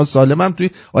 آدم ناسالم هم توی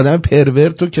آدم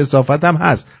پرورت و کثافت هم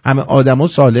هست. همه آدما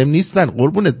سالم نیستن.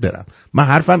 قربونت برم. من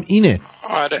حرفم اینه.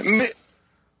 آره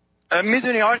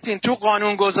میدونی آرتین، تو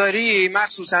قانونگذاری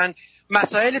مخصوصا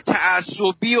مسائل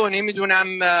تعصبی و نمیدونم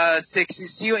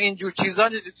سکسیسی و اینجور چیزا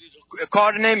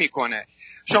کار نمیکنه.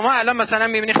 شما الان مثلا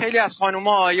میبینی خیلی از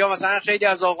خانوما یا مثلا خیلی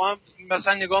از آقا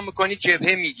مثلا نگاه میکنی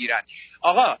جبهه میگیرن.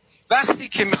 آقا وقتی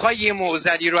که میخوای یه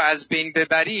معضلی رو از بین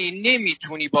ببری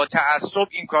نمیتونی با تعصب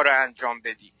این کار رو انجام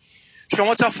بدی.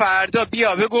 شما تا فردا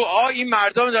بیا بگو این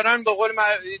مردم دارن به قول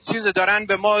چیز دارن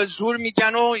به ما زور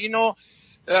میگن و اینو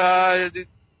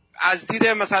از دید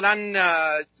مثلا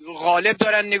غالب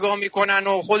دارن نگاه میکنن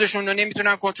و خودشون رو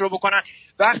نمیتونن کنترل بکنن.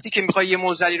 وقتی که میخوای یه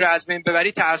معضلی رو از بین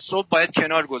ببری تعصب باید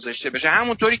کنار گذاشته بشه.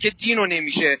 همونطوری که دین رو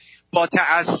نمیشه با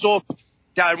تعصب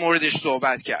در موردش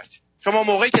صحبت کرد. شما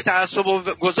موقعی که تعصب رو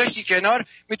گذاشتی کنار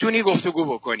میتونی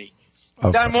گفتگو بکنی.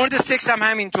 در مورد سکس هم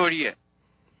همینطوریه.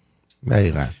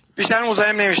 دقیقاً. بیشتر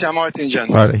مزاحم نمیشم آرتین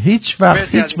جان. آره هیچ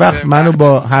وقت منو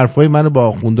با حرفای منو با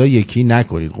آخوندا یکی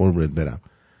نکنید قربونت برم.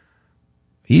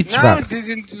 هیچ وقت.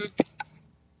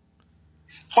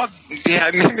 خب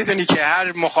میدونی که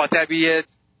هر مخاطبی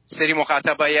سری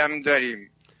مخاطبایی هم داریم.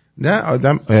 نه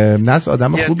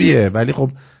آدم خوبیه ولی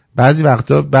خب بعضی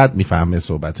وقتا بد میفهمه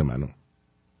صحبت منو.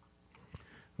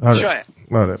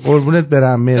 آره قربونت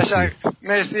برم.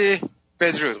 مرسی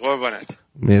بدرود قربانت.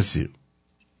 مرسی.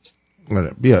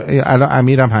 آره بیا الان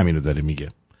امیرم همینو داره میگه.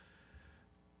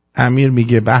 امیر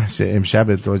میگه بحث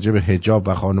امشب راجع به حجاب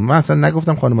و خانم. من اصلا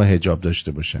نگفتم خانم‌ها حجاب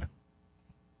داشته باشن.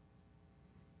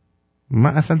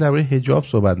 من اصلا درباره حجاب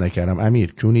صحبت نکردم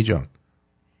امیر جونی جان.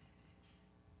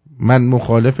 من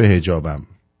مخالف حجابم.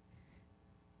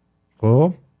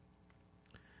 خب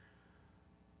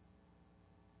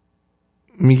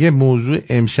میگه موضوع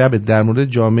امشب در مورد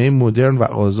جامعه مدرن و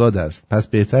آزاد است. پس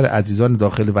بهتر عزیزان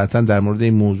داخل وطن در مورد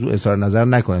این موضوع اظهار نظر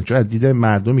نکنن، چون از دید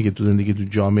مردمی که تو زندگی تو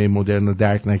جامعه مدرن رو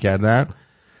درک نکردن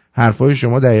حرفای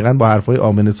شما دقیقاً با حرفای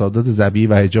آمنه سادات ذبیح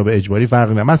و حجاب اجباری فرق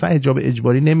نداره. من اصلا حجاب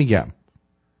اجباری نمیگم.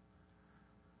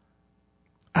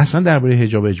 اصلا درباره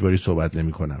حجاب اجباری صحبت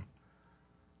نمی‌کنم.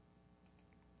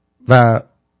 و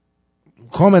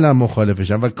کاملا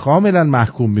مخالفشم و کاملا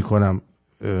محکوم میکنم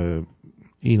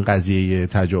این قضیه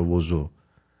تجاوزو.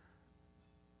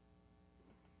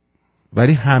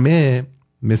 ولی همه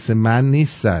مثل من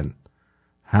نیستن.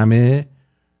 همه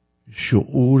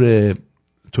شعور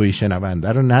توی شنونده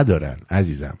رو ندارن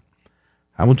عزیزم.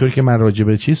 همونطور که من راجع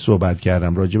به چیز صحبت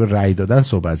کردم، راجع به رأی دادن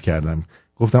صحبت کردم،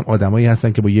 گفتم آدمایی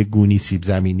هستن که با یه گونی سیب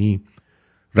زمینی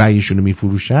رأیشونو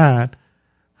میفروشن.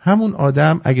 همون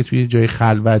آدم اگه توی جای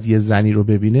خلوت یه زنی رو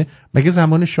ببینه، مگه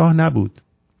زمان شاه نبود؟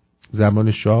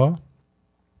 زمان شاه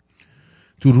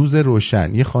تو روز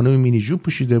روشن یه خانم مینی جوب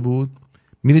پوشیده بود،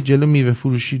 میره جلو میوه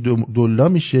فروشی دلا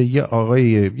میشه، یه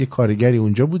آقای یه کارگری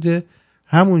اونجا بوده،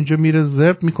 همونجا میره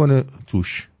ضرب میکنه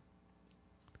توش،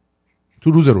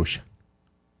 تو روز روشن.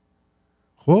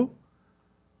 خب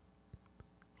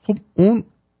اون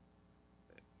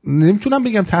نمیتونم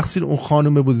بگم تقصیر اون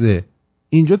خانومه بوده.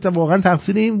 اینجا واقعا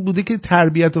تقصیر این بوده که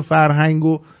تربیت و فرهنگ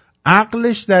و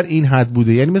عقلش در این حد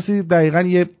بوده. یعنی مثل دقیقاً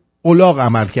یه الاغ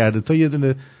عمل کرده، تا یه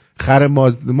دونه خر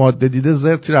ماده دیده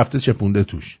زرتی رفته چپونده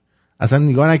توش، اصلا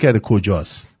نگاه نکرده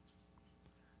کجاست.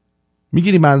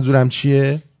 میگیری منظورم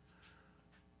چیه؟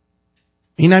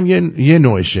 اینم یه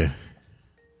نوعشه.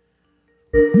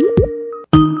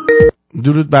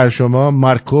 درود بر شما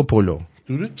مارکو پولو.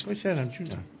 درود باشرم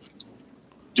جونم.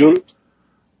 درود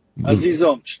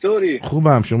عزیزم، چطوری؟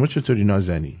 خوبم، شما چطوری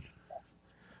نازنین؟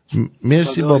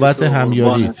 مرسی بابت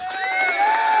همیاریت.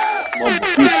 ما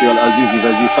بخیال عزیزی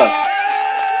وظیفه است.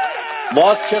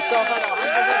 باز کثافت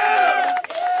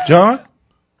جان؟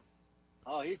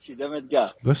 هیچی دمت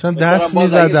گرم. داشتم دست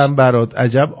میزدم برات.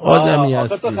 عجب آدمی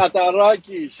هستی. آخه تو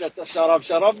خطرناکی.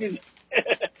 شراب میزنی.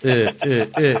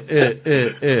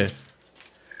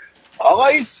 آقا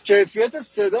این کیفیت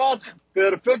صدات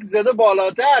پرفکت زده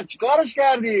بالاتر، چیکارش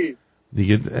کردی؟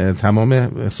 دیگه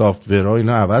تمام سافت‌ورها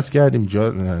اینا عوض کردیم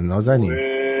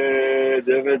نازنین.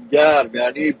 دمت گرم.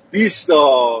 یعنی 20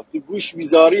 تا تو گوش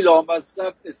میذاری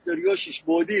لامصب استریو 6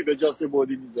 بعدی به جا 3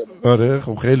 بعدی میذاره. آره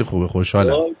خب خیلی خوبه،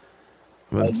 خوشحالم.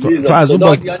 تو از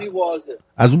اون یعنی واضح.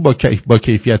 از اون با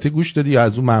کیفیت گوش دادی یا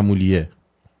از اون معمولیه؟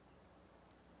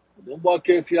 کدوم با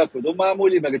کیفیت کدوم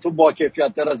معمولی؟ مگه تو با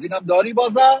کیفیت تر از اینم داری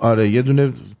بازم؟ آره یه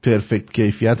دونه پرفکت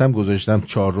کیفیت هم گذاشتم،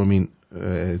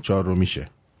 4میشه.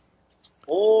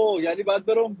 یعنی باید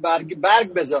برم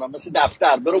برگ بزنم مثل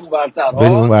دفتر، برم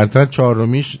اونورتر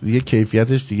 4میش دیگه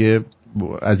کیفیتش دیگه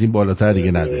از این بالاتر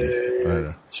دیگه نداره.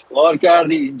 آره چیکار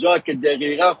کردی اینجا که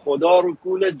دقیقا خدا رو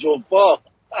کول جنفا.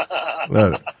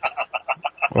 آره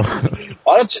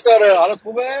حالا چی داره؟ حالا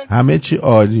خوبه؟ همه چی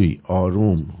عالی،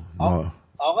 آروم.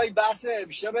 آقای بحث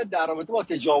امشب در رابطه با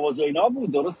تجاوز و اینا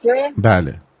بود، درسته؟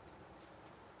 بله.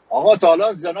 آقا تا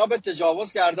حالا زنا به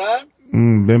تجاوز کردن؟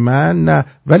 به من نه،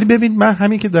 ولی ببین من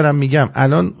همین که دارم میگم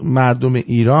الان مردم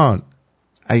ایران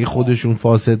اگه خودشون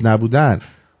فاسد نبودن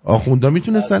آخوندا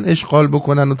میتونستن اشغال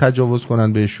بکنن و تجاوز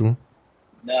کنن بهشون؟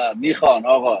 نه میخوان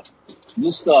آقا،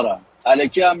 دوست دارم.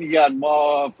 الکی هم میگن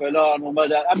ما فلان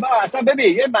اومدن، اما اصلا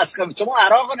ببین یه مسخره، شما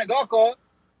عراق نگاه کن.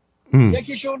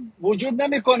 یکیشون وجود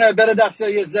نمیکنه بره دست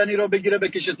یه زنی رو بگیره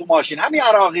بکشه تو ماشین. همین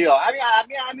عراقی‌ها،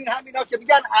 همینا که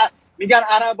میگن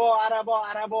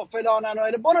عربا فلانن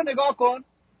و برو نگاه کن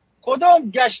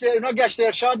کدوم اینا گشت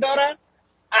ارشاد دارن؟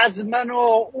 از من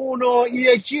و اون و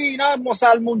یکی اینا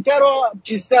مسلمونتر و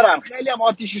چیزترن، خیلی هم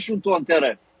آتیششون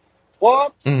تندتره.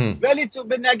 خب ولی تو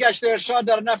به نگشت ارشاد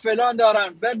دارن نه فلان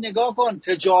دارن. بر نگاه کن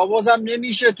تجاوزم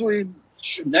نمیشه تو این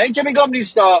نه اینکه میگم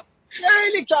نیستا،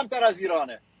 خیلی کمتر از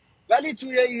ایرانه. ولی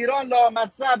توی ایران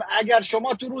لامصب اگر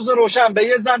شما تو روز روشن به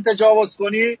یه زن تجاوز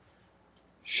کنی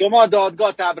شما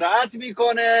دادگاه تبرئت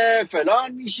میکنه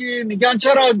فلان میشی. میگن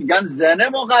چرا؟ میگن زنه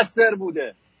مقصر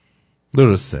بوده.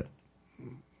 درسته.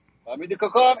 فهمیدی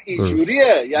کاکام؟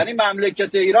 اینجوریه. یعنی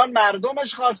مملکت ایران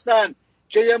مردمش خواستن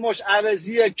که یه مش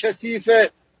عوضی کثیف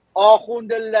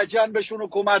آخوند لجن بهشون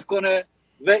حکومت کنه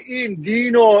و این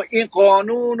دین و این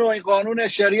قانون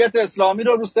شریعت اسلامی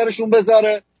رو سرشون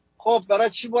بذاره. خب برای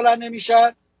چی بلند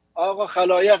نمیشن؟ آقا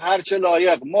خلایق هرچه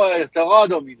لایق، ما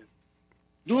اعتقاد رو میدیم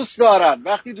دوست دارن،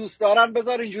 وقتی دوست دارن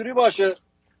بذار اینجوری باشه.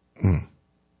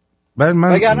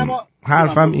 من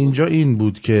حرفم اینجا این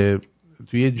بود که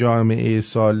توی جامعه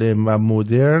سالم و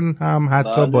مدرن هم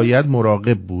حتی باید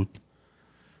مراقب بود.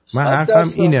 من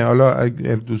حرفم اینه، حالا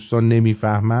اگه دوستان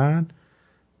نمیفهمن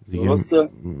دیگه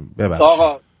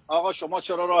ببخشید. آقا شما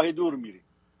چرا راه دور میری؟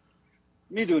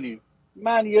 میدونی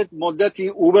من یه مدتی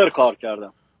اوبر کار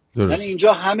کردم. یعنی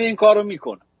اینجا همه این کارو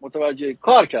میکنه، متوجه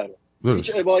کار کردم.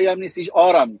 هیچ ابایی هم نیست، هیچ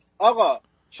آرام نیست. آقا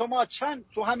شما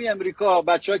تو همین امریکا،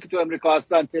 بچه‌هایی که تو امریکا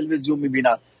هستن تلویزیون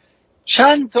میبینن،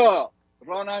 چند تا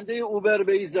راننده اوبر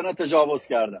به این زنا تجاوز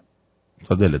کردن؟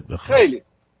 تا دلت بخواد. خیلی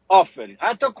آفرین.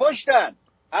 حتی کشتن،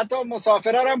 حتی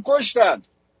مسافرها هم کشتن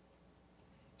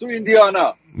تو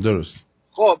ایندیانا. درست.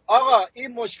 خب آقا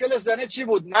این مشکل زنه چی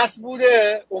بود؟ مست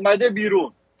بوده اومده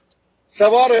بیرون،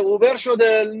 سوار اوبر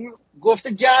شده،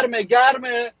 گفته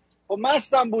گرمه. خب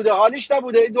مستم بوده، حالیش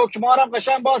نبوده، این دکمه‌ام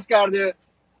قشنگ باز کرده،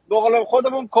 بقول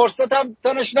خودمون کرست هم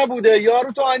تنش نبوده،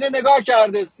 یارو تو آینه نگاه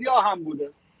کرده سیاه هم بوده.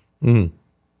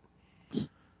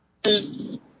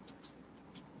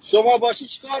 شما باشی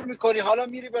چیکار میکنی؟ حالا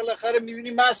میری بالاخره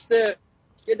میبینی مسته،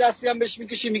 یه دستی هم بهش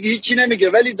میکشی میگی هیچی نمیگه،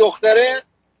 ولی دختره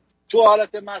تو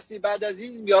حالت مستی بعد از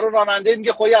این یارو راننده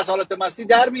میگه خویی از حالت مستی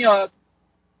در میاد،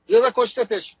 زده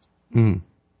کشتتش.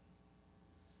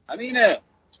 همینه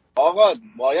آقا،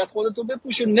 باید خودتو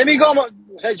بپوشون. نمیگم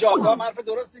حجاب، هم حرف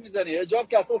درستی میزنی، حجاب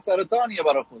که اصلا سرطانیه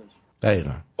برای خودش.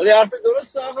 دقیقاً. ولی حرف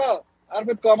درسته آقا،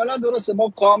 حرفت کاملا درسته.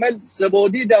 ما کامل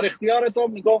سبودی در اختیار تو،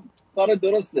 میگم کار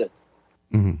درسته.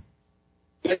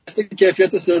 مثل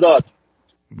کیفیت صدات.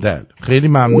 ده. خیلی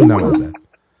ممنونم ازت.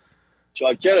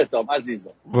 شاکرتم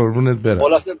عزیزم. قربونت برم.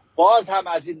 خلاصه باز هم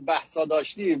از این بحثا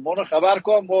داشتی منو خبر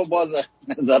کن، ما باز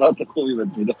نظرات خوبی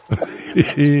بهت میدم.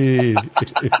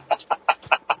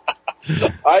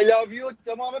 I love you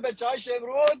تمام بچه‌های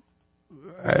شمرون.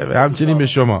 همچنین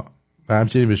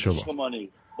به شما.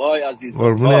 بای عزیزم.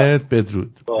 قربونت.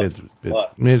 بدرود.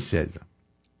 مرسی عزیزم.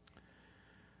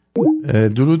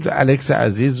 درود الکس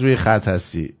عزیز، روی خط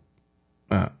هستی؟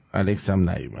 الکس هم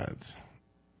نیومد.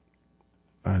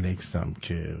 الکس هم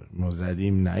که ما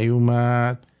زدیم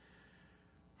نیومد.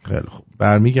 خیلی خوب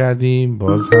برمیگردیم.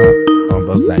 باز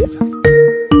زنگ زد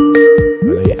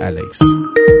برای الکس.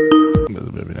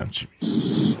 بذار ببینم چی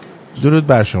میگه. درود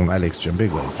بر شما الکس جان،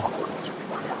 بگو عزیزم.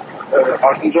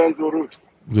 آرتین جان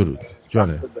درود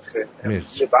جانه.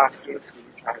 مرسی. یه بحثی رو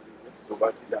شروع کردیم،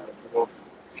 صحبتی در مورد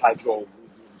تجاوز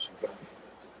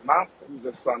من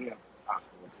خوزستانی هم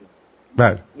اهوازی.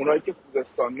 بله. اونایی که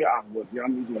خوزستانی اهوازی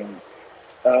هم میدونن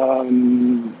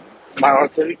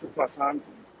مناطقی که مثلا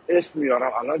اسم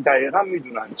میارم الان دقیقا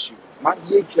میدونن چی. من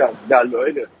یکی از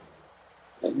دلایل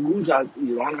خروج از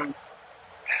ایران هم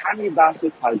همین بحث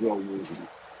تجاوز.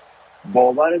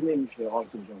 باورت نمیشه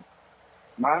آرتین جان،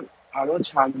 من الان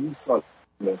چندین سال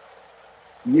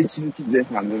یه چیزی که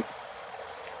ذهنمه،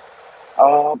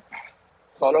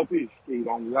 سالا پیش که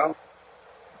ایران بودم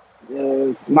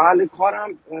محل کارم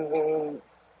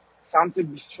سمت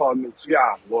 24 متری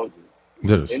اهوازه.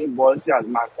 یعنی بازی از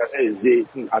منطقه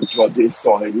زیتون از جاده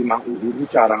ساحلی من عبور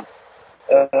کردم.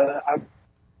 از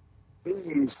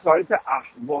این سایت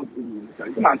اهواز این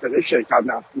منطقه شرکت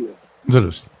نفتیه.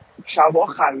 درست. شبا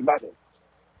خلوته،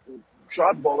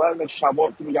 شاید باور نه،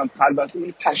 شبا که میگم خلوته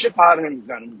این پشه پر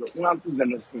نمیزنه اونجا، اونم تو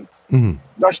زمستون.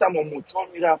 داشتم با موتور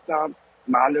میرفتم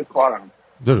محل کارم.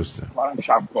 درسته. کارم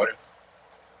شب کاره.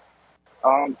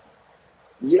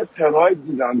 یه پراید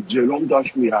دیدم جلوم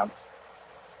داشت میرفت،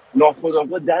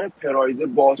 ناخودآگاه در پرایده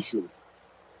باز شد.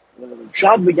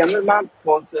 شاید بگم من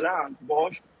فاصله هم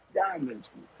باش 10 متر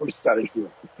پشت سرش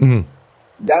بود.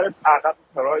 در عقب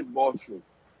پراید باز شد،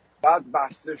 بعد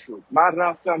بسته شد. من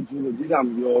رفتم جلو،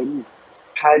 دیدم یارو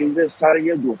پریده سر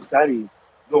یه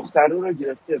دختره رو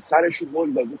گرفته، سرشو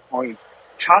بل داده پایین.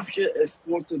 کفش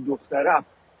اسپورت دختره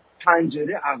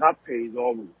پنجره عقب پیدا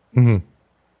بود.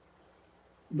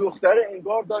 دختره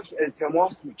انگار داشت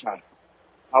التماس میکرد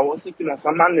حواسه که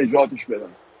مثلا من نجاتش بدم.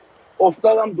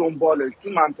 افتادم دنبالش تو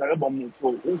منطقه با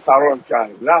موتور، اون فرار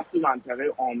کرد رفت تو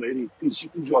منطقه آمری، پیچی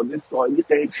تو جاده ساحلی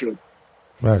غیب شد.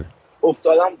 بله.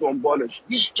 افتادم دنبالش،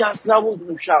 هیچ کس نبود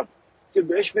اون شب که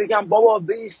بهش بگم بابا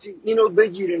بیستی اینو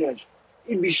بگیرینش،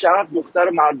 این بیشتر دختر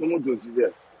مردم رو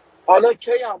دزدیده. حالا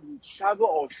کی هم بود؟ شب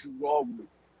عاشورا بود.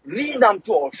 ریدم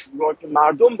تو عاشورا که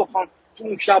مردم بخوان تو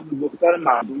اون شب دختر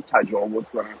مردم تجاوز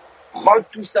کنن، خاک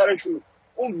تو سرشون.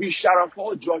 اون بیشرف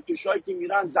ها جاکشایی که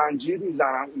میرن زنجیر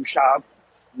میزنن اون شب،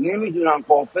 نمیدونن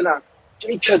غافلن که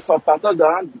این کثافت ها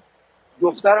دارن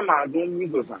دختر مردم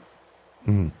میدوزن.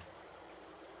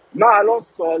 من الان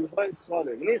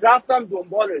ساله یعنی رفتم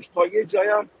دنبالش تا یه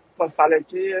جایم، تا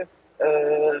فلکه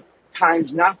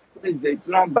 5 نفر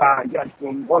زیتونم برگشت،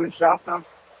 دنبالش رفتم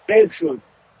غیب شد.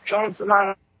 شانس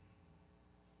من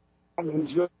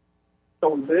اونجا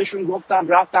بهشون گفتم،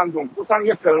 رفتم گفتم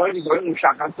یه پلاکی داره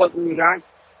مشخصات این رنگ،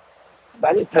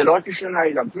 ولی پلاکشو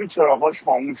ندیدم چون چراغاش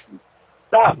خاموش بود.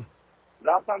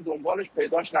 رفتم دنبالش،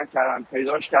 پیداش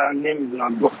کردن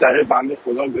نمیدونم. دختره بنده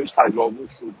خدا بهش تجاوز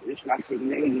شد، بهش نشد،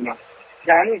 نمیدونم.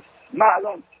 یعنی من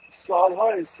الان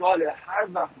سال هر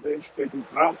وقت بهش فکر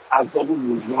میکنم عذاب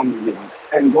وجدان میگیرم،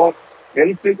 انگار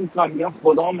یعنی فکر میکنم میگم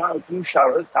خدا من تو این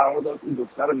شرایط قرار داد این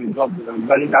دختر رو نجات بدم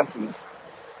ولی نتونستم.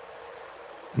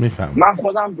 میفهم. من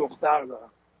خودم دختر دارم.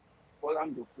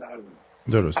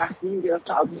 درست. تصمیم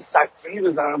گرفتم از سکینی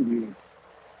بزنم بیرون.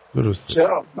 درسته.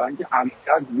 چرا؟ برای اینکه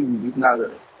امنیت وجود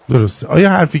نداره. درسته. آیا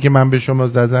حرفی که من به شما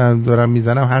دارم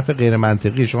میزنم حرف غیر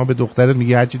منطقیه؟ شما به دخترت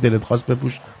میگی هرچی دلت خواست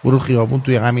بپوش برو خیابون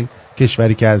توی همین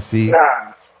کشوری که هستی؟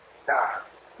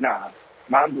 نه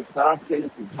من دخترم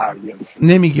خیلی خوب تربیت شد.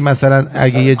 نمیگی مثلا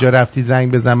اگه یه جا رفتی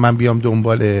زنگ بزن من بیام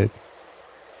دنبالت؟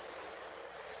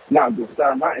 نه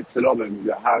دختر من اطلاع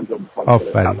بمیده هر جا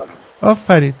بخواد.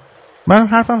 آفرین. من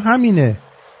حرفم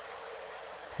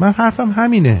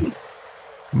همینه.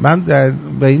 من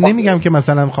نمیگم که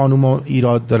مثلا خانوما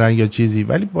ایراد دارن یا چیزی،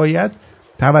 ولی باید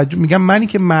توجه. میگم منی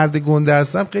که مرد گنده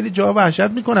هستم خیلی جا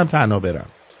وحشت میکنم تنها برم.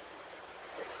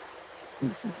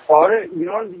 آره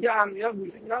ایران دیگه امنیت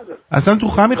وجود نداره. اصلا تو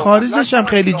همین خارجش هم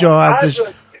خیلی جا هستش،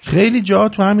 خیلی جا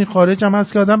تو همین خارج هم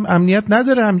هست که آدم امنیت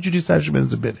نداره همینجوری سرشو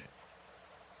بنزه بره.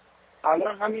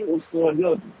 الان همین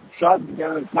استرالیا شاید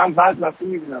بگم من بعد وقتی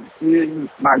میبینم توی این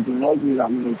مکدونالد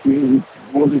میرم توی این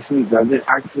بردشون زده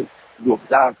عکس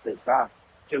دختر پسر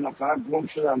که مثلا گم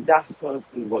شدن 10 سال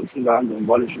خونوادشون دارن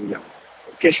دنبالش میگن.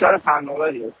 کشور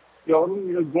پهناوریه، یارو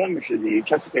میره گم میشه دیگه،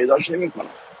 کسی پیداش نمیکنه.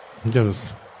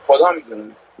 درست. خدا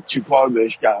میدونه چی کار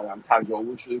بهش کردم،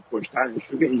 تجاوز شده، کشتنش.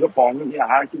 چون اینجا قانونیه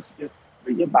هر کسی که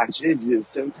به یه بچه زیر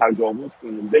سن تجاوز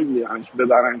کنه بگیرنش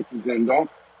ببرن تو زندان،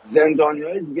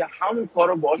 زندانیای دیگه همون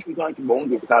کارو باهاش میکنن که با اون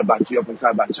دختر بچه یا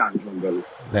پسر بچه انجام داده.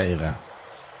 دقیقاً.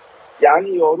 یعنی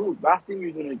یارو وقتی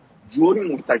میدونه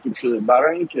جوری مرتکب شده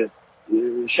برای اینکه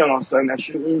شناسایی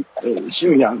نشه، این چی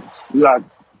میگن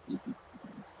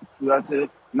صورت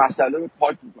مسئله رو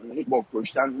پاک میکنه، یعنی با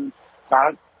کشتن این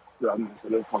فرد صورت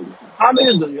مسئله رو پاک میکنه.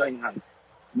 همه دنیا این هم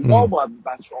ما باید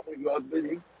بچه‌ها رو یاد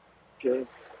بدیم که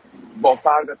با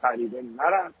فرد غریبه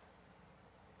نرن،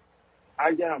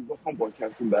 اگرم بخوام با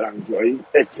کسی برن جایی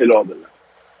اطلاع بدن.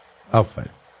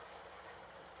 آفرین.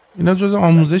 اینا جزء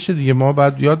آموزش دیگه، ما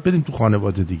باید یاد بدیم تو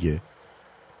خانواده دیگه.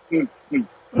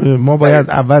 ما باید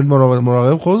اول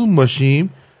مراقب خودمون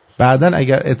باشیم، بعدن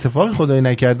اگر اتفاقی خدایی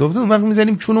نکرده افتاد اون وقت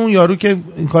میزنیم چون اون یارو که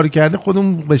این کارو کرده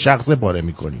خودمون به شخصه پاره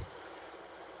میکنیم.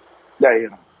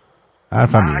 دقیقاً.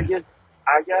 حرفم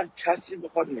اگر کسی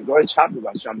بخواد نگاه چپ به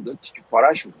بچه‌م بده تیکه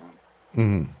پاره‌اش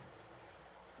میکنم.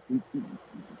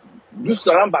 دوست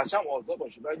دارم بچه‌م آزاد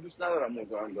باشه ولی دوست ندارم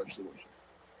مزاحم داشته باشه.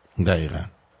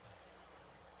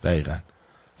 دقیقاً.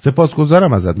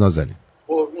 سپاسگزارم ازت نازنین.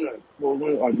 قربون.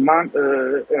 من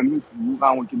امروز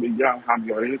حقوقمو که بگیرم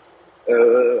همیاری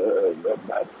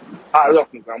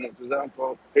پرداخت میکنم، منتظرم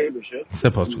تا پی بشه.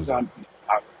 سپاسگزارم.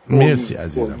 مرسی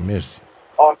عزیزم، مرسی.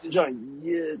 آرتین جان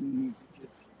یه موزیک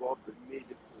زیبا به میل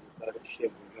برای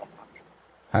شهریور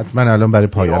حتما الان برای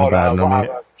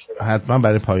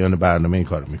پایان برنامه این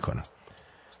کارو میکنم.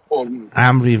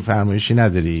 امری فرمایشی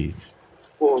ندارید؟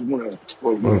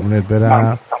 قربونت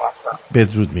برم.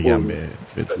 بدرود میگم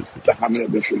بدرود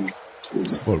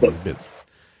میگم.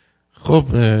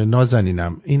 خب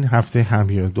نازنینم، این هفته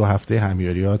همیاری، 2 هفته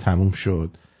همیاری ها تموم شد.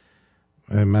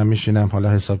 من میشینم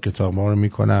حالا حساب کتاب ما رو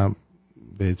میکنم،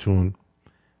 بهتون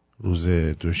روز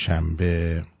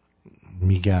دوشنبه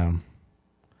میگم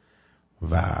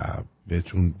و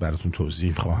براتون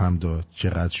توضیح خواهم داد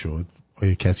چقدر شد،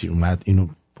 آیا کسی اومد اینو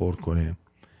پر کنه،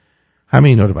 همه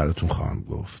اینا رو براتون خواهم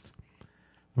گفت.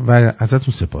 و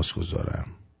ازتون سپاسگزارم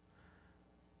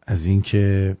از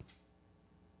اینکه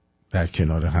در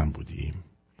کنار هم بودیم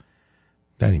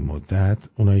در این مدت.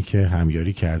 اونایی که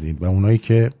همیاری کردید و اونایی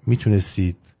که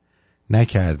میتونستید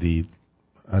نکردید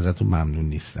ازتون ممنون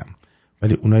نیستم،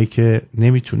 ولی اونایی که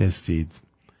نمیتونستید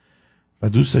و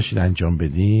دوست داشتید انجام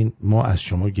بدین، ما از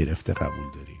شما گرفته قبول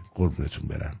داریم. قربونتون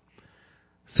برم.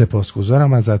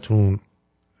 سپاسگزارم ازتون.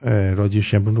 رادیو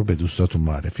شمرون رو به دوستاتون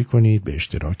معرفی کنید، به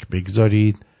اشتراک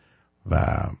بگذارید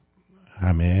و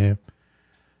همه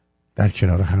در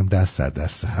کنار هم دست در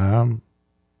دست هم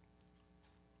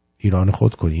ایران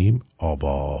خود کنیم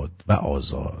آباد و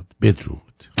آزاد. بدرود.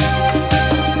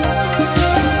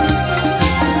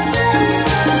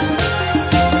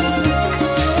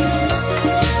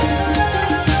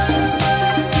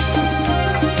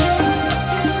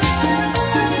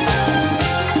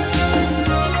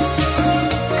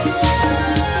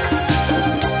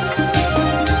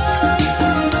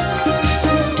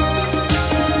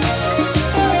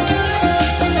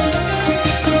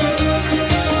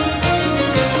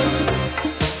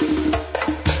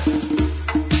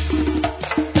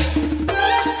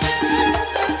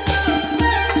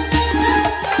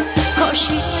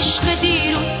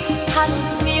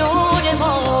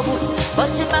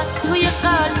 واسه من توی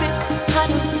قلبه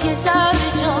هنوز یه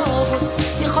ذره جا بود،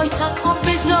 میخوای تنها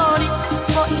بذاری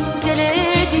با این دل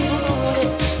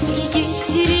دیوونه، میگی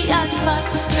سیری از من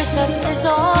به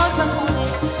 100,000 بهونه،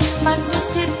 من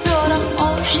دوست